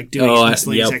 or like doing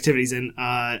miscellaneous activities in.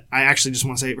 I actually just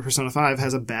want to say Persona 5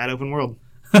 has a bad open world.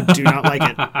 I do not like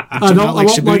it. I do not like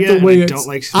Shibuya, and I don't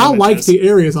like I like Mementos. the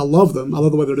areas. I love them. I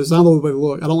love the way they're designed. I love the way they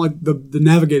look. I don't like the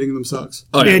navigating in them sucks.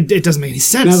 Oh, yeah. It doesn't make any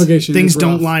sense. Navigation Things is rough.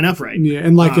 don't line up right. Yeah,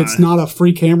 and like it's not a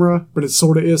free camera, but it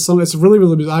sort of is. Some it's really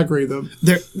really. I agree though.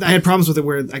 I had problems with it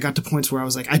where I got to points where I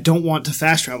was like, I don't want to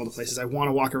fast travel to places. I want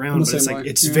to walk around, but it's same like way.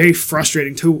 it's Yeah. very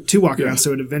frustrating to walk around.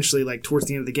 So it eventually, like towards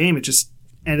the end of the game, it just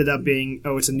ended up being,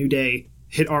 it's a new day.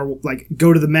 Hit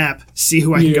go to the map, see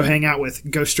who I can go hang out with,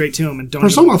 go straight to them, and don't.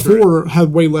 Persona even walk through it. 4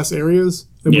 had way less areas.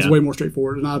 It was Yeah. way more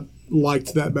straightforward, and I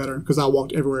liked that better because I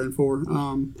walked everywhere in 4. But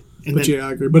then- yeah,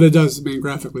 I agree. But it does, man,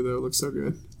 graphically though, it looks so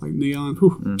good. Like neon,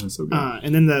 whew, so good.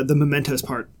 And then the Mementos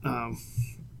part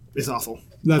is awful.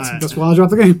 That's why I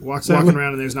dropped the game. Walking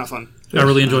around and there's not fun. I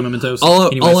really enjoy Mementos.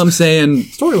 All I'm saying,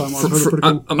 Storyline wise, really pretty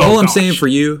cool. all I'm gosh. saying for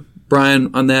you,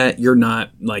 Brian, on that, you're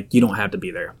not like you don't have to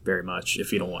be there very much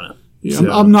if you don't want to. Yeah,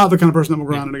 I'm not the kind of person that will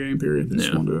grind in a game. Period. I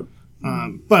just won't do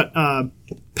it. But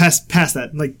past that,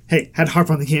 like, hey, had to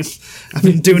harp on the game. I've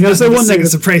been doing gotta say nothing but one singing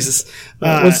negative. some praises.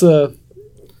 What's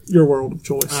your world of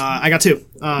choice? I got two.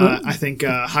 I think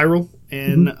Hyrule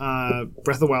and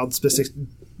Breath of the Wild,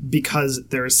 because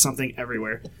there is something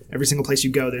everywhere. Every single place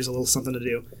you go, there's a little something to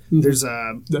do. There's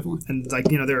Definitely. and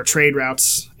there are trade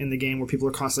routes in the game where people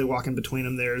are constantly walking between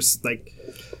them.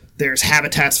 There's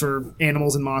habitats for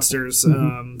animals and monsters.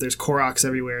 There's Koroks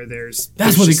everywhere. That's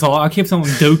what they call it. I kept telling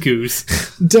them Dokus.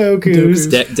 Dokus.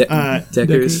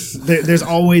 Deckers. There's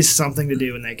always something to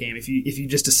do in that game. If you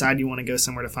just decide you want to go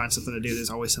somewhere to find something to do, there's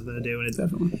always something to do, and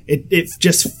Definitely. it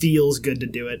just feels good to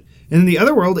do it. And then the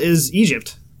other world is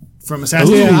Egypt from Assassin's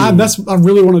Creed. Yeah, I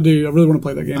really want to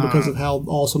play that game because of how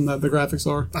awesome that the graphics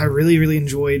are. I really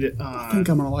enjoyed. I think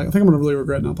I'm gonna really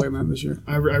regret not playing that this year.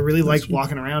 I really liked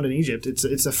walking around in Egypt.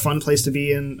 It's a fun place to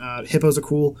be in. Hippos are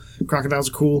cool. Crocodiles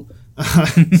are cool.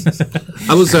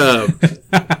 I was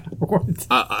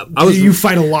I was You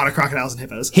fight a lot of crocodiles and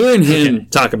hippos. hearing him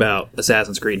talk about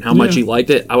Assassin's Creed and how much he liked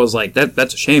it. I was like,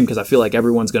 that's a shame because I feel like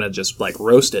everyone's gonna just like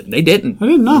roast it, and they didn't. I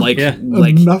didn't know. Like, Yeah.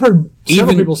 like I've heard several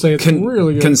even people say it's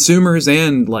really good. consumers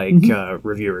and like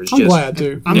reviewers. I'm just glad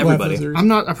too. I'm glad for everybody. the series. I'm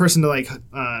not a person to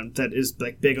that is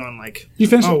like big on like. You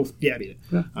finished it? Oh yeah, I beat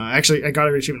it. Actually, I got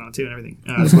every achievement on it too and everything.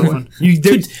 It was a lot of fun. You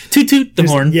Toot toot the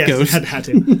horn yeah, goes. had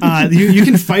to. You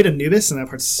can fight Anubis, and that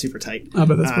part's super tight. I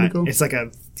bet that's pretty cool. It's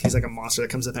he's like a monster that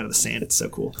comes up out of the sand. It's so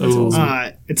cool. Ooh.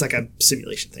 It's like a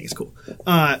simulation thing. It's cool.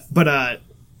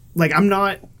 Like I'm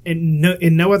not in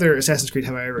no other Assassin's Creed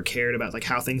have I ever cared about like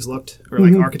how things looked or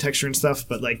like architecture and stuff.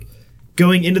 But like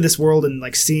going into this world and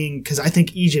like seeing, because I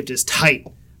think Egypt is tight.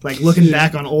 Like looking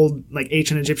back on old like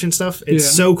ancient Egyptian stuff, it's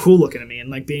so cool looking to me, and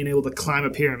like being able to climb a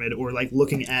pyramid or like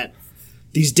looking at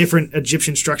these different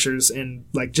Egyptian structures and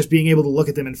like just being able to look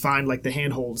at them and find like the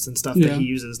handholds and stuff that he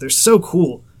uses. They're so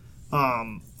cool.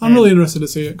 I'm really interested to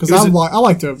see it because I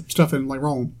like the stuff in like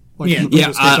Rome. Like Yeah. in the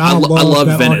previous Yeah, games. I love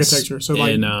that Venice. architecture. So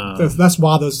like And, that's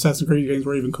why those Assassin's Creed games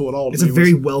were even cool at all. It's a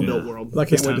very well built world. I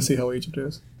can't wait to see how Egypt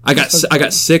is. I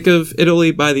got sick of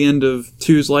Italy by the end of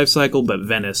 2's life cycle, but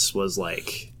Venice was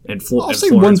like. I'll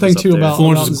say one thing too about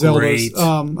Florence was Zelda's, great.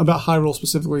 about Hyrule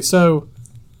specifically. So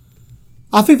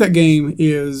I think that game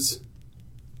is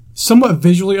somewhat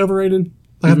visually overrated.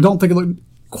 Like, I don't think it looked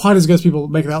quite as good as people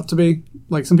make it out to be.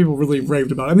 Like, some people really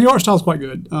raved about it. And the art style is quite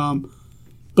good.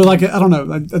 But, like, I don't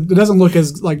know. It doesn't look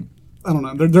as, like, I don't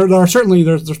know. There are certainly,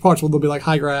 there's parts where there'll be, like,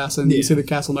 high grass, and you see the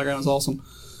castle in the background is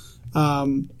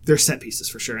awesome. There's set pieces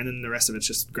for sure, and then the rest of it's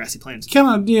just grassy plains. Kind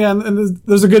of, yeah, and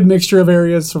there's a good mixture of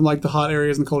areas from, like, the hot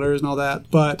areas and the cold areas and all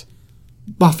that. But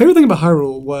my favorite thing about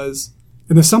Hyrule was,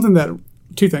 and there's something that,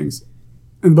 two things,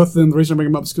 and both of them, the reason I bring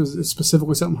them up is because it's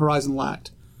specifically something Horizon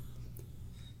lacked.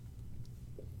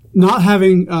 Not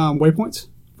having waypoints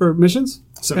for missions,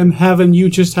 and having you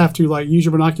just have to, like, use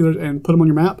your binoculars and put them on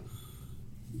your map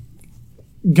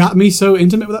got me so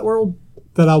intimate with that world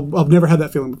that I've never had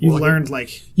that feeling before. You like, learned,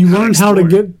 like, you learned how to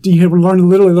get, you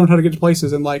literally learned how to get to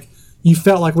places, and, like, you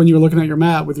felt like when you were looking at your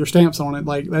map with your stamps on it,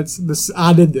 like, that's this,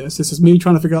 I did this. This is me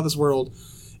trying to figure out this world.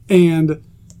 And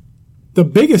the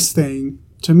biggest thing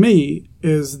to me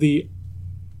is the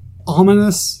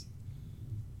ominous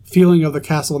feeling of the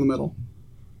castle in the middle.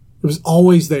 It was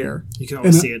always there. You can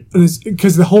always see it.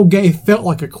 Because the whole game felt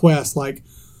like a quest. Like,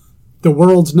 the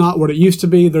world's not what it used to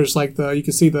be. There's, like, you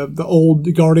can see the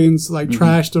old guardians, like,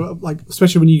 trashed, like,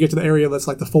 especially when you get to the area that's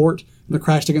like the fort and they're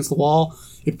crashed against the wall.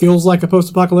 It feels like a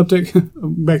post-apocalyptic,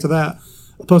 back to that,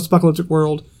 a post-apocalyptic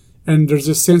world. And there's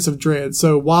this sense of dread.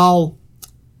 So while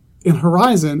in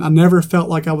Horizon, I never felt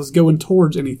like I was going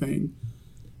towards anything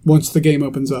once the game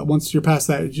opens up. Once you're past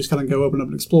that, you just kind of go open up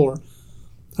and explore.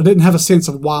 I didn't have a sense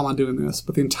of why am I doing this,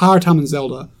 but the entire time in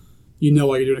Zelda, you know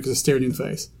why you're doing it because it's staring you in the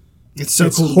face. It's so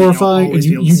cool. Horrifying, and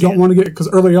you don't want to get, because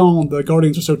early on the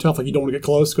Guardians are so tough, like you don't want to get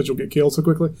close because you'll get killed so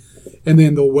quickly. And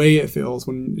then the way it feels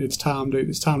when it's time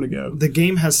to go. The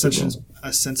game has such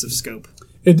a sense of scope.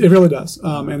 It really does.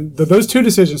 And those two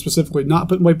decisions specifically, not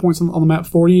putting waypoints on the map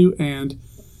for you and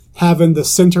having the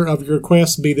center of your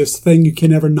quest be this thing you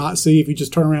can never not see if you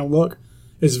just turn around and look,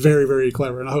 is very, very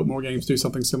clever. And I hope more games do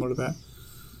something similar to that.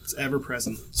 It's ever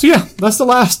present. So yeah, that's the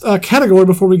last category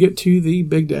before we get to the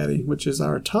Big Daddy, which is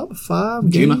our top 5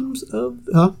 games of...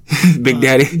 Big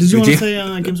Daddy. Did you want to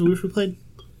say games we wish we played?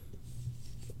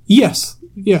 Yes.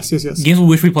 Games we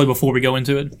wish we played before we go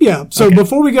into it? Yeah, so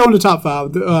before we go into top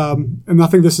 5, and I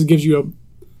think this gives you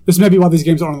this may be why these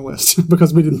games aren't on the list,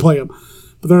 because we didn't play them.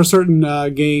 But there are certain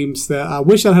games that I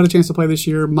wish I had a chance to play this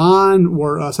year. Mine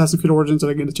were Assassin's Creed Origins that I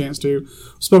didn't get a chance to. We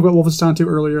spoke about Wolfenstein 2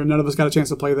 earlier, and none of us got a chance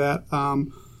to play that.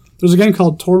 There's a game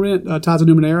called Torment, Tides of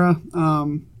Numenera.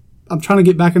 I'm trying to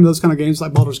get back into those kind of games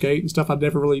like Baldur's Gate and stuff I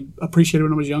never really appreciated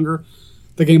when I was younger.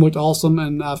 The game looked awesome,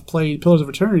 and I've played Pillars of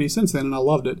Eternity since then, and I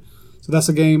loved it. So that's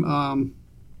a game. And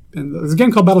there's a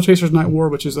game called Battle Chasers Night War,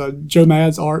 which is Joe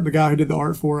Mad's art, the guy who did the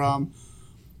art for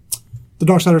the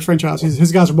Darksiders franchise.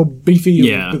 His guys are both beefy,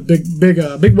 with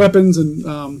big weapons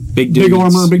and big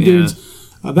armor, big dudes.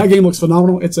 That game looks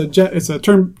phenomenal. It's a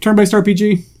turn-based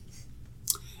RPG.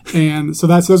 And so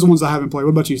that's those are the ones I haven't played. What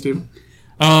about you, Steve?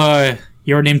 You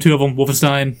already named 2 of them: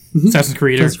 Wolfenstein, Assassin's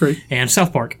Creed, and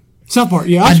South Park. South Park,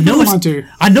 yeah, I know mine too.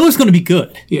 I know it's going to be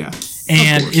good. Yeah,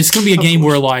 and it's going to be a game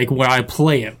where, like, when I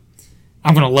play it,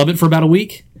 I'm going to love it for about a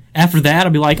week. After that,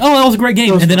 I'll be like, "Oh, that was a great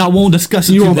game," and then I won't discuss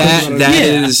it. That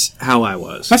is how I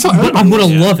was. That's how I'm going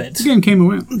to love it. The game came and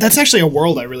went. That's actually a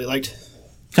world I really liked.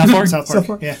 South Park. South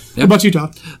Park. Yeah. What about you,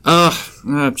 Todd?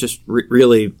 Just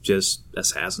really just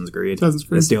Assassin's Creed. That's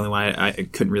the only one I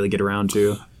couldn't really get around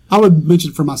to. I would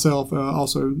mention for myself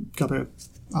also Cuphead.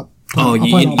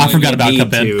 I forgot about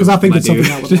Cuphead because I think it's something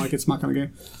I would like. It's my kind of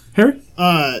game. Harry?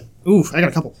 I got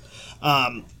a couple.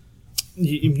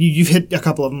 You've hit a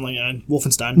couple of them. Like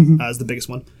Wolfenstein is the biggest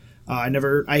one.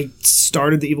 I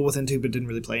started The Evil Within 2, but didn't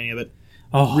really play any of it.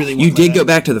 Oh, really? You did go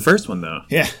back to the first one though.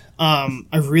 Yeah.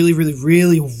 I really, really,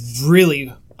 really,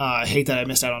 really hate that I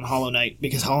missed out on Hollow Knight,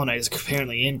 because Hollow Knight is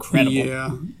apparently incredible. Yeah.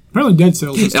 Apparently Dead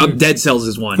Cells is too. Dead Cells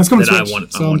is one that's coming that to I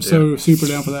want. So I'm so super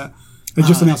down for that. They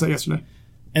just announced that yesterday.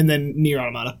 And then Nier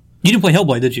Automata. You didn't play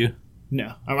Hellblade, did you?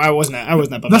 No, I wasn't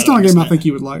that. That's not a game I think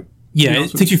you would like. Yeah,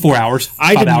 it takes you 4 hours,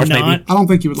 5 hours maybe. I don't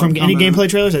think you would like it. From any gameplay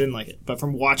trailers, I didn't like it. But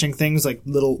from watching things, like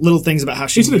little things about how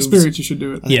she moves. It's an experience, you should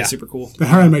do it. I think it's super cool.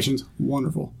 Her animation's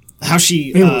wonderful. How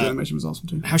she... Aloy's animation was awesome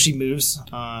too. How she moves.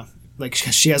 Like,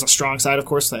 she has a strong side, of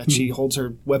course, that she holds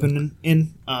her weapon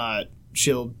in.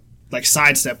 She'll, like,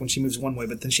 sidestep when she moves one way,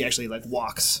 but then she actually, like,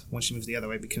 walks when she moves the other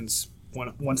way, because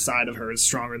one side of her is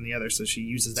stronger than the other, so she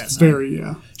uses that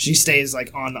side. She stays,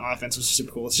 like, on the offense, which is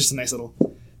super cool. It's just a nice little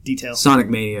detail. Sonic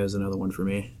Mania is another one for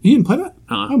me. You didn't play that?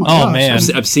 Oh my gosh. Man.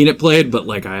 I've seen it played, but,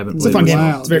 like, I haven't played it. It's a fun game.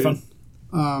 Wow, it's very fun.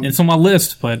 It's on my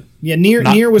list, but yeah,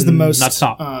 Nier was the most. Not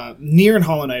top. Nier and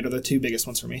Hollow Knight are the 2 biggest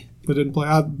ones for me. I didn't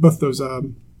play both those.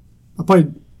 I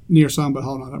played Nier some, but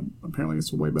Hollow Knight apparently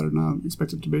it's way better than I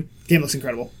expected it to be. Game looks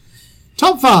incredible.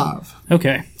 Top 5.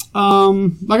 Okay.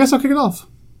 I guess I'll kick it off.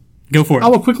 Go for it. I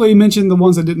will quickly mention the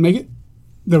ones that didn't make it.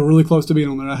 They were really close to being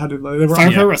on there. They were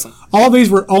Fire Pro Wrestling. All of these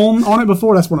were on it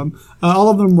before. That's one of them. All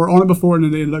of them were on it before, and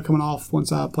then they ended up coming off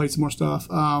once I played some more stuff.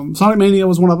 Sonic Mania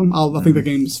was one of them. I think the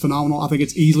game's phenomenal. I think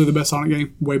it's easily the best Sonic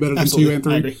game. Way better than 2 and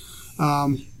 3. I agree.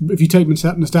 If you take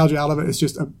nostalgia out of it,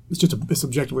 it's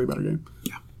objectively a better game.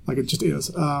 Yeah, like it just is.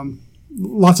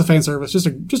 Lots of fan service. Just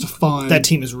a fun. That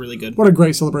team is really good. What a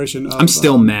great celebration! I'm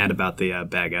still mad about the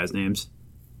bad guys' names.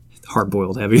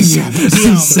 Hard-boiled heavies. Yeah,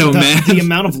 so mad. The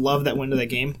amount of love that went into that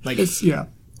game, like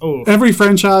every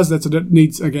franchise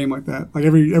needs a game like that. Like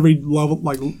every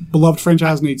beloved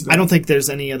franchise needs that. I don't think there's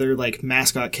any other like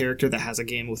mascot character that has a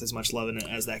game with as much love in it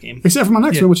as that game. Except for my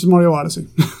next one, which is Mario Odyssey.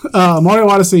 Mario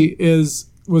Odyssey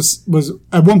was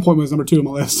at one point was number 2 on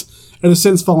my list. It has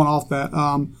since fallen off that.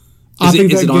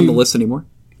 Is it on the list anymore?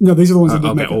 No, these are the ones that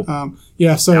didn't make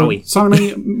it. So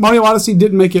Mario Odyssey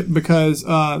didn't make it because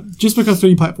just because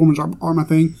 3D platformers aren't my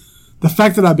thing. The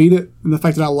fact that I beat it and the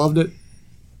fact that I loved it,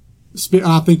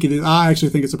 I actually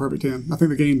think it's a perfect 10. I think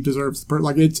the game deserves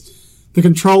the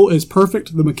control is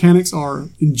perfect. The mechanics are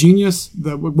ingenious.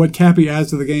 What Cappy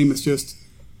adds to the game is just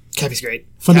Cappy's great.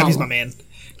 Phenomenal. Cappy's my man.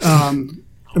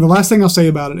 And the last thing I'll say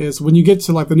about it is when you get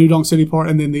to like the New Donk City part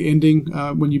and then the ending,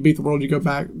 when you beat the world, you go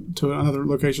back to another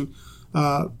location.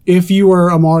 If you were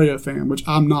a Mario fan, which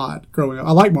I'm not growing up,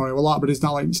 I like Mario a lot, but it's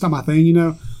not my thing, you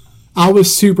know. I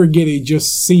was super giddy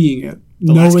just seeing it,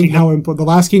 knowing how important the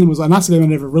Last Kingdom was. And that's a game I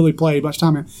never really played much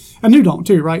time in. And New Donk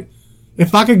too, right?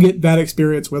 If I could get that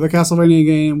experience with a Castlevania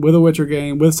game, with a Witcher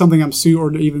game, with something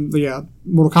or even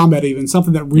Mortal Kombat, even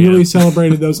something that really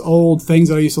celebrated those old things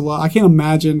that I used to love, I can't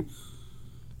imagine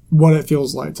what it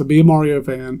feels like to be a Mario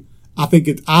fan. I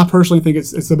personally think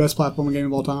it's the best platforming game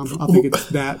of all time. I think it's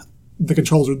that. The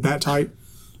controls are that tight.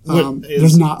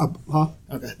 There's not a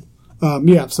Okay.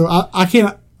 So I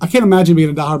can't imagine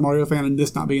being a diehard Mario fan and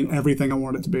this not being everything I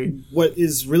want it to be. What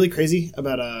is really crazy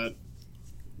about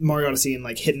Mario Odyssey and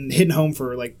like hitting home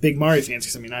for like big Mario fans,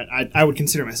 because I mean I would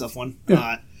consider myself one.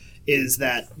 Is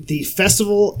that the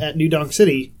festival at New Donk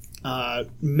City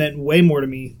meant way more to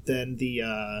me than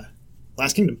the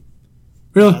Last Kingdom.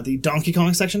 Really, the Donkey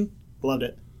Kong section, loved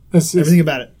it. Everything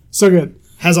about it, so good.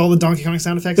 Has all the Donkey Kong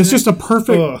sound effects. It's just a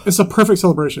perfect. It's a perfect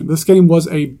celebration. This game was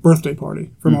a birthday party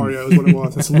for Mario. Is what it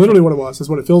was. That's literally what it was. That's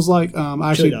what it feels like.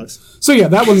 Chili dogs. So yeah,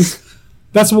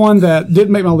 that's one that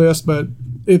didn't make my list, but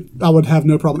I would have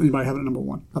no problem anybody having it number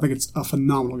 1. I think it's a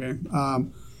phenomenal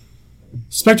game.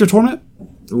 Spectre Torment.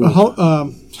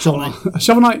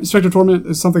 Shovel Knight Spectre Torment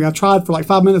is something I tried for like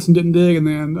 5 minutes and didn't dig, and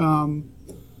then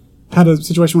had a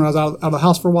situation where I was out of the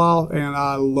house for a while, and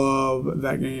I love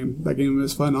that game. That game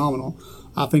is phenomenal.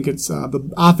 I think it's. I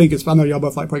know y'all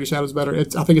both like Plague of Shadows better.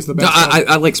 I think it's the best. No,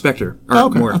 I like Spectre.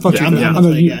 Okay, more. I thought you did. I know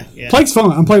you. Yeah. Plague's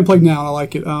fun. I'm playing Plague now, and I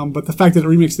like it. But the fact that it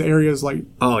remixed the areas like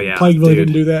Plague really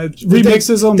didn't do that.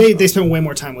 Remixes them. They spent way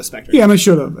more time with Spectre. Yeah, and they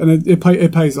should have, and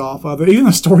it pays off. Even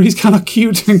the story's kind of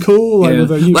cute and cool.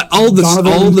 Like all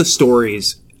the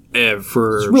stories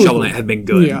for really Shovel Knight have been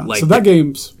good. Yeah, so that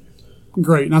game's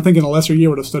great, and I think in a lesser year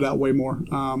would have stood out way more.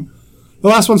 The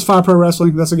last one's Fire Pro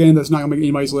Wrestling. That's a game that's not going to make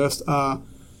anybody's list.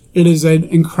 It is an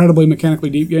incredibly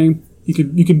mechanically deep game.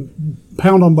 You can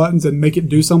pound on buttons and make it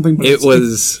do something. But it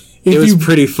was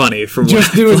pretty funny from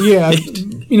just doing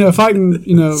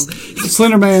fighting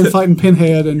Slender Man fighting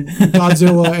Pinhead and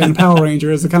Godzilla and Power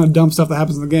Ranger is the kind of dumb stuff that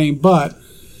happens in the game. But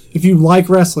if you like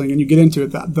wrestling and you get into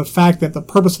it, the fact that the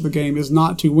purpose of the game is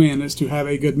not to win, is to have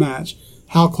a good match.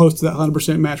 How close to that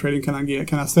 100% match rating can I get?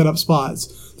 Can I set up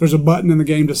spots? There's a button in the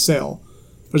game to sell.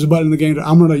 There's a button in the game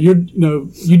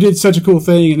you did such a cool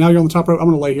thing, and now you're on the top rope. I'm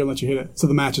gonna lay here and let you hit it, so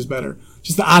the match is better.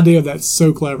 Just the idea of that's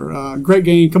so clever. Great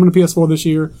game coming to PS4 this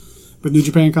year with New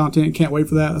Japan content. Can't wait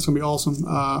for that. That's gonna be awesome.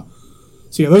 So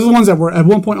yeah, those are the ones that were at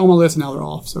one point on my list, and now they're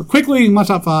off. So quickly, my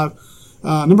top 5.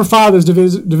 Number 5 is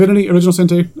Divinity Original Sin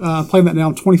 2. Playing that now.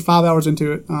 I'm 25 hours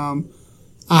into it.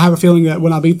 I have a feeling that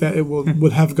when I beat that, it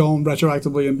would have gone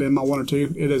retroactively and been my 1 or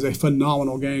 2. It is a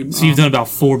phenomenal game. So you've done about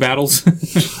 4 battles? I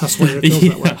swear it feels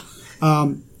that way.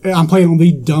 I'm playing on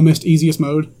the dumbest, easiest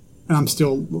mode, and I'm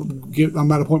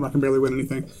at a point where I can barely win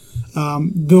anything.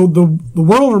 The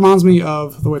world reminds me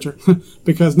of The Witcher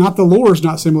because not the lore is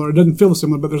not similar. It doesn't feel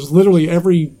similar, but there's literally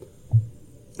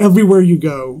everywhere you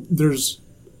go.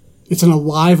 It's an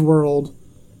alive world.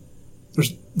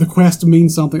 The quest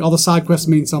means something. All the side quests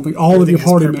mean something. All of your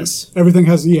party members. Everything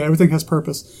has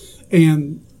purpose.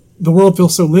 And the world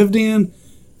feels so lived in.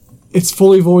 It's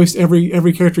fully voiced.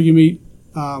 Every character you meet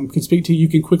can speak to you. You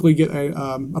can quickly get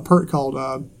a perk called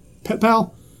Pet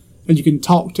Pal, and you can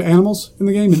talk to animals in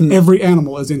the game, and every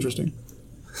animal is interesting.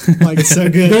 Like so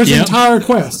good. There's entire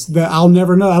quests that I'll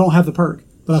never know. I don't have the perk,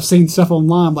 but I've seen stuff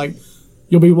online. Like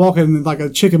you'll be walking and like a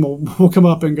chicken will come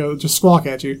up and go just squawk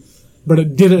at you, but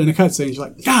it did it in a cutscene. You're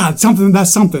like, God,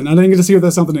 that's something. I didn't get to see what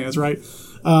that something is. Right?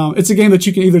 It's a game that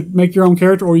you can either make your own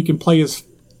character or you can play as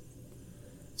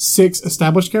 6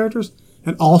 established characters,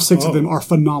 and all 6 of them are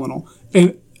phenomenal.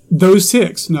 And those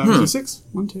 6, is it 6?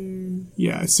 1, 2,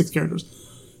 yeah, it's 6 characters.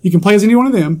 You can play as any one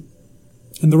of them,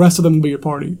 and the rest of them will be your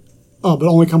party. Oh, but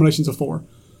only combinations of 4.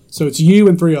 So it's you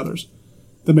and 3 others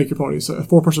that make your party, so a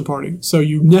 4-person party. So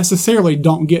you necessarily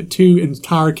don't get 2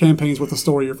 entire campaigns with a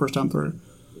story your first time through.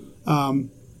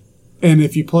 And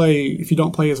if you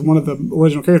don't play as one of the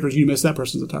original characters, you miss that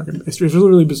person's entire campaign. It's really,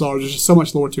 really bizarre. There's just so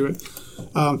much lore to it.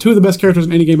 2 of the best characters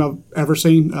in any game I've ever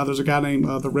seen. There's a guy named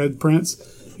the Red Prince.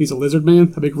 He's a lizard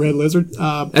man, a big red lizard.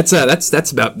 That's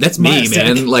me,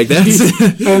 man. Like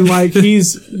that's and like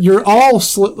you're all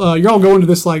going to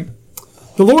this like.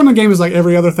 The lore in the game is like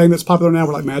every other thing that's popular now.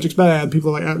 Where like magic's bad,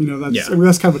 people are like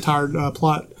that's kind of a tired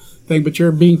plot thing. But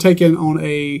you're being taken on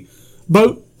a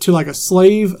boat to like a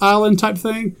slave island type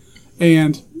thing,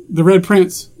 and the Red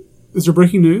Prince. Is there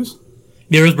breaking news?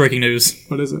 There is breaking news.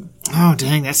 What is it? Oh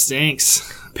dang, that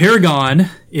stinks. Paragon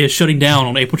is shutting down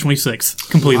on April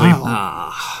 26th completely.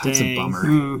 Wow. That's a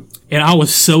bummer. And I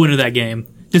was so into that game.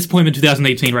 Disappointment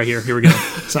 2018 right here. Here we go.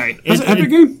 Sorry. That's an Epic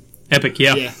game? Epic,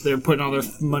 yeah. Yeah, they're putting all their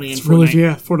money in Fortnite. Really,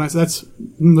 yeah, Fortnite.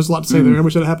 There's a lot to say there. I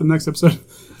wish it had happened next episode.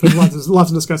 There's lots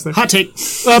to discuss there. Hot take.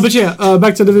 But yeah,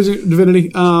 back to Divinity.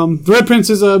 The Red Prince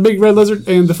is a big red lizard,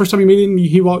 and the first time you meet him,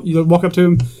 you walk up to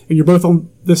him, and you're both on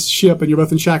this ship, and you're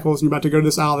both in shackles, and you're about to go to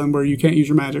this island where you can't use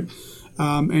your magic.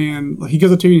 And he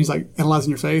goes up to you, and he's like analyzing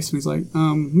your face, and he's like,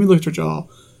 let me look at your jaw.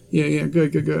 Yeah,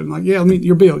 good. And like, yeah,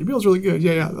 your build. Your build's really good.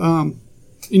 Yeah.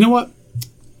 You know what?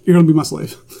 You're going to be my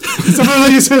slave. That's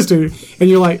what he says to you. And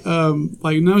you're like, no.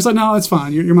 He's like, no, it's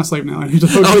fine. You're my slave now. And he's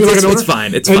like, it's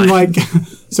fine. It's fine. Like,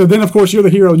 so then, of course, you're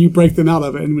the hero and you break them out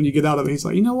of it. And when you get out of it, he's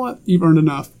like, you know what? You've earned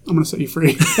enough. I'm going to set you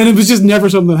free. And it was just never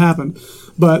something that happened.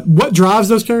 But what drives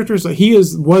those characters? Like,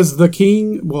 was the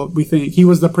king. Well, we think he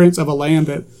was the prince of a land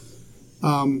that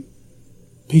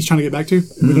he's trying to get back to.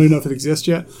 We don't even know if it exists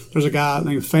yet. There's a guy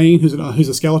named Fane who's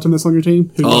a skeleton that's on your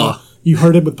team. You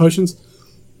hurt him with potions.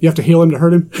 You have to heal him to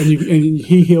hurt him, and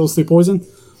he heals through poison.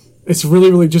 It's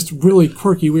really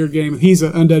quirky, weird game. He's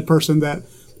an undead person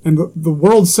and the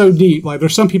world's so deep. Like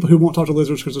there's some people who won't talk to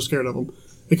lizards because they're scared of them.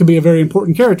 It could be a very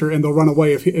important character, and they'll run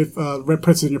away if Red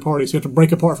Prince is in your party. So you have to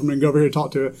break apart from him and go over here and talk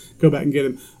to it, go back and get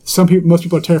him. Most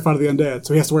people are terrified of the undead,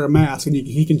 so he has to wear a mask, and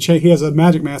he has a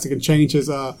magic mask that can change his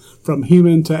from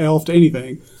human to elf to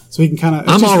anything. So he can kind of.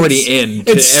 I'm already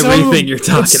into everything you're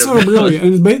talking about. It's so brilliant,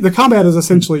 and the combat is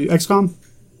essentially XCOM.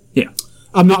 Yeah.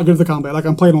 I'm not good at the combat. Like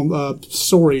I'm playing on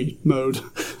story mode,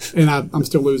 and I'm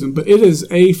still losing. But it is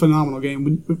a phenomenal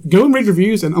game. Go and read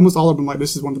reviews, and almost all of them like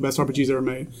this is one of the best RPGs ever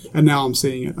made. And now I'm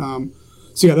seeing it.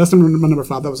 So yeah, that's my number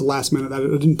 5. That was the last minute. I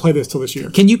didn't play this till this year.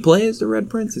 Can you play as the Red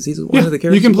Prince? Is he one of the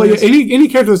characters? You can play any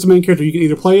character that's the main character. You can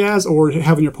either play as or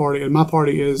have in your party. And my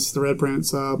party is the Red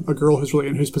Prince, a girl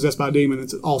who's possessed by a demon.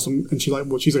 It's awesome, and she's like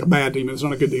a bad demon. It's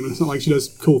not a good demon. It's not like she does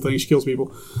cool things. She kills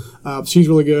people. She's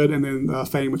really good. And then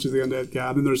Fame, which is the undead guy.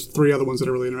 And then there's 3 other ones that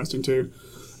are really interesting too.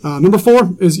 Number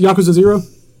 4 is Yakuza 0.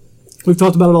 We've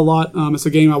talked about it a lot. It's a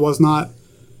game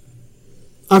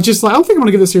I'm just like, I don't think I'm going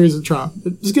to give this series a try.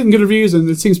 It's just getting good reviews, and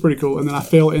it seems pretty cool. And then I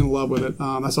fell in love with it.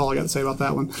 That's all I got to say about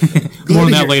that one. More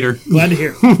on that later. Glad to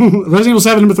hear. Resident Evil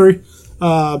 7, number 3.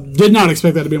 Did not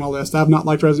expect that to be on my list. I have not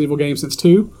liked Resident Evil games since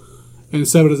 2. And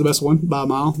 7 is the best one by a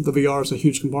mile. The VR is a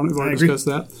huge component. We've already discussed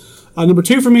that. Number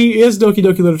 2 for me is Doki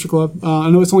Doki Literature Club. I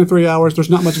know it's only 3 hours. There's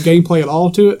not much gameplay at all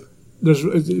to it. There's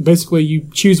basically you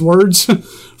choose words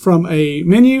from a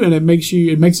menu, and it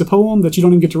makes a poem that you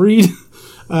don't even get to read.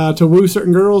 To woo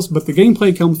certain girls, but the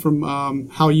gameplay comes from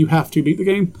how you have to beat the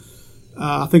game.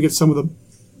 I think it's some of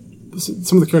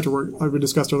the character work like we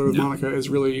discussed earlier with Monica is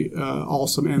really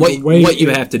awesome, and the way you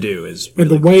have to do is really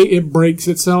and the way it breaks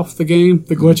itself. The game,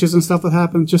 the glitches and stuff that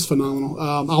happen, just phenomenal.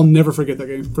 I'll never forget that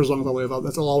game for as long as I live.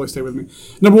 That'll always stay with me.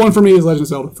 Number 1 for me is Legend of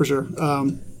Zelda for sure. Oh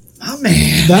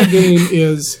man, that game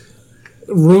is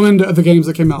ruined the games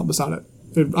that came out beside it.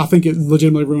 I think it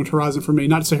legitimately ruined Horizon for me.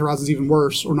 Not to say Horizon's even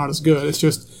worse or not as good. It's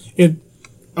just it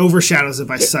overshadows it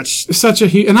by such a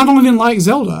huge. And I don't even like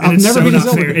Zelda. I've never been a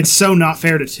Zelda. Fair. It's so not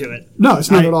fair to it. No, it's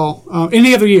not at all.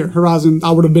 Any other year, Horizon,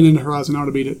 I would have been into Horizon. I would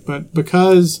have beat it, but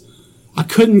because I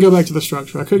couldn't go back to the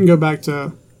structure, I couldn't go back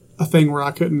to a thing where I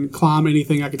couldn't climb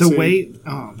anything I could see. The way,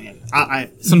 oh man,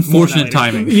 It's unfortunate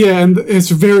timing. Yeah, and it's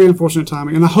very unfortunate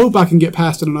timing. And I hope I can get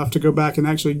past it enough to go back and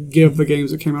actually give the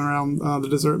games that came around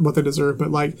what they deserve.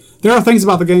 But like, there are things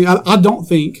about the game. I don't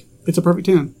think it's a perfect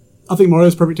 10. I think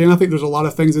Mario's perfect 10. I think there's a lot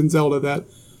of things in Zelda that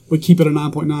would keep it a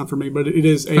 9.9 for me, but it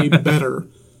is a better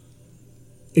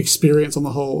experience on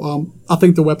the whole. I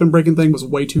think the weapon breaking thing was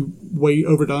way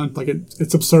overdone. Like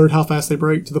it's absurd how fast they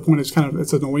break to the point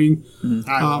it's annoying.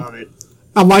 I love it.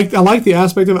 I like the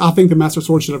aspect of it. I think the Master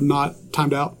Sword should have not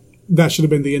timed out. That should have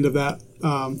been the end of that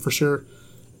for sure.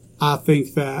 I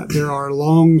think that there are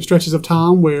long stretches of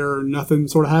time where nothing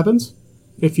sort of happens.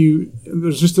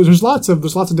 There's lots of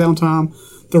downtime.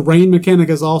 The rain mechanic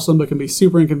is awesome, but can be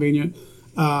super inconvenient.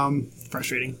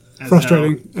 Frustrating.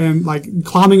 And like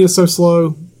climbing is so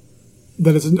slow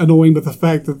that it's annoying, but the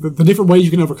fact that the different ways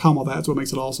you can overcome all that's what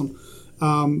makes it awesome.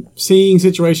 Seeing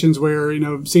situations where,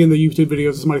 seeing the YouTube videos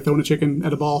of somebody throwing a chicken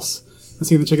at a boss and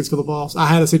seeing the chickens kill the boss. I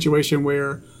had a situation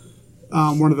where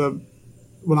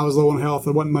when I was low on health,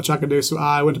 there wasn't much I could do, so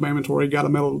I went to my inventory, got a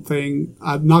metal thing,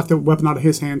 I knocked the weapon out of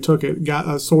his hand, took it, got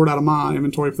a sword out of my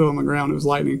inventory, threw it on the ground, it was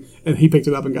lightning, and he picked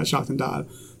it up and got shocked and died.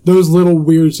 Those little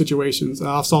weird situations.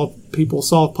 I saw people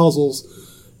solve puzzles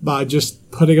by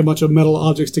just putting a bunch of metal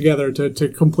objects together to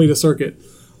complete a circuit.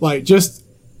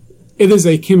 It is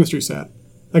a chemistry set.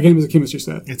 That game is a chemistry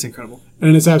set. It's incredible.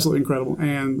 And it's absolutely incredible.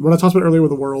 And what I talked about earlier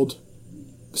with the world,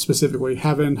 specifically,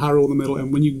 having Hyrule in the middle,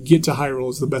 and when you get to Hyrule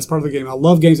is the best part of the game. I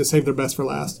love games that save their best for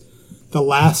last. The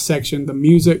last section, the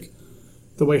music,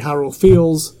 the way Hyrule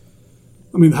feels,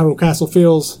 the Hyrule Castle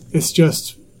feels, it's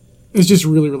just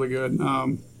really, really good.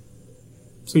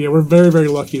 So yeah, we're very, very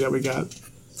lucky that we got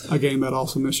a game that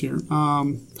awesome this year.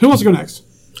 Who wants to go next?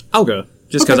 I'll go,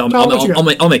 just because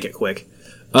I'll make it quick.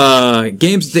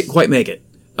 Games didn't quite make it.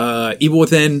 Evil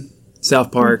Within,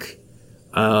 South Park,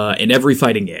 and every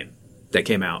fighting game that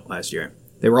came out last year.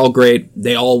 They were all great.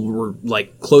 They all were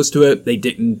close to it. They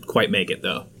didn't quite make it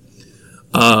though.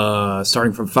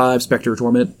 Starting from 5, Spectre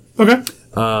Torment. Okay.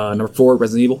 Number 4,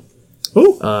 Resident Evil.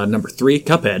 Ooh. Number 3,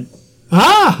 Cuphead.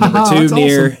 Number 2,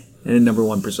 Nier, and number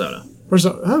 1, Persona.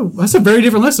 That's a very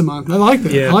different list of mine. I like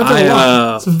that. Yeah. I like that a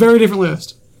lot. It's a very different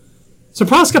list.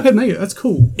 Surprised Cuphead made it. That's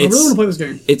cool. I really want to play this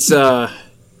game.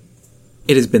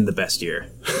 It has been the best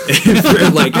year. It's been a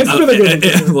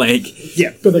good one.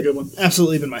 Yeah, been a good one.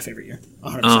 Absolutely been my favorite year.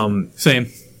 100%.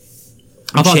 Same.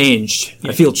 I'm changed.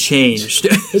 Yeah. I feel changed.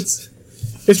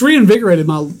 It's reinvigorated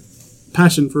my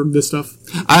passion for this stuff.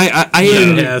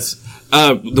 Yes.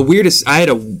 The weirdest. I had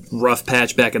a rough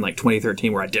patch back in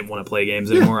 2013 where I didn't want to play games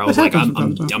anymore. I was like, I'm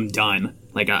done.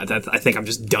 I think I'm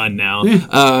just done now.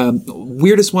 Yeah.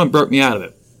 Weirdest one broke me out of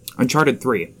it. Uncharted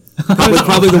 3.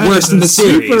 Probably the worst in the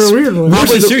series. Super weird one.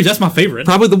 Worst in the series. That's my favorite.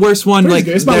 Probably the worst one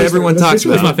that everyone talks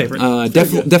about. It's my favorite.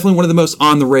 Definitely one of the most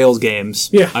on the rails games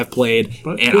I've played,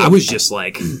 I was just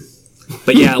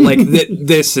but yeah,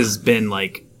 this has been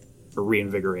a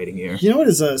reinvigorating year. You know what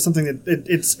is something that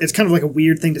it's kind of like a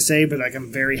weird thing to say, but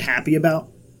I'm very happy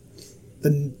about.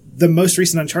 The most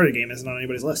recent Uncharted game isn't on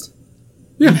anybody's list.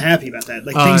 Yeah. I'm happy about that.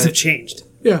 Things have changed.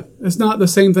 Yeah, it's not the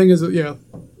same thing as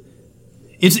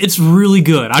It's really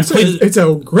good. I played it. It's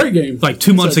a great game.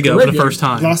 2 months ago for the first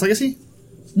time. Lost Legacy?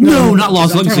 No, not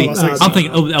Lost Legacy. I'm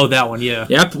thinking, that one. Yeah.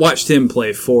 Yeah, I watched him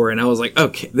play 4, and I was like,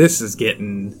 okay, this is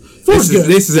getting.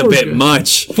 This is a bit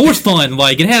much. 4's fun.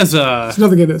 It has There's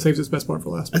nothing in it that saves its best part for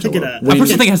last. I personally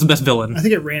think it has the best villain. I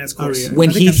think it ran its course.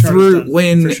 When he threw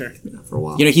for sure. For a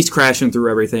while. He's crashing through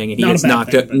everything, and he gets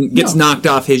knocked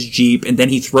off his Jeep, and then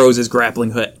he throws his grappling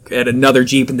hook at another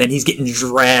Jeep, and then he's getting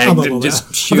dragged and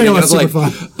just shooting. I was like,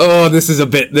 oh, this is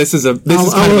kind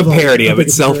of a parody of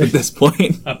itself at this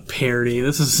point. A parody.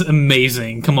 This is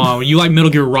amazing. Come on, you like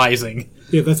Metal Gear Rising?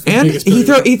 Yeah, that's the and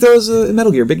he throws a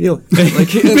Metal Gear. Big deal.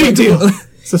 Big deal.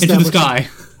 Into the sky.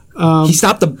 He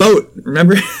stopped the boat.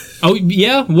 Remember? Oh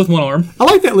yeah, with one arm. I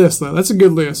like that list though. That's a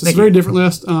good list. It's a very different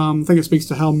list. I think it speaks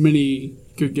to how many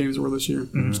good games there were this year.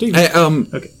 Mm-hmm. Steve.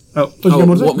 Okay. I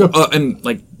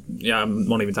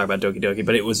won't even talk about Doki Doki,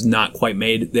 but it was not quite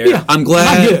made there. Yeah, I'm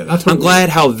glad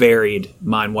how varied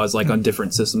mine was, on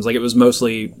different systems. It was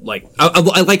mostly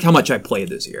I like how much I played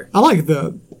this year. I like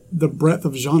the breadth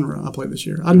of genre I played this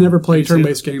year. I never played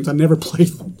turn-based games. I never played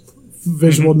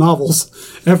visual novels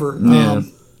ever.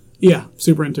 Yeah,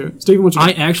 super into it. Steven, what you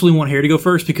I actually want Harry to go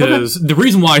first because the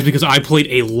reason why is because I played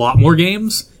a lot more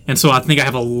games, and so I think I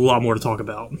have a lot more to talk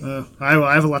about.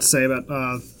 I have a lot to say about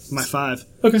my 5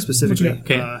 specifically.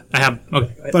 Okay, I have.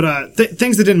 Okay, but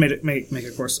things that didn't make it,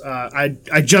 of course. I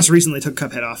just recently took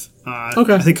Cuphead off. I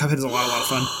think Cuphead is a lot of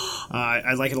fun.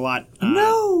 I like it a lot.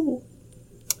 No,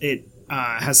 it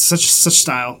has such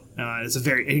style, It's a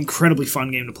very incredibly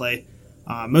fun game to play.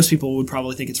 Most people would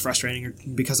probably think it's frustrating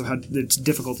because of how its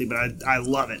difficulty, but I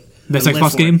love it. Best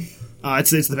Xbox game?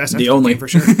 It's the best The Xbox only. game for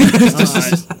sure.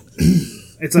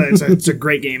 It's a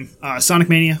great game. Sonic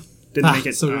Mania didn't make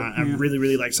it. So good. I really,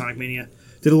 really like Sonic Mania.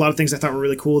 Did a lot of things I thought were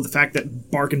really cool. The fact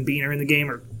that Bark and Bean are in the game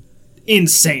are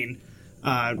insane.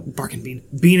 Bark and Bean.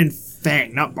 Bean and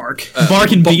Fang, not Bark.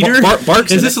 Bark and Beater?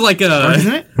 Bark's Is this like a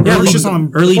Isn't it? Yeah, it's just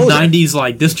on early 90s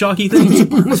like disc jockey thing?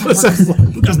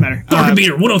 doesn't matter. Bark and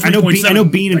Beater, 103.7. I know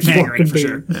Bean and Fang Bark are in it and for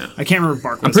sure. Bean. I can't remember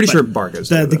Bark. I'm pretty sure Bark is.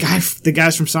 The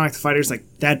guys from Sonic the Fighters, like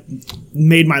that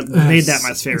made that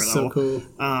my favorite so level. cool.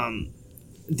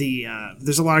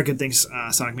 There's a lot of good things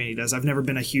Sonic Mania does. I've never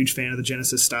been a huge fan of the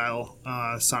Genesis style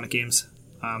Sonic games.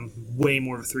 Way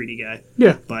more of a 3D guy.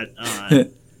 Yeah. But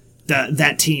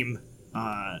that team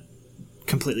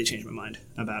completely changed my mind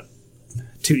about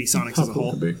 2D Sonics as a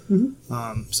whole.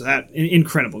 So that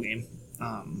incredible game.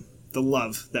 The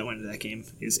love that went into that game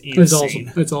is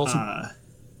insane. It's awesome.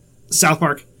 South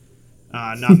Park,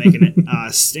 not making it.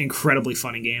 Incredibly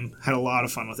funny game. Had a lot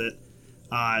of fun with it.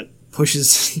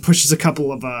 Pushes a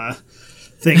couple of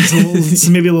things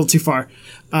maybe a little too far.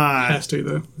 Has to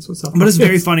though. That's what's up. But it's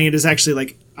very funny. It is actually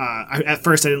like at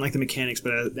first I didn't like the mechanics,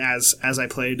 but as I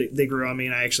played, they grew on me,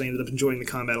 and I actually ended up enjoying the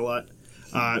combat a lot.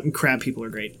 And crab people are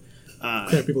great.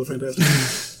 Crab people are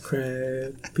fantastic.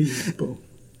 Crab people.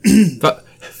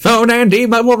 Phone and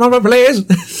email, please.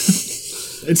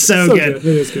 It's so good. It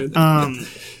is good.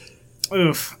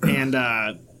 And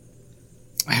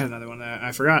I had another one that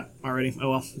I forgot already.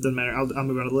 Oh well, doesn't matter. I'll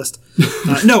move on to the list.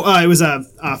 It was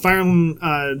Fire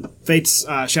Emblem Fates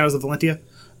Shadows of Valentia.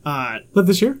 But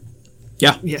this year?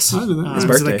 Yeah. Yes, I didn't know that. His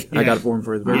birthday. I got it for him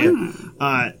for his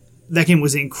birthday. That game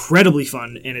was incredibly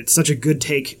fun, and it's such a good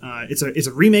take. It's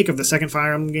a remake of the second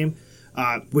Fire Emblem game,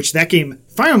 which that game,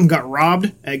 Fire Emblem got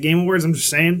robbed at Game Awards, I'm just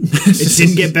saying. It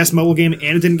didn't get Best Mobile Game, and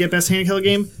it didn't get Best Handheld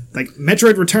Game. Like,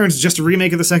 Metroid Returns is just a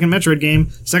remake of the second Metroid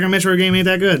game. Second Metroid game ain't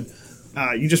that good.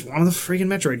 You just wanted the freaking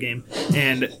Metroid game.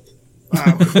 And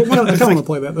I kind of want to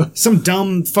play that, though. some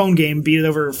dumb phone game beat it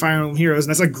over Fire Emblem Heroes, and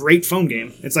that's a great phone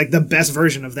game. It's like the best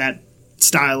version of that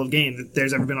style of game that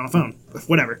there's ever been on a phone.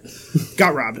 Whatever.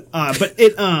 Got robbed. But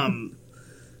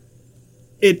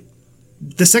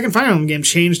the second Fire Emblem game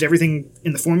changed everything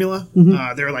in the formula.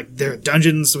 There are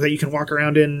dungeons that you can walk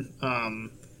around in.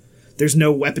 There's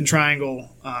no weapon triangle.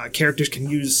 Characters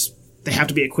they have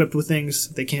to be equipped with things.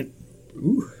 They can't.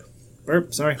 Ooh.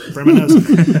 Burp. Sorry. Burn my nose.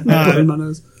 Burn my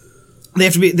nose.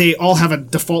 They all have a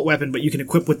default weapon, but you can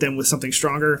equip with them with something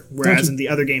stronger, whereas in the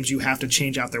other games you have to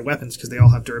change out their weapons because they all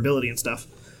have durability and stuff.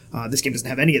 This game doesn't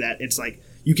have any of that. It's like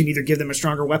you can either give them a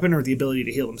stronger weapon or the ability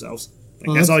to heal themselves.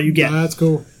 That's all you get. That's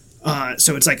cool.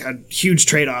 So it's like a huge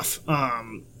trade-off.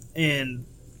 And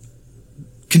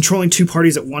controlling two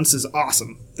parties at once is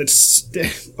awesome.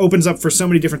 That opens up for so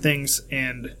many different things,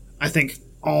 and I think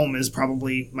Alm is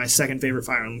probably my second favorite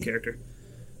Fire Emblem character,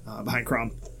 behind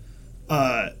Chrom.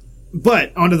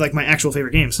 But onto like my actual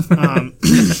favorite games. Anytime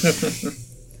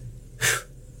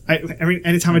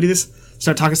I do this,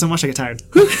 start talking so much I get tired.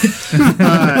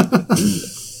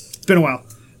 It's been a while.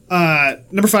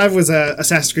 Number 5 was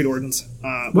Assassin's Creed Origins,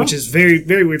 which is very,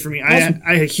 very weird for me. Awesome.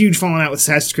 I had a huge falling out with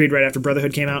Assassin's Creed right after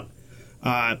Brotherhood came out.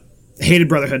 Hated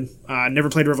Brotherhood. Never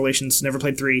played Revelations. Never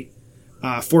played 3.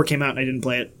 4 came out and I didn't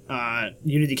play it.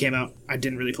 Unity came out. I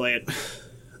didn't really play it.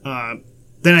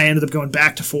 Then I ended up going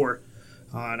back to 4.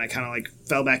 And I kind of like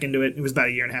fell back into it. It was about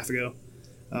a year and a half ago.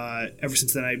 Ever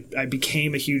since then, I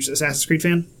became a huge Assassin's Creed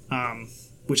fan,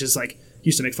 which is like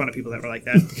used to make fun of people that were like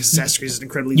that because Assassin's Creed is an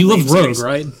incredibly. You love lame Rogue, series.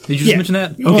 right? Did you just mention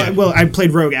that? Okay. Well, I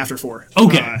played Rogue after 4.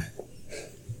 Okay.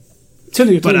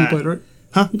 Syndicate but, too, you played, right?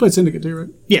 Huh? You played Syndicate too, right?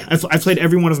 Yeah, I played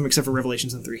every one of them except for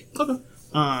Revelations and 3. Okay.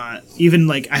 Even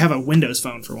like I have a Windows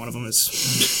phone for one of them.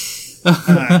 That's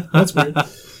weird.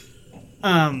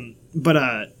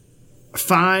 But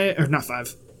 5 or not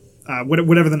 5.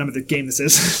 Whatever the number of the game this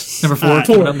is. Number 4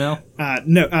 coming up now.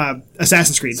 No,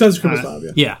 Assassin's Creed. Assassin's Creed was 5,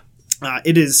 yeah. Yeah.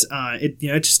 It is. It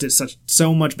just did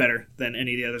so much better than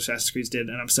any of the other Assassin's Creeds did,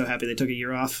 and I'm so happy they took a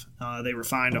year off. They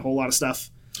refined a whole lot of stuff.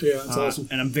 Yeah, that's awesome.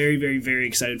 And I'm very, very, very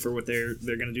excited for what they're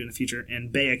going to do in the future. And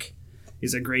Bayek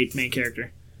is a great main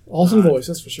character. Awesome voice,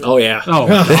 that's for sure. Oh yeah. Oh,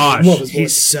 gosh. Love his He's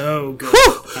voice. so good.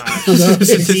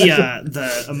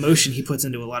 The emotion he puts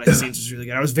into a lot of his scenes was really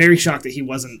good. I was very shocked that he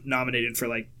wasn't nominated for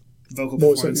like vocal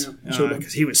Voice, performance yeah, sure.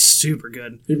 because he was super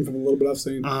good. Even from a little bit I've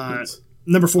seen. It's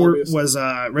Number 4 obvious. was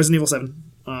Resident Evil 7.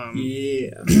 Yeah.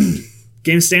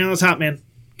 Game staying on the top, man.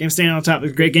 Game staying on the top.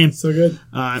 It's a great game. So good.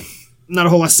 Not a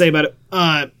whole lot to say about it.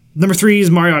 Number 3 is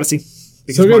Mario Odyssey.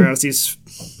 Because So good. Mario Odyssey is,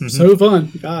 So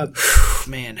fun. God.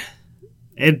 man.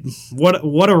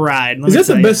 What a ride! Is that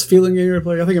the best feeling game you ever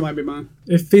played? I think it might be mine.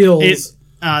 It feels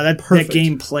that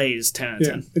game plays 10 out of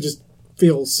 10. It just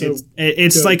feels so.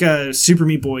 It's like a Super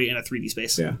Meat Boy in a 3D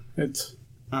space. Yeah, it's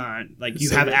you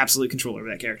have absolute control over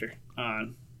that character.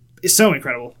 It's so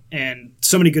incredible and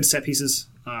so many good set pieces.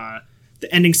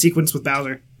 The ending sequence with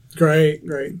Bowser, great.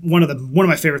 One of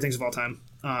my favorite things of all time,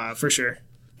 for sure.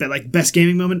 That best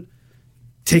gaming moment,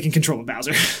 taking control of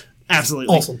Bowser.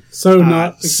 Absolutely awesome.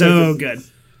 So good.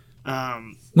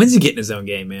 When's he getting his own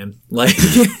game, man? Like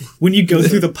when you go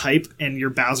through the pipe and you're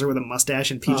Bowser with a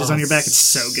mustache and peaches on your back, it's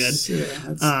so good.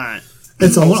 Yeah,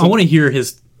 it's awesome. I want to hear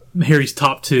Harry's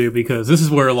top 2 because this is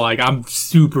where I'm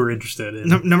super interested in.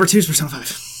 Number 2 is Persona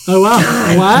 5. Oh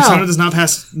wow! Persona does not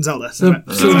pass Zelda. So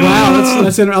wow,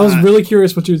 that's I was really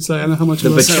curious what you'd say. I don't know how much the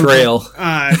betrayal.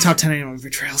 Top 10 anime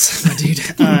betrayals, my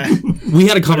dude. We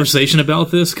had a conversation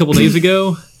about this a couple days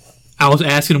ago. I was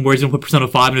asking him where he's going to put Persona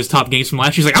 5 in his top games from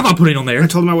last year. He's like, I'm not putting it on there. I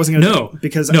told him I wasn't going to do it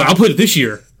because I'll put it this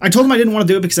year. I told him I didn't want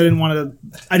to do it because I didn't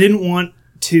want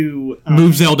to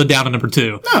move Zelda down to number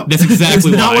 2. No, that's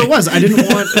exactly not what it was. I didn't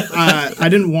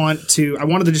want to. I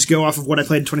wanted to just go off of what I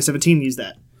played in 2017 and use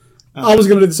that. I was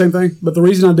going to do the same thing, but the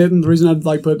reason I'd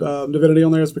put Divinity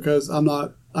on there is because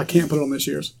I can't put it on this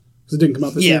year's because it didn't come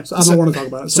out this year. So I don't want to talk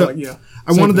about it. So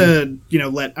I wanted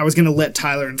to, I was going to let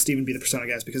Tyler and Steven be the Persona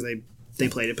guys because they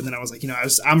played it, but then I was like,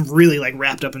 I'm really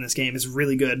wrapped up in this game. It's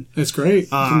really good. It's great.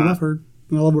 From what I've heard,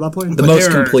 and I love what I played. The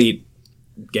most complete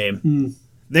game.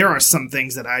 There are some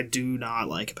things that I do not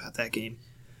like about that game.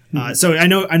 So I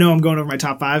know I'm going over my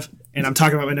top 5, and I'm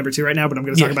talking about my number 2 right now, but I'm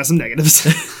going to talk about some negatives.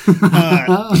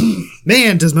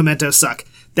 Man, does Memento suck.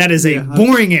 That is a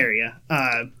boring area.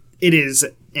 It is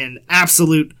an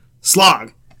absolute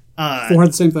slog. 4 had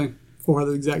the same thing. 4 had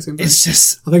the exact same thing. It's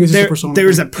just I think it's just a Persona.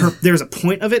 There's a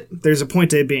point of it. There's a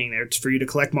point to it being there for you to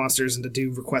collect monsters and to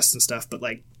do requests and stuff. But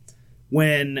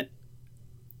when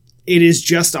it is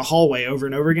just a hallway over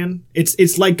and over again,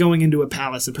 it's like going into a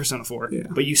palace in Persona 4. Yeah.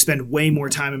 But you spend way more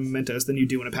time in Mementos than you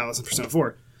do in a palace in Persona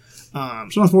 4.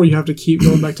 Persona 4, you have to keep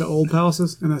going back to old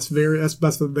palaces, and that's their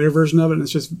version of it. And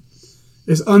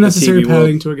it's unnecessary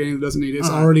padding to a game that doesn't need it. It's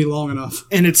already long enough,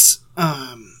 and it's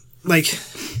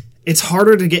it's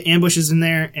harder to get ambushes in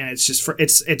there, and it's just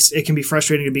it can be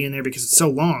frustrating to be in there because it's so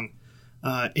long.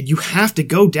 And you have to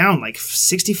go down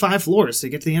 65 floors to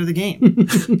get to the end of the game.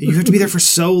 You have to be there for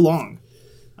so long.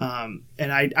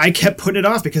 And I kept putting it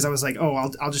off because I was like, oh,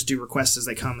 I'll just do requests as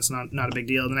they come. It's not a big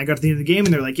deal. And then I got to the end of the game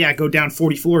and they're like, yeah, go down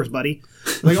 40 floors, buddy.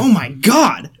 I'm like, oh my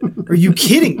God, are you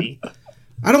kidding me?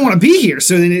 I don't want to be here.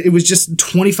 So then it was just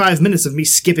 25 minutes of me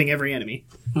skipping every enemy.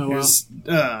 Oh,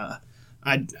 wow.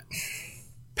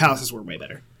 Palaces were way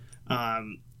better.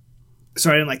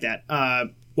 So I didn't like that.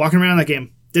 Walking around that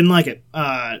game, didn't like it.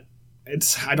 I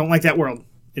don't like that world.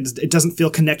 It doesn't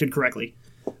feel connected correctly.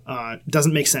 It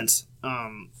doesn't make sense.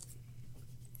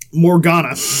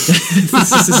 Morgana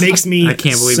makes me I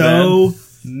can't believe so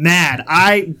mad.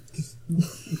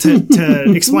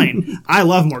 To explain, I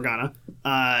love Morgana.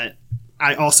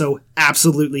 I also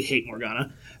absolutely hate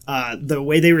Morgana. The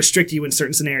way they restrict you in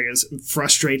certain scenarios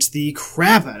frustrates the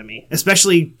crap out of me,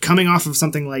 especially coming off of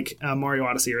something like Mario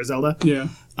Odyssey or Zelda. Yeah.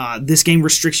 This game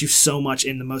restricts you so much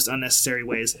in the most unnecessary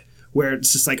ways, where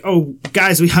it's just like, oh,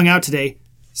 guys, we hung out today.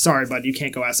 Sorry, bud, you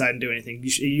can't go outside and do anything.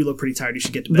 You look pretty tired. You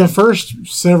should get to bed. The first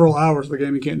several hours of the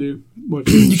game, you can't do what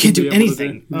you can't do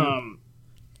anything.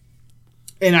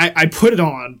 And I put it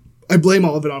on. I blame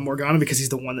all of it on Morgana because he's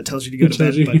the one that tells you to go to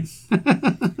bed.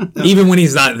 But even when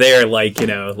he's not there,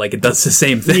 it does the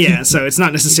same thing. Yeah, so it's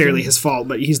not necessarily his fault,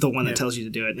 but he's the one that tells you to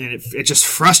do it, and it just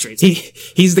frustrates me.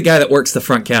 He's the guy that works the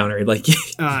front counter. You got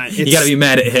to be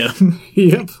mad at him.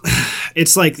 Yep.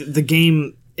 It's like the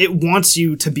game. It wants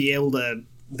you to be able to.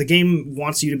 The game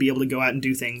wants you to be able to go out and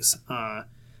do things,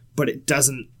 but it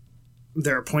doesn't.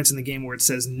 There are points in the game where it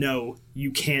says, no,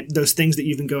 you can't. Those things that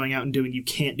you've been going out and doing, you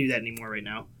can't do that anymore right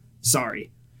now.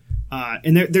 Sorry.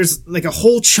 And there's a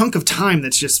whole chunk of time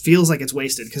that just feels like it's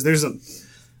wasted because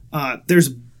there's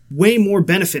way more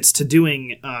benefits to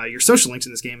doing your social links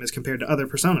in this game as compared to other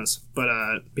personas, but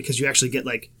because you actually get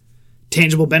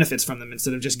tangible benefits from them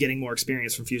instead of just getting more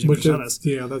experience from fusing personas.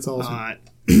 Yeah, that's awesome.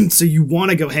 So you want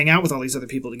to go hang out with all these other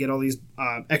people to get all these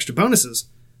extra bonuses,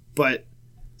 but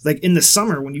in the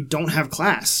summer when you don't have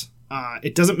class,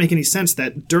 it doesn't make any sense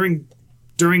that during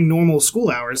normal school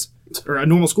hours or a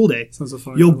normal school day,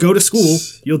 you'll go to school,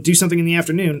 you'll do something in the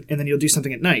afternoon, and then you'll do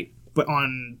something at night. But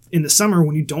in the summer,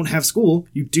 when you don't have school,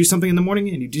 you do something in the morning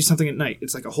and you do something at night.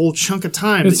 It's like a whole chunk of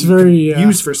time that you can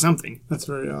use for something. That's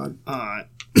very odd.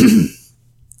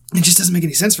 It just doesn't make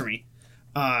any sense for me.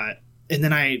 And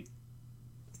then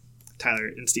Tyler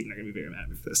and Steven are going to be very mad at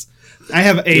me for this. I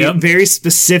have a very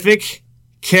specific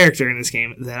character in this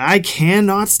game that I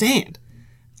cannot stand.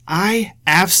 I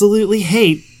absolutely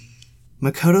hate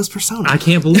Makoto's Persona. I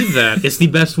can't believe that. It's the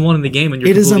best one in the game, and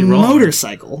you're completely wrong. It is a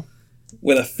motorcycle.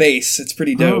 With a face. It's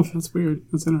pretty dope. Oh, that's weird.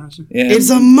 That's interesting. Yeah.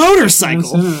 It's a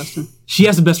motorcycle. That's interesting. She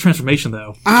has the best transformation,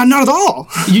 though. Not at all.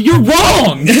 You're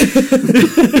wrong!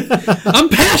 I'm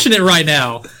passionate right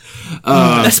now.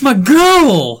 That's my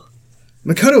girl!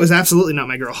 Makoto is absolutely not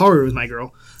my girl. Haru is my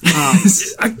girl.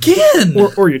 Again!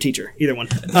 Or your teacher. Either one.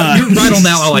 You're right on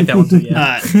that. I like that one, too,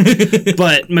 yeah.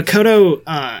 But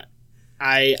Makoto...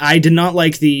 I did not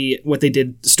like what they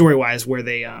did story-wise, where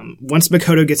they once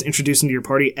Makoto gets introduced into your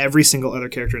party, every single other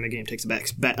character in the game takes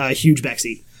a huge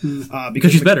backseat.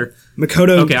 Because she's better.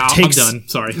 Makoto I'm done.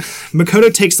 Sorry.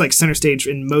 Makoto takes like center stage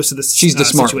in most of the she's the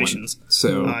smart situations. One,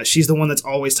 so she's the one that's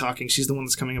always talking. She's the one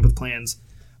that's coming up with plans,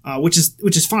 which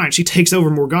is fine. She takes over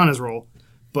Morgana's role,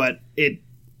 but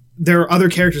there are other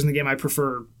characters in the game I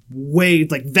prefer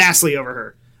vastly over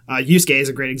her. Yusuke is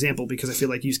a great example because I feel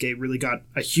like Yusuke really got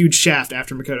a huge shaft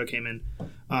after Makoto came in.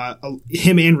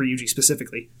 Him and Ryuji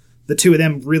specifically. The two of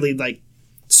them really, as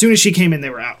soon as she came in, they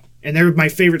were out. And they were my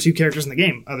favorite two characters in the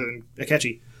game, other than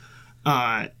Akechi.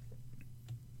 And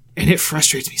it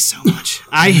frustrates me so much.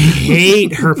 I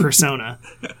hate her persona.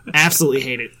 Absolutely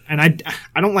hate it. And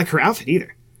I don't like her outfit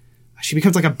either. She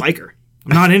becomes like a biker.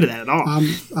 I'm not into that at all.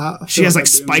 She has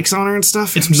spikes on her and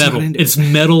stuff. It's metal. It's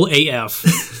metal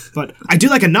AF. But I do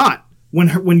like a knot.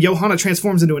 When Johanna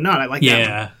transforms into a knot, I like that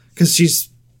one. Because she's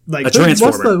like a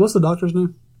transformer. What's the doctor's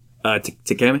name?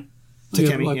 Takemi.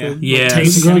 Takemi, yeah.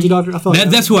 Grungy doctor. I feel like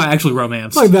that's who I actually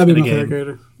romance. Like that'd be my favorite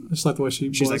character. Just like the way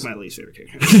she's like my least favorite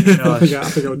character. I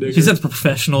think I would dig She's her. that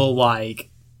professional,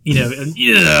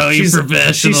 she's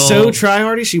professional. She's so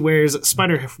try-hardy, she wears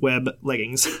spider web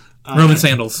leggings. Roman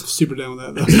sandals. Super down with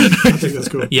that, though. I think that's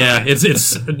cool. Yeah, it's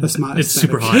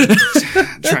super hot.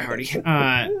 Try-hardy.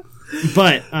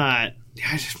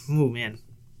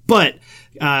 But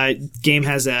game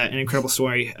has an incredible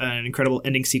story, an incredible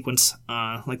ending sequence.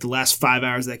 The last 5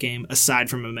 hours of that game, aside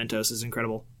from Mementos, is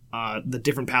incredible. The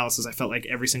different palaces, I felt like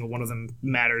every single one of them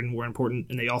mattered and were important,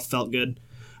 and they all felt good.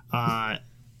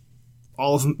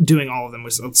 Doing all of them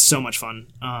was so much fun.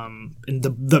 And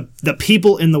the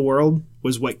people in the world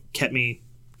was what kept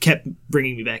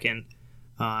bringing me back in.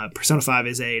 Persona 5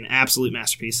 is an absolute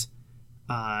masterpiece,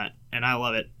 and I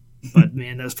love it. But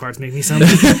man, those parts make me so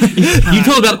mad. You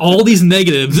told about all these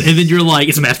negatives, and then you're like,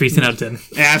 "It's a masterpiece, 10 out of 10."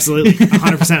 Absolutely,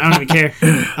 100%. I don't even care.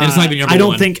 And it's not even your number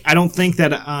one. I don't think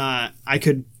that I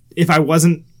could, if I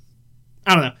wasn't.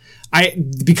 I don't know.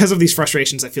 Because of these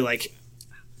frustrations, I feel like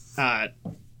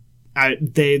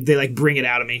they bring it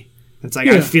out of me. It's like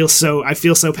I feel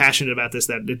so passionate about this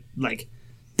that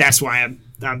that's why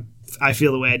I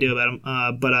feel the way I do about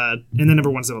them. But and then number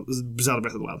one is Zelda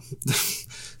Breath of the Wild.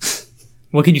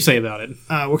 What can you say about it?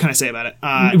 What can I say about it?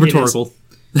 Rhetorical.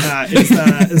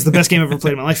 It's the best game I've ever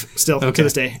played in my life. Still to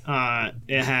this day,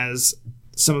 it has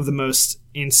some of the most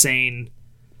insane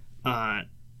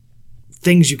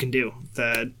things you can do.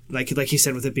 Like he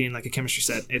said, with it being like a chemistry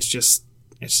set, it's just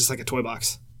like a toy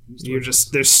box.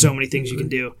 There's so many things you can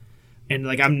do, and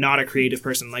I'm not a creative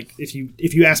person. If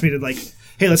you ask me to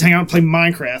hey, let's hang out and play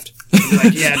Minecraft,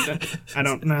 I'd be I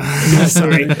don't know.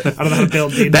 Sorry, I don't know how to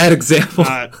build. Dude. That example.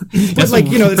 But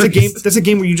it's a game. That's a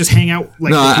game where you just hang out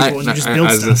with people and you just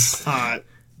build stuff.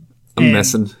 I'm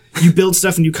messing. You build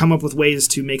stuff and you come up with ways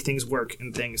to make things work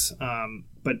and things.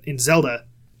 But in Zelda,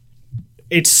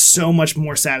 it's so much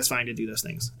more satisfying to do those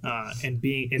things, and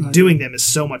doing them is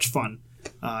so much fun.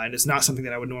 And it's not something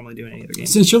that I would normally do in any other game.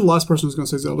 Since you're the last person who's going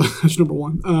to say Zelda, that's number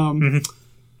one.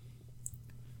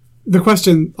 The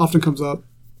question often comes up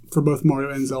for both Mario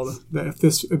and Zelda that if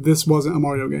this wasn't a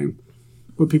Mario game,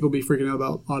 would people be freaking out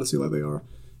about Odyssey like they are?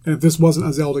 And if this wasn't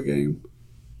a Zelda game,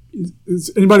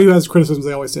 anybody who has criticisms,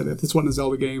 they always say that if this wasn't a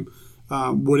Zelda game,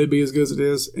 would it be as good as it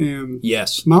is? And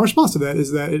yes, my response to that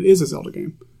is that it is a Zelda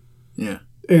game. Yeah,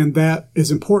 and that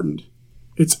is important.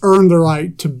 It's earned the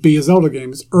right to be a Zelda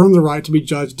game. It's earned the right to be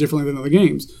judged differently than other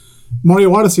games.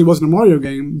 Mario Odyssey wasn't a Mario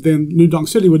game, then New Donk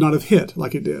City would not have hit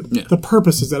like it did. Yeah. The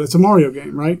purpose is that it's a Mario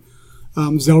game, right?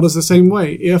 Zelda's the same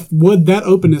way. Would that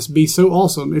openness be so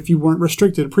awesome if you weren't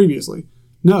restricted previously?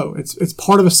 No, it's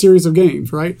part of a series of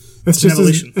games, right? It's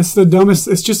the dumbest.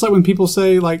 It's just like when people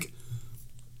say,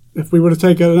 if we were to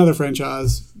take another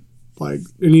franchise,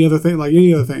 any other thing,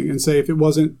 and say if it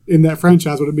wasn't in that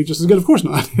franchise, would it be just as good? Of course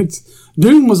not.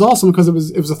 Doom was awesome because it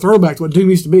was a throwback to what Doom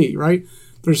used to be, right?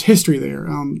 There's history there.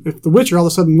 If The Witcher all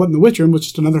of a sudden wasn't The Witcher and was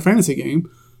just another fantasy game,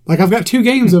 Like, I've got 2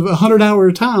 games of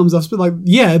 100-hour times. I've spent, like,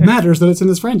 yeah, it matters that it's in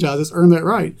this franchise. It's earned that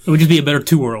right. It would just be a better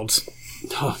Two Worlds.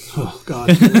 Oh God!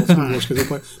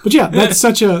 But yeah, that's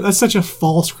such a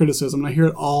false criticism. And I hear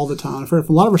it all the time. I've heard it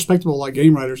from a lot of respectable like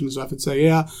game writers and stuff that say,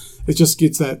 yeah, it just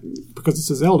gets that because it's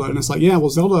a Zelda, and it's like, yeah,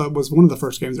 well, Zelda was one of the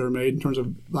first games ever made in terms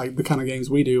of like the kind of games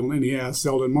we do on NES,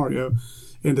 Zelda and Mario,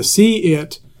 and to see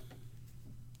it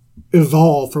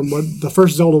evolve from what the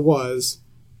first Zelda was,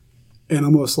 and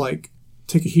almost like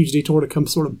take a huge detour to come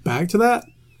sort of back to that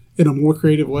in a more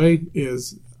creative way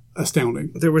is astounding.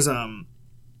 There was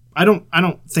I don't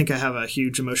think I have a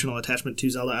huge emotional attachment to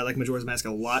Zelda. I like Majora's Mask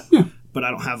a lot, but I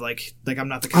don't have like I'm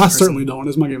not the kind of person. I certainly don't.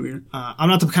 It's my game of the year. I'm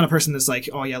not the kind of person that's like,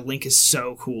 oh yeah, Link is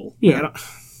so cool. Yeah.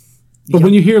 But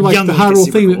when you hear like the Hyrule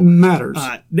theme, cool. It matters.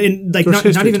 And like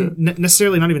not even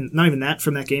necessarily not even that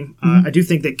from that game. I do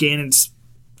think that Ganon's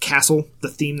castle, the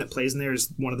theme that plays in there,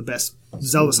 is one of the best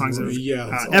Zelda songs ever.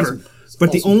 Awesome. But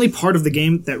awesome. The only part of the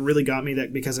game that really got me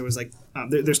that because it was like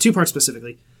there's 2 parts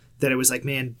specifically that it was like,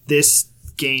 man, this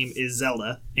game is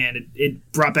Zelda, and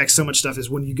it brought back so much stuff is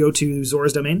when you go to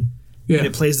Zora's Domain and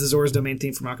it plays the Zora's Domain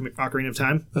theme from Ocarina of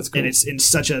Time. That's cool. And it's in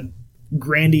such a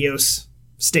grandiose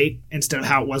state instead of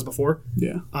how it was before.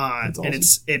 That's awesome.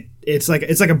 And it's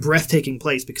like a breathtaking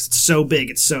place because it's so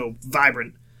big, it's so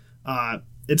vibrant.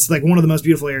 It's like one of the most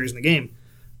beautiful areas in the game,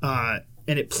 and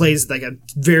it plays like a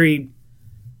very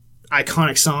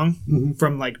iconic song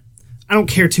from like I don't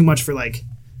care too much for like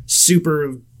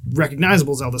super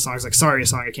recognizable Zelda songs like Sorry, a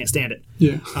song I can't stand it.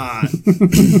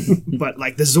 But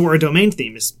like the Zora Domain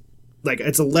theme is like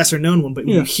it's a lesser known one, but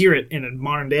when you hear it in a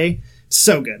modern day,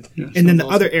 so good. And then the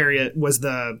other area was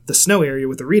the snow area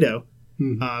with the Rito,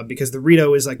 because the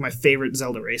Rito is like my favorite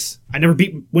Zelda race. I never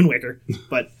beat Wind Waker,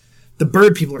 but the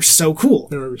bird people are so cool.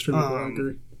 They're extremely cool. I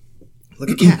agree. Look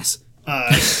at Cass.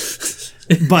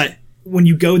 But when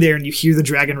you go there and you hear the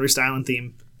Dragon Roost Island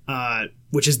theme,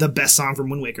 which is the best song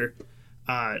from Wind Waker,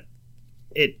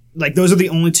 it like those are the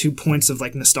only 2 points of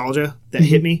like nostalgia that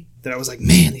hit me that I was like,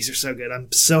 man, these are so good.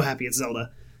 I'm so happy it's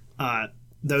Zelda.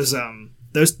 Those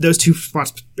 2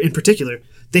 spots in particular,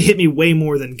 they hit me way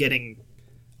more than getting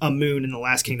a moon in the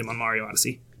Last Kingdom on Mario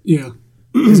Odyssey. Yeah,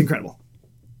 it's incredible.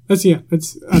 I think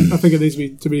it needs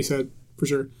to be said for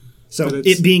sure. So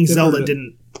it being Zelda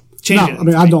didn't change it. I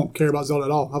mean, I don't care about Zelda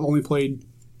at all. I've only played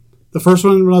the first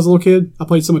one when I was a little kid. I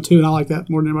played some of 2, and I liked that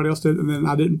more than anybody else did. And then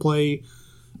I didn't play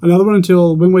another one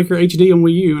until Wind Waker HD on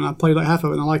Wii U, and I played like half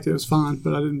of it, and I liked it. It was fine,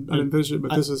 but I didn't finish it.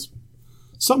 But this is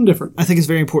something different. I think it's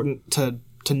very important to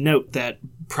note that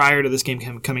prior to this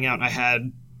game coming out, I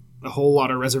had a whole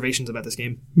lot of reservations about this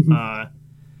game.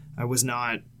 I was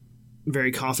not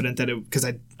very confident that it because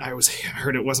I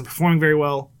heard it wasn't performing very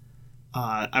well.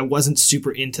 I wasn't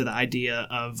super into the idea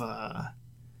of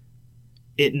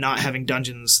it not having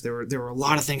dungeons. There were a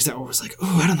lot of things that was like,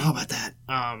 oh, I don't know about that.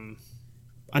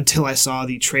 Until I saw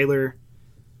the trailer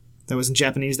that was in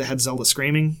Japanese that had Zelda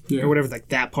screaming or whatever, like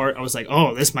that part, I was like,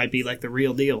 oh, this might be like the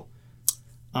real deal.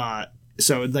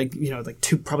 So like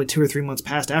probably 2 or 3 months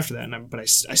passed after that, but I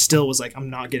still was like, I'm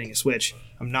not getting a Switch.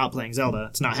 I'm not playing Zelda.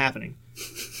 It's not happening.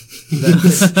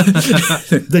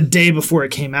 The day before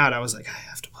it came out, I was like, I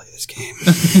have to play this game.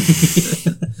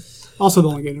 Also, the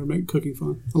only game that ever made cooking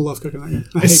fun. I love cooking that game.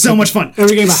 It's so much fun.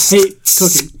 Every game I hate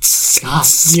cooking. God,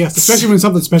 yes, especially when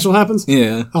something special happens.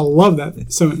 Yeah, I love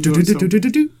that. So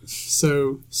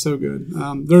good.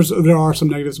 There are some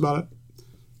negatives about it,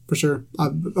 for sure. I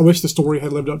wish the story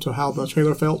had lived up to how the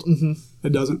trailer felt.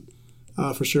 It doesn't,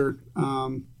 for sure.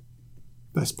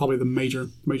 That's probably the major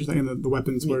thing. And the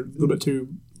weapons were a little bit too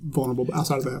vulnerable. But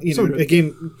outside of that, a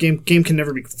game can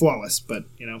never be flawless, but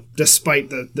despite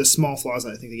the small flaws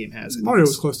that I think the game has, Mario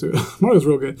was close to it. Mario was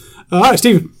real good. All right,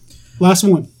 Steven, last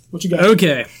one. What you got?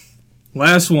 Okay,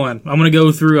 last one. I'm going to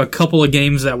go through a couple of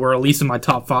games that were at least in my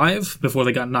top 5 before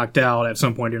they got knocked out at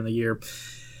some point during the year.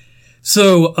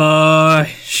 So,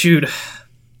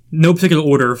 no particular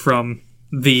order from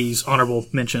these honorable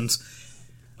mentions.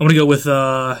 I'm going to go with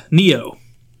Neo.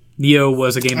 Neo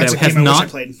was a game that has not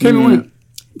came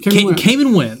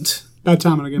and went. Bad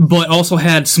timing again. But also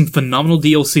had some phenomenal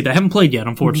DLC that I haven't played yet,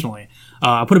 unfortunately.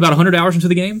 I put about 100 hours into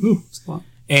the game. Ooh, that's a lot.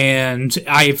 And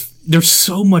there's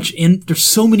so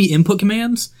many input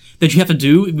commands that you have to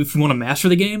do if you want to master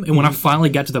the game. And when I finally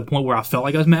got to the point where I felt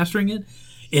like I was mastering it,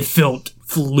 it felt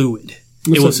fluid.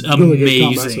 It was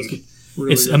amazing.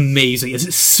 It's amazing.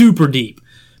 It's super deep.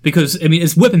 Because, I mean,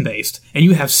 it's weapon-based, and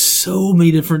you have so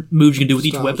many different moves you can do with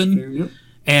each weapon.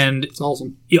 And it's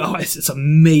awesome. It's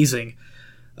amazing.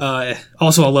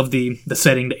 Also, I love the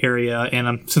setting, the area,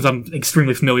 and since I'm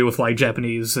extremely familiar with, like,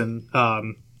 Japanese and,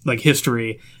 like,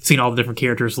 history, seeing all the different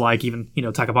characters, like even,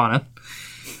 Takabana.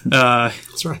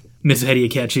 That's right. Mrs.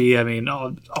 Hediakechi. I mean,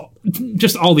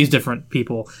 just all these different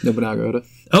people. Nobunaga.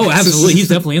 Oh, absolutely. He's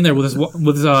definitely in there with his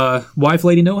wife,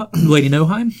 Lady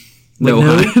Noheim.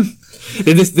 Noheim.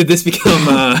 Did this become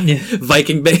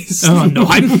Viking based? Oh,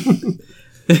 Noheim.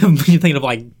 You're thinking of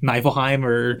like Niflheim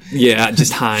or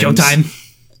just Heims. Showtime.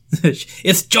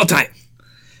 It's Showtime.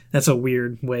 That's a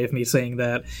weird way of me saying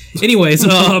that. Anyways,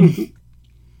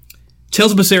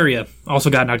 Tales of Berseria also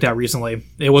got knocked out recently.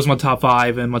 It was my top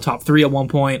 5 and my top 3 at one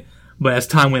point, but as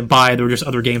time went by, there were just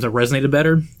other games that resonated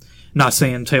better. Not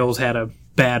saying Tales had a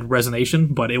bad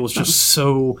resonation, but it was just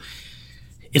so...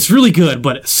 It's really good,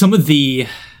 but some of the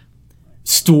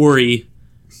story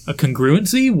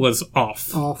congruency was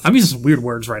off. I'm using some weird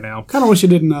words right now. Kind of wish it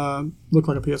didn't look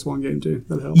like a PS1 game, too.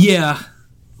 That helped. Yeah,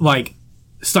 like,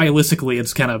 stylistically,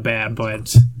 it's kind of bad,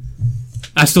 but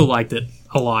I still liked it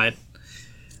a lot.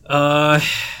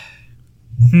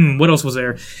 What else was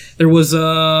there? There was,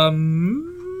 I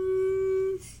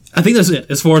think that's it,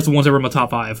 as far as the ones that were in my top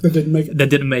 5. That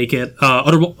didn't make it.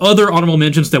 Other honorable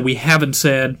mentions that we haven't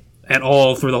said at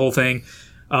all through the whole thing,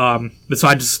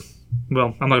 besides, well,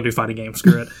 I'm not going to do fighting games,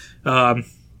 screw it. Doki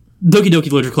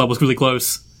Doki Literature Club was really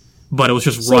close, but it was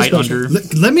just so right special. under...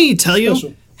 Let me tell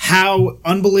you how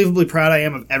unbelievably proud I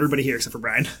am of everybody here except for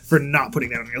Brian for not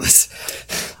putting that on your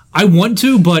list. I want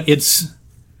to, but it's...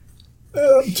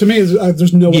 to me,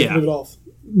 there's no way to leave it off.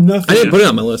 Nothing. I didn't put it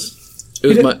on my list. It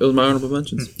was my honorable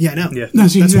mentions. Yeah, I know. Yeah. No,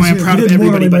 that's why I'm proud of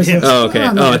everybody but him. Oh, okay.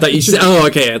 I thought you said... Oh,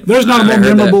 okay. There's not a more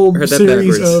memorable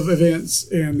series of events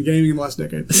in gaming in the last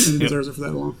decade. And it deserves it for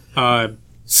that long.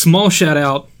 Small shout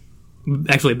out,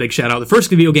 actually a big shout out. The first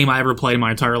video game I ever played in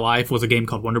my entire life was a game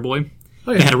called Wonder Boy.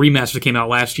 Oh, yeah. It had a remaster that came out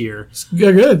last year.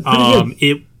 Yeah, good. Pretty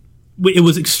good. It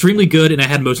was extremely good, and it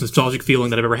had the most nostalgic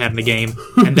feeling that I've ever had in a game,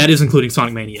 and that is including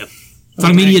Sonic Mania.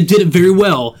 Sonic Mania did it very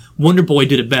well. Wonder Boy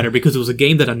did it better because it was a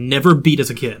game that I never beat as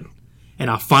a kid, and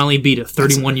I finally beat it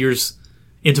 31 years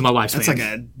into my lifespan. That's like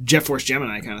a Jet Force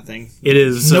Gemini kind of thing. It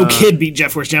is. No kid beat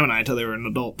Jet Force Gemini until they were an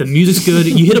adult. The music's good.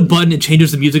 You hit a button, it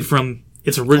changes the music from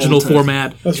its original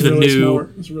format to the new.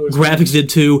 Graphics did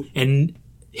too, and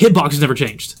hitboxes never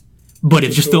changed. But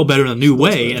it just felt better in a new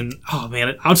way, and oh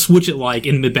man, I'd switch it like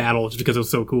in mid-battle just because it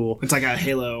was so cool. It's like a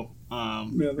Halo,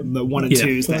 the 1 and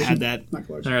 2s that had that.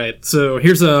 All right, so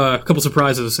here's a couple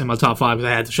surprises in my top 5 because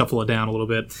I had to shuffle it down a little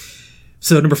bit.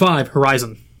 So number 5,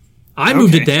 Horizon. I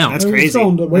moved it down. That's crazy.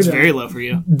 That's very low for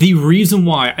you. The reason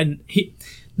why,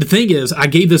 the thing is, I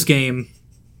gave this game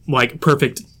like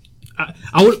perfect.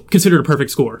 I would consider it a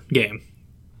perfect score game.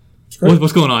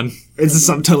 What's going on? This is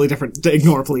something totally different.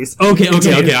 Ignore, please. Okay.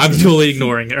 I'm totally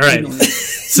ignoring. All right.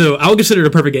 So I would consider it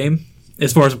a perfect game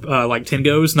as far as like 10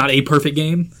 goes. Not a perfect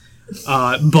game,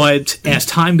 but as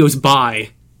time goes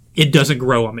by, it doesn't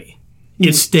grow on me.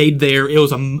 It stayed there. It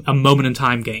was a moment in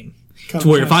time game. To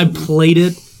where if I played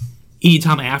it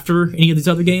anytime after any of these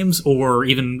other games or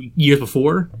even years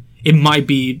before, I might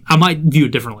view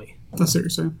it differently. That's what you're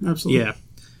saying. Absolutely. Yeah.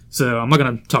 So I'm not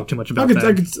going to talk too much about that.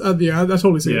 I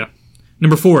totally see it.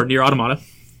 Number 4, Nier Automata.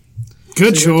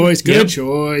 Good choice. Good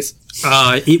choice.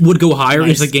 It would go higher.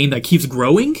 Nice. It's a game that keeps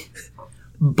growing,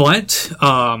 but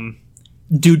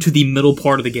due to the middle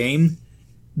part of the game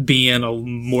being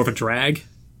more of a drag.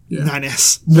 Yeah.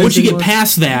 Nice. Once you get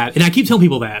past that, and I keep telling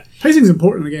people that. Pacing's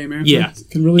important in the game, man. Yeah.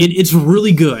 It's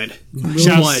really good.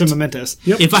 Shout out to Mementos.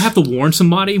 Yep. If I have to warn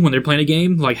somebody when they're playing a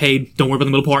game, like, hey, don't worry about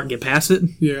the middle part and get past it.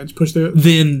 Yeah, just push through it.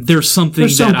 Then there's something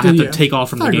that I have to take off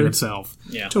from the game itself.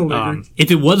 Yeah. Totally agree.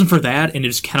 If it wasn't for that and it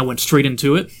just kind of went straight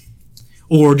into it,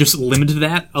 or just limited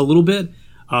that a little bit,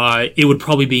 it would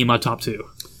probably be in my top 2.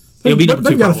 It'll be number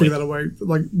 2 They've got to figure that away.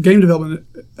 Like, game development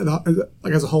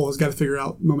like as a whole has got to figure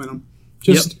out momentum.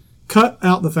 Just cut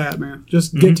out the fat, man.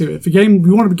 Just get to it. If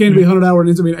you want a game to be 100 hour and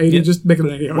it needs to be an 80, just make it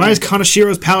an 80 hour. Why is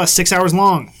Kanashiro's Palace 6 hours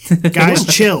long? Guys,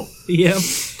 chill. Yeah.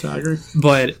 I agree.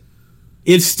 But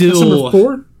it's still... That's number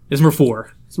 4? It's number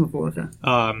 4. It's number 4, okay.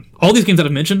 All these games that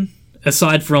I've mentioned,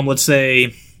 aside from, let's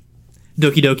say,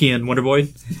 Doki Doki and Wonder Boy,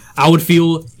 I would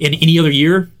feel in any other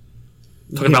year,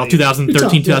 talking about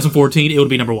 2013, 2014, it would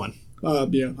be number 1.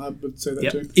 Yeah, I would say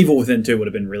that too. Evil Within 2 would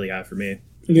have been really high for me.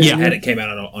 Yeah. Had it came out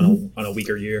on a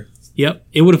weaker year. Yep.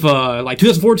 It would have, like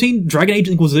 2014, Dragon Age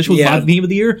Inquisition was my game of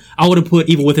the year. I would have put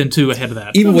Evil Within 2 ahead of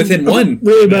that. Evil Within 1.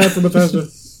 Really bad for Bethesda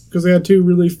because they had 2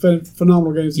 really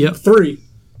phenomenal games. Yep. 3.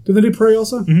 Did they do Prey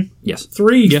also? Mm-hmm. Yes.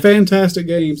 3 fantastic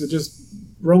games that just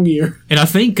wrong year. And I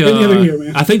think any other year,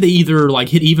 man. I think they either like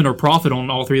hit even or profit on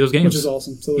all 3 of those games. Which is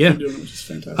awesome. So they keep doing it, which is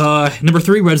fantastic. Number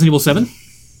 3, Resident Evil 7.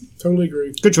 Totally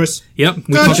agree. Good choice. Yep.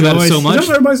 We talked about it so much. Is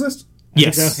that on everybody's list?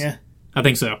 Yes. I think so, yeah. I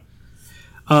think so.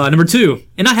 Number 2,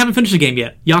 and I haven't finished the game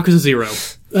yet, Yakuza 0.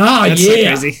 Oh, That's so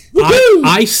crazy.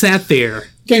 I sat there.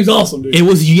 Game's awesome, dude. It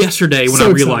was yesterday when So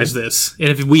I realized this. And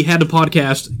if we had the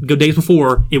podcast go days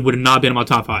before, it would have not been in my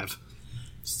top 5.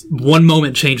 One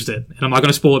moment changed it. And I'm not going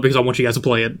to spoil it because I want you guys to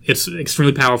play it. It's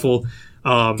extremely powerful.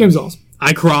 Game's awesome.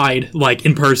 I cried, like,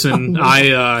 in person.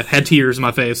 I had tears in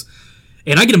my face.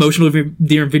 And I get emotional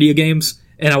during video games.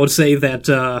 And I would say that,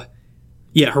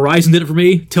 Horizon did it for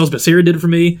me. Tales of Berseria did it for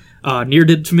me. Nier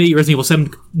did it for me. Resident Evil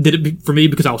 7 did it for me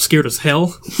because I was scared as hell.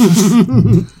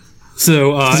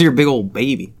 So, Because you're a big old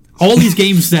baby. all these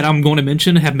games that I'm going to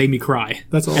mention have made me cry.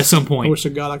 That's awesome. At some point. I wish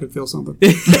to God I could feel something.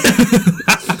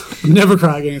 Never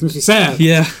cry again. It's makes me sad.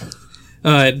 Yeah.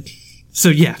 It's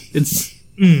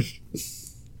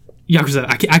Yakuza.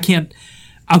 I can't.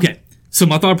 Okay. So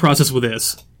my thought process with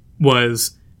this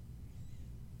was,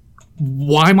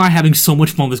 why am I having so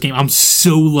much fun with this game? I'm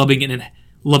so loving it and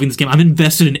loving this game. I'm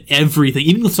invested in everything,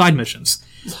 even the side missions.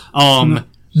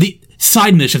 The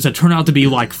side missions that turn out to be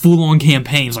like full-on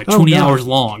campaigns, like 20 hours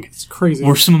long. It's crazy.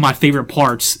 Were some of my favorite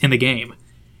parts in the game.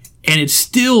 And it's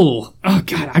still,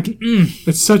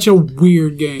 It's such a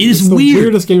weird game. It is it's the weird.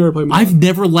 Weirdest game I've ever played. In my I've life.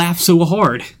 never laughed so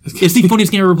hard. It's the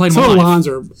funniest game I've ever played in Some my of the life. lines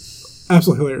are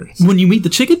absolutely hilarious. When you meet the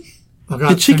chicken, Oh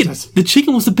God, fantastic. the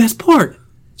chicken was the best part.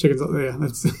 Chickens. Yeah,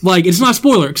 that's Like, it's not a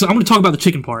spoiler because I'm going to talk about the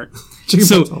chicken part. Chicken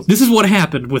So part's awesome. this is what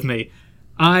happened with me.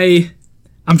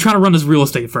 I'm trying to run this real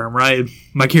estate firm, right?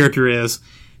 My character is,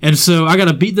 and so I got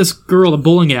to beat this girl at a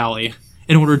bowling alley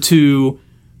in order to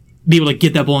be able to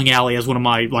get that bowling alley as one of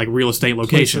my like real estate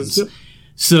locations. Yep.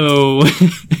 So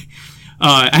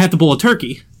I have to bowl a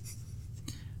turkey.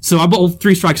 So I bowled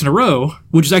 3 strikes in a row,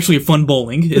 which is actually a fun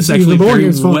bowling. It's actually the bowling very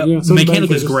is fun, well, yeah, so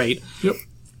mechanically it's it's great. Yep.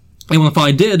 And when I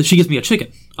finally did, she gives me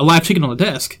a live chicken on the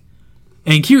desk.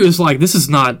 And Kira's like, this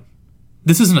isn't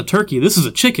a turkey, this is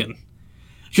a chicken.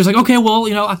 She was like, okay, well,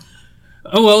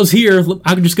 it's here.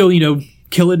 I can just go,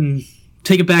 kill it and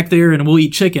take it back there and we'll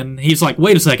eat chicken. He's like,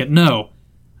 wait a second, no.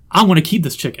 I want to keep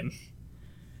this chicken.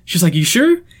 She's like, you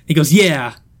sure? He goes,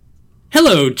 yeah.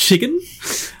 Hello, chicken.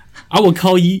 I will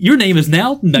call you, your name is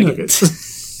now Nugget.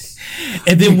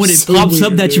 And then when it So pops up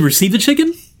weird, that dude. you received a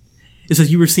chicken, it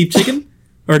says you received chicken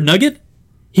or nugget,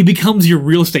 he becomes your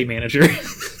real estate manager. and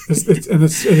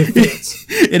it fits.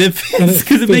 And it fits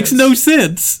because it makes fits. no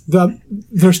sense.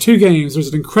 There's 2 games. There's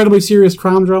an incredibly serious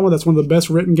crime drama that's one of the best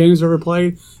written games I've ever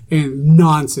played, and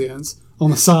nonsense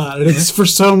on the side. And it's for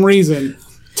some reason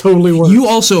totally works. You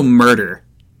also murder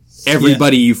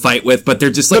everybody you fight with, but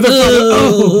they're just like, Did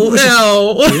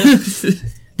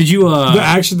you the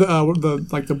action,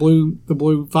 the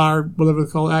blue fire, whatever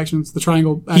they call it, actions, the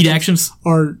triangle heat actions?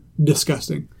 are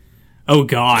disgusting. Oh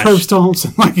gosh. Curve stomps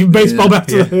and like baseball bat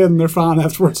to the head, and they're fine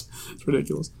afterwards. It's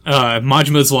ridiculous.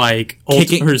 Majima's like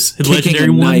kicking his a legendary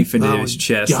one. knife into his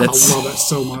chest. God, That's I love that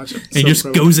so much. And he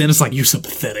just goes in, it's like, you're so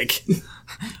pathetic.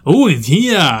 Oh,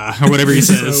 yeah. Or whatever he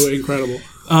says. so incredible.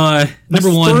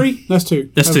 Number 1. 3? That's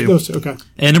 2. That's 2. Those 2, okay.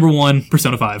 And number 1,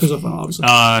 Persona 5. There's a fun, obviously.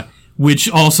 Which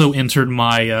also entered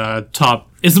my top.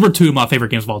 It's number 2 of my favorite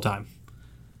games of all time.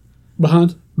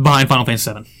 Behind? Behind Final Fantasy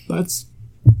 7. That's...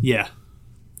 Yeah.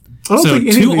 I don't So think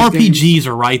any 2 of these RPGs games,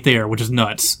 are right there, which is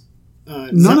nuts.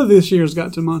 none of this year's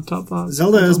got to my top 5.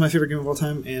 Zelda is my favorite game of all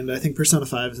time, and I think Persona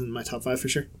 5 is in my top 5 for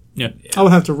sure. Yeah. I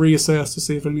would have to reassess to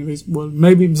see if any of these would.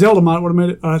 Maybe Zelda might would have made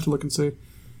it. I'd have to look and see.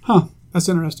 Huh. That's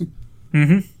interesting.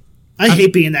 I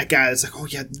hate being that guy that's like, oh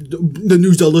yeah, the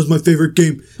new Zelda is my favorite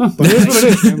game. But it is what it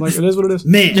is, man. Like, it is what it is.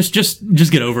 Man,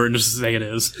 Just get over it and just say it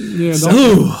is. Yeah,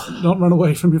 don't run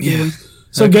away from your feelings.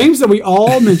 So games that we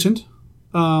all mentioned.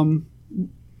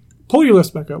 Pull your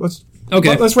list back up. Let's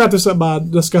wrap this up by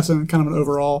discussing kind of an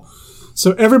overall.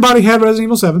 So everybody had Resident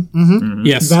Evil 7.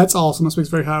 Yes. That's awesome. That speaks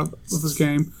very high of this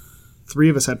game. 3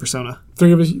 of us had Persona.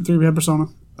 3 of us had Persona.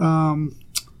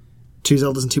 2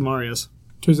 Zeldas and 2 Marios.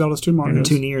 2 Zeldas, 2 Marios. And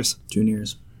 2 Niers.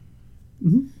 juniors.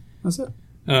 That's it.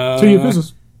 2 Uh,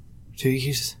 Yakuzas. 2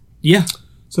 Yakuzas. Yeah.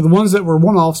 So the ones that were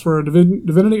one-offs were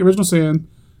Divinity Original Sin,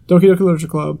 Doki Doki Literature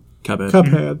Club,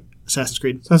 Cuphead, Assassin's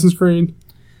Creed. Assassin's Creed,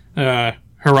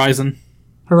 Horizon.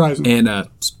 Horizon, And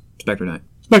Spectre Knight.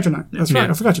 Spectre Knight. That's right.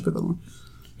 Yeah. I forgot you put that one.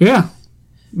 Yeah.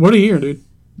 What a year, dude.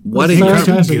 What a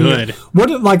Fantastic good. year.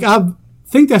 I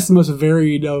think that's the most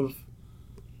varied of,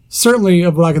 certainly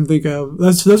of what I can think of.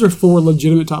 Those are 4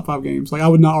 legitimate top 5 games. Like, I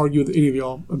would not argue with any of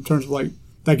y'all in terms of like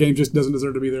that game just doesn't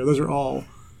deserve to be there. Those are all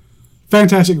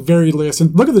fantastic, varied lists.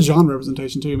 And look at the genre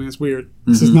representation too. Man, it's weird.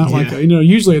 This is not like that.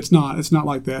 Usually it's not. It's not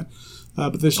like that.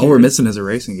 But this All year, we're missing is a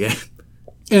racing game.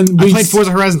 And I played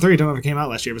Forza Horizon 3. Don't know if it came out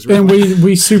last year. It was really and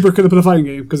we super could have put a fighting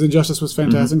game because Injustice was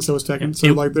fantastic. So was Tekken.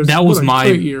 So there's that was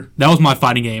great year. That was my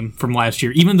fighting game from last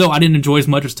year. Even though I didn't enjoy as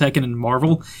much as Tekken and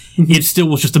Marvel, it still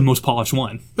was just the most polished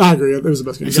one. I agree. It was the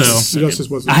best game. So Injustice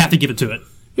was. I have to give it to it.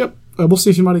 Yep. We'll see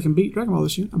if anybody can beat Dragon Ball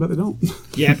this year. I bet they don't.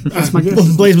 Yeah, that's my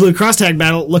guess. Blaze Blue Cross Tag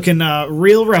Battle looking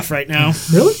real rough right now.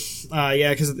 Really?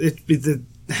 Yeah, because the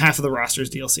half of the roster is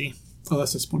DLC. Oh,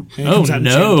 that's disappointing. Oh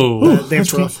no!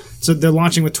 That's rough. So they're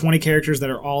launching with 20 characters that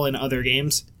are all in other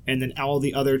games, and then all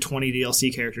the other 20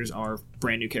 DLC characters are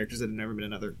brand new characters that have never been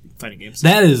in other fighting games.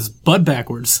 That is butt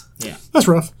backwards. Yeah, that's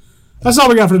rough. That's all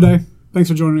we got for today. Thanks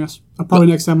for joining us. Probably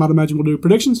next time, I'd imagine we'll do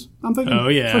predictions. I'm thinking. Oh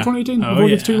yeah, for 2018 before it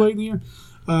gets too late in the year.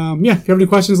 Yeah, if you have any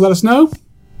questions, let us know.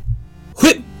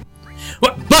 Whip!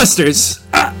 What busters?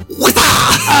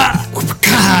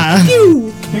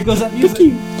 Here goes that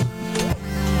music.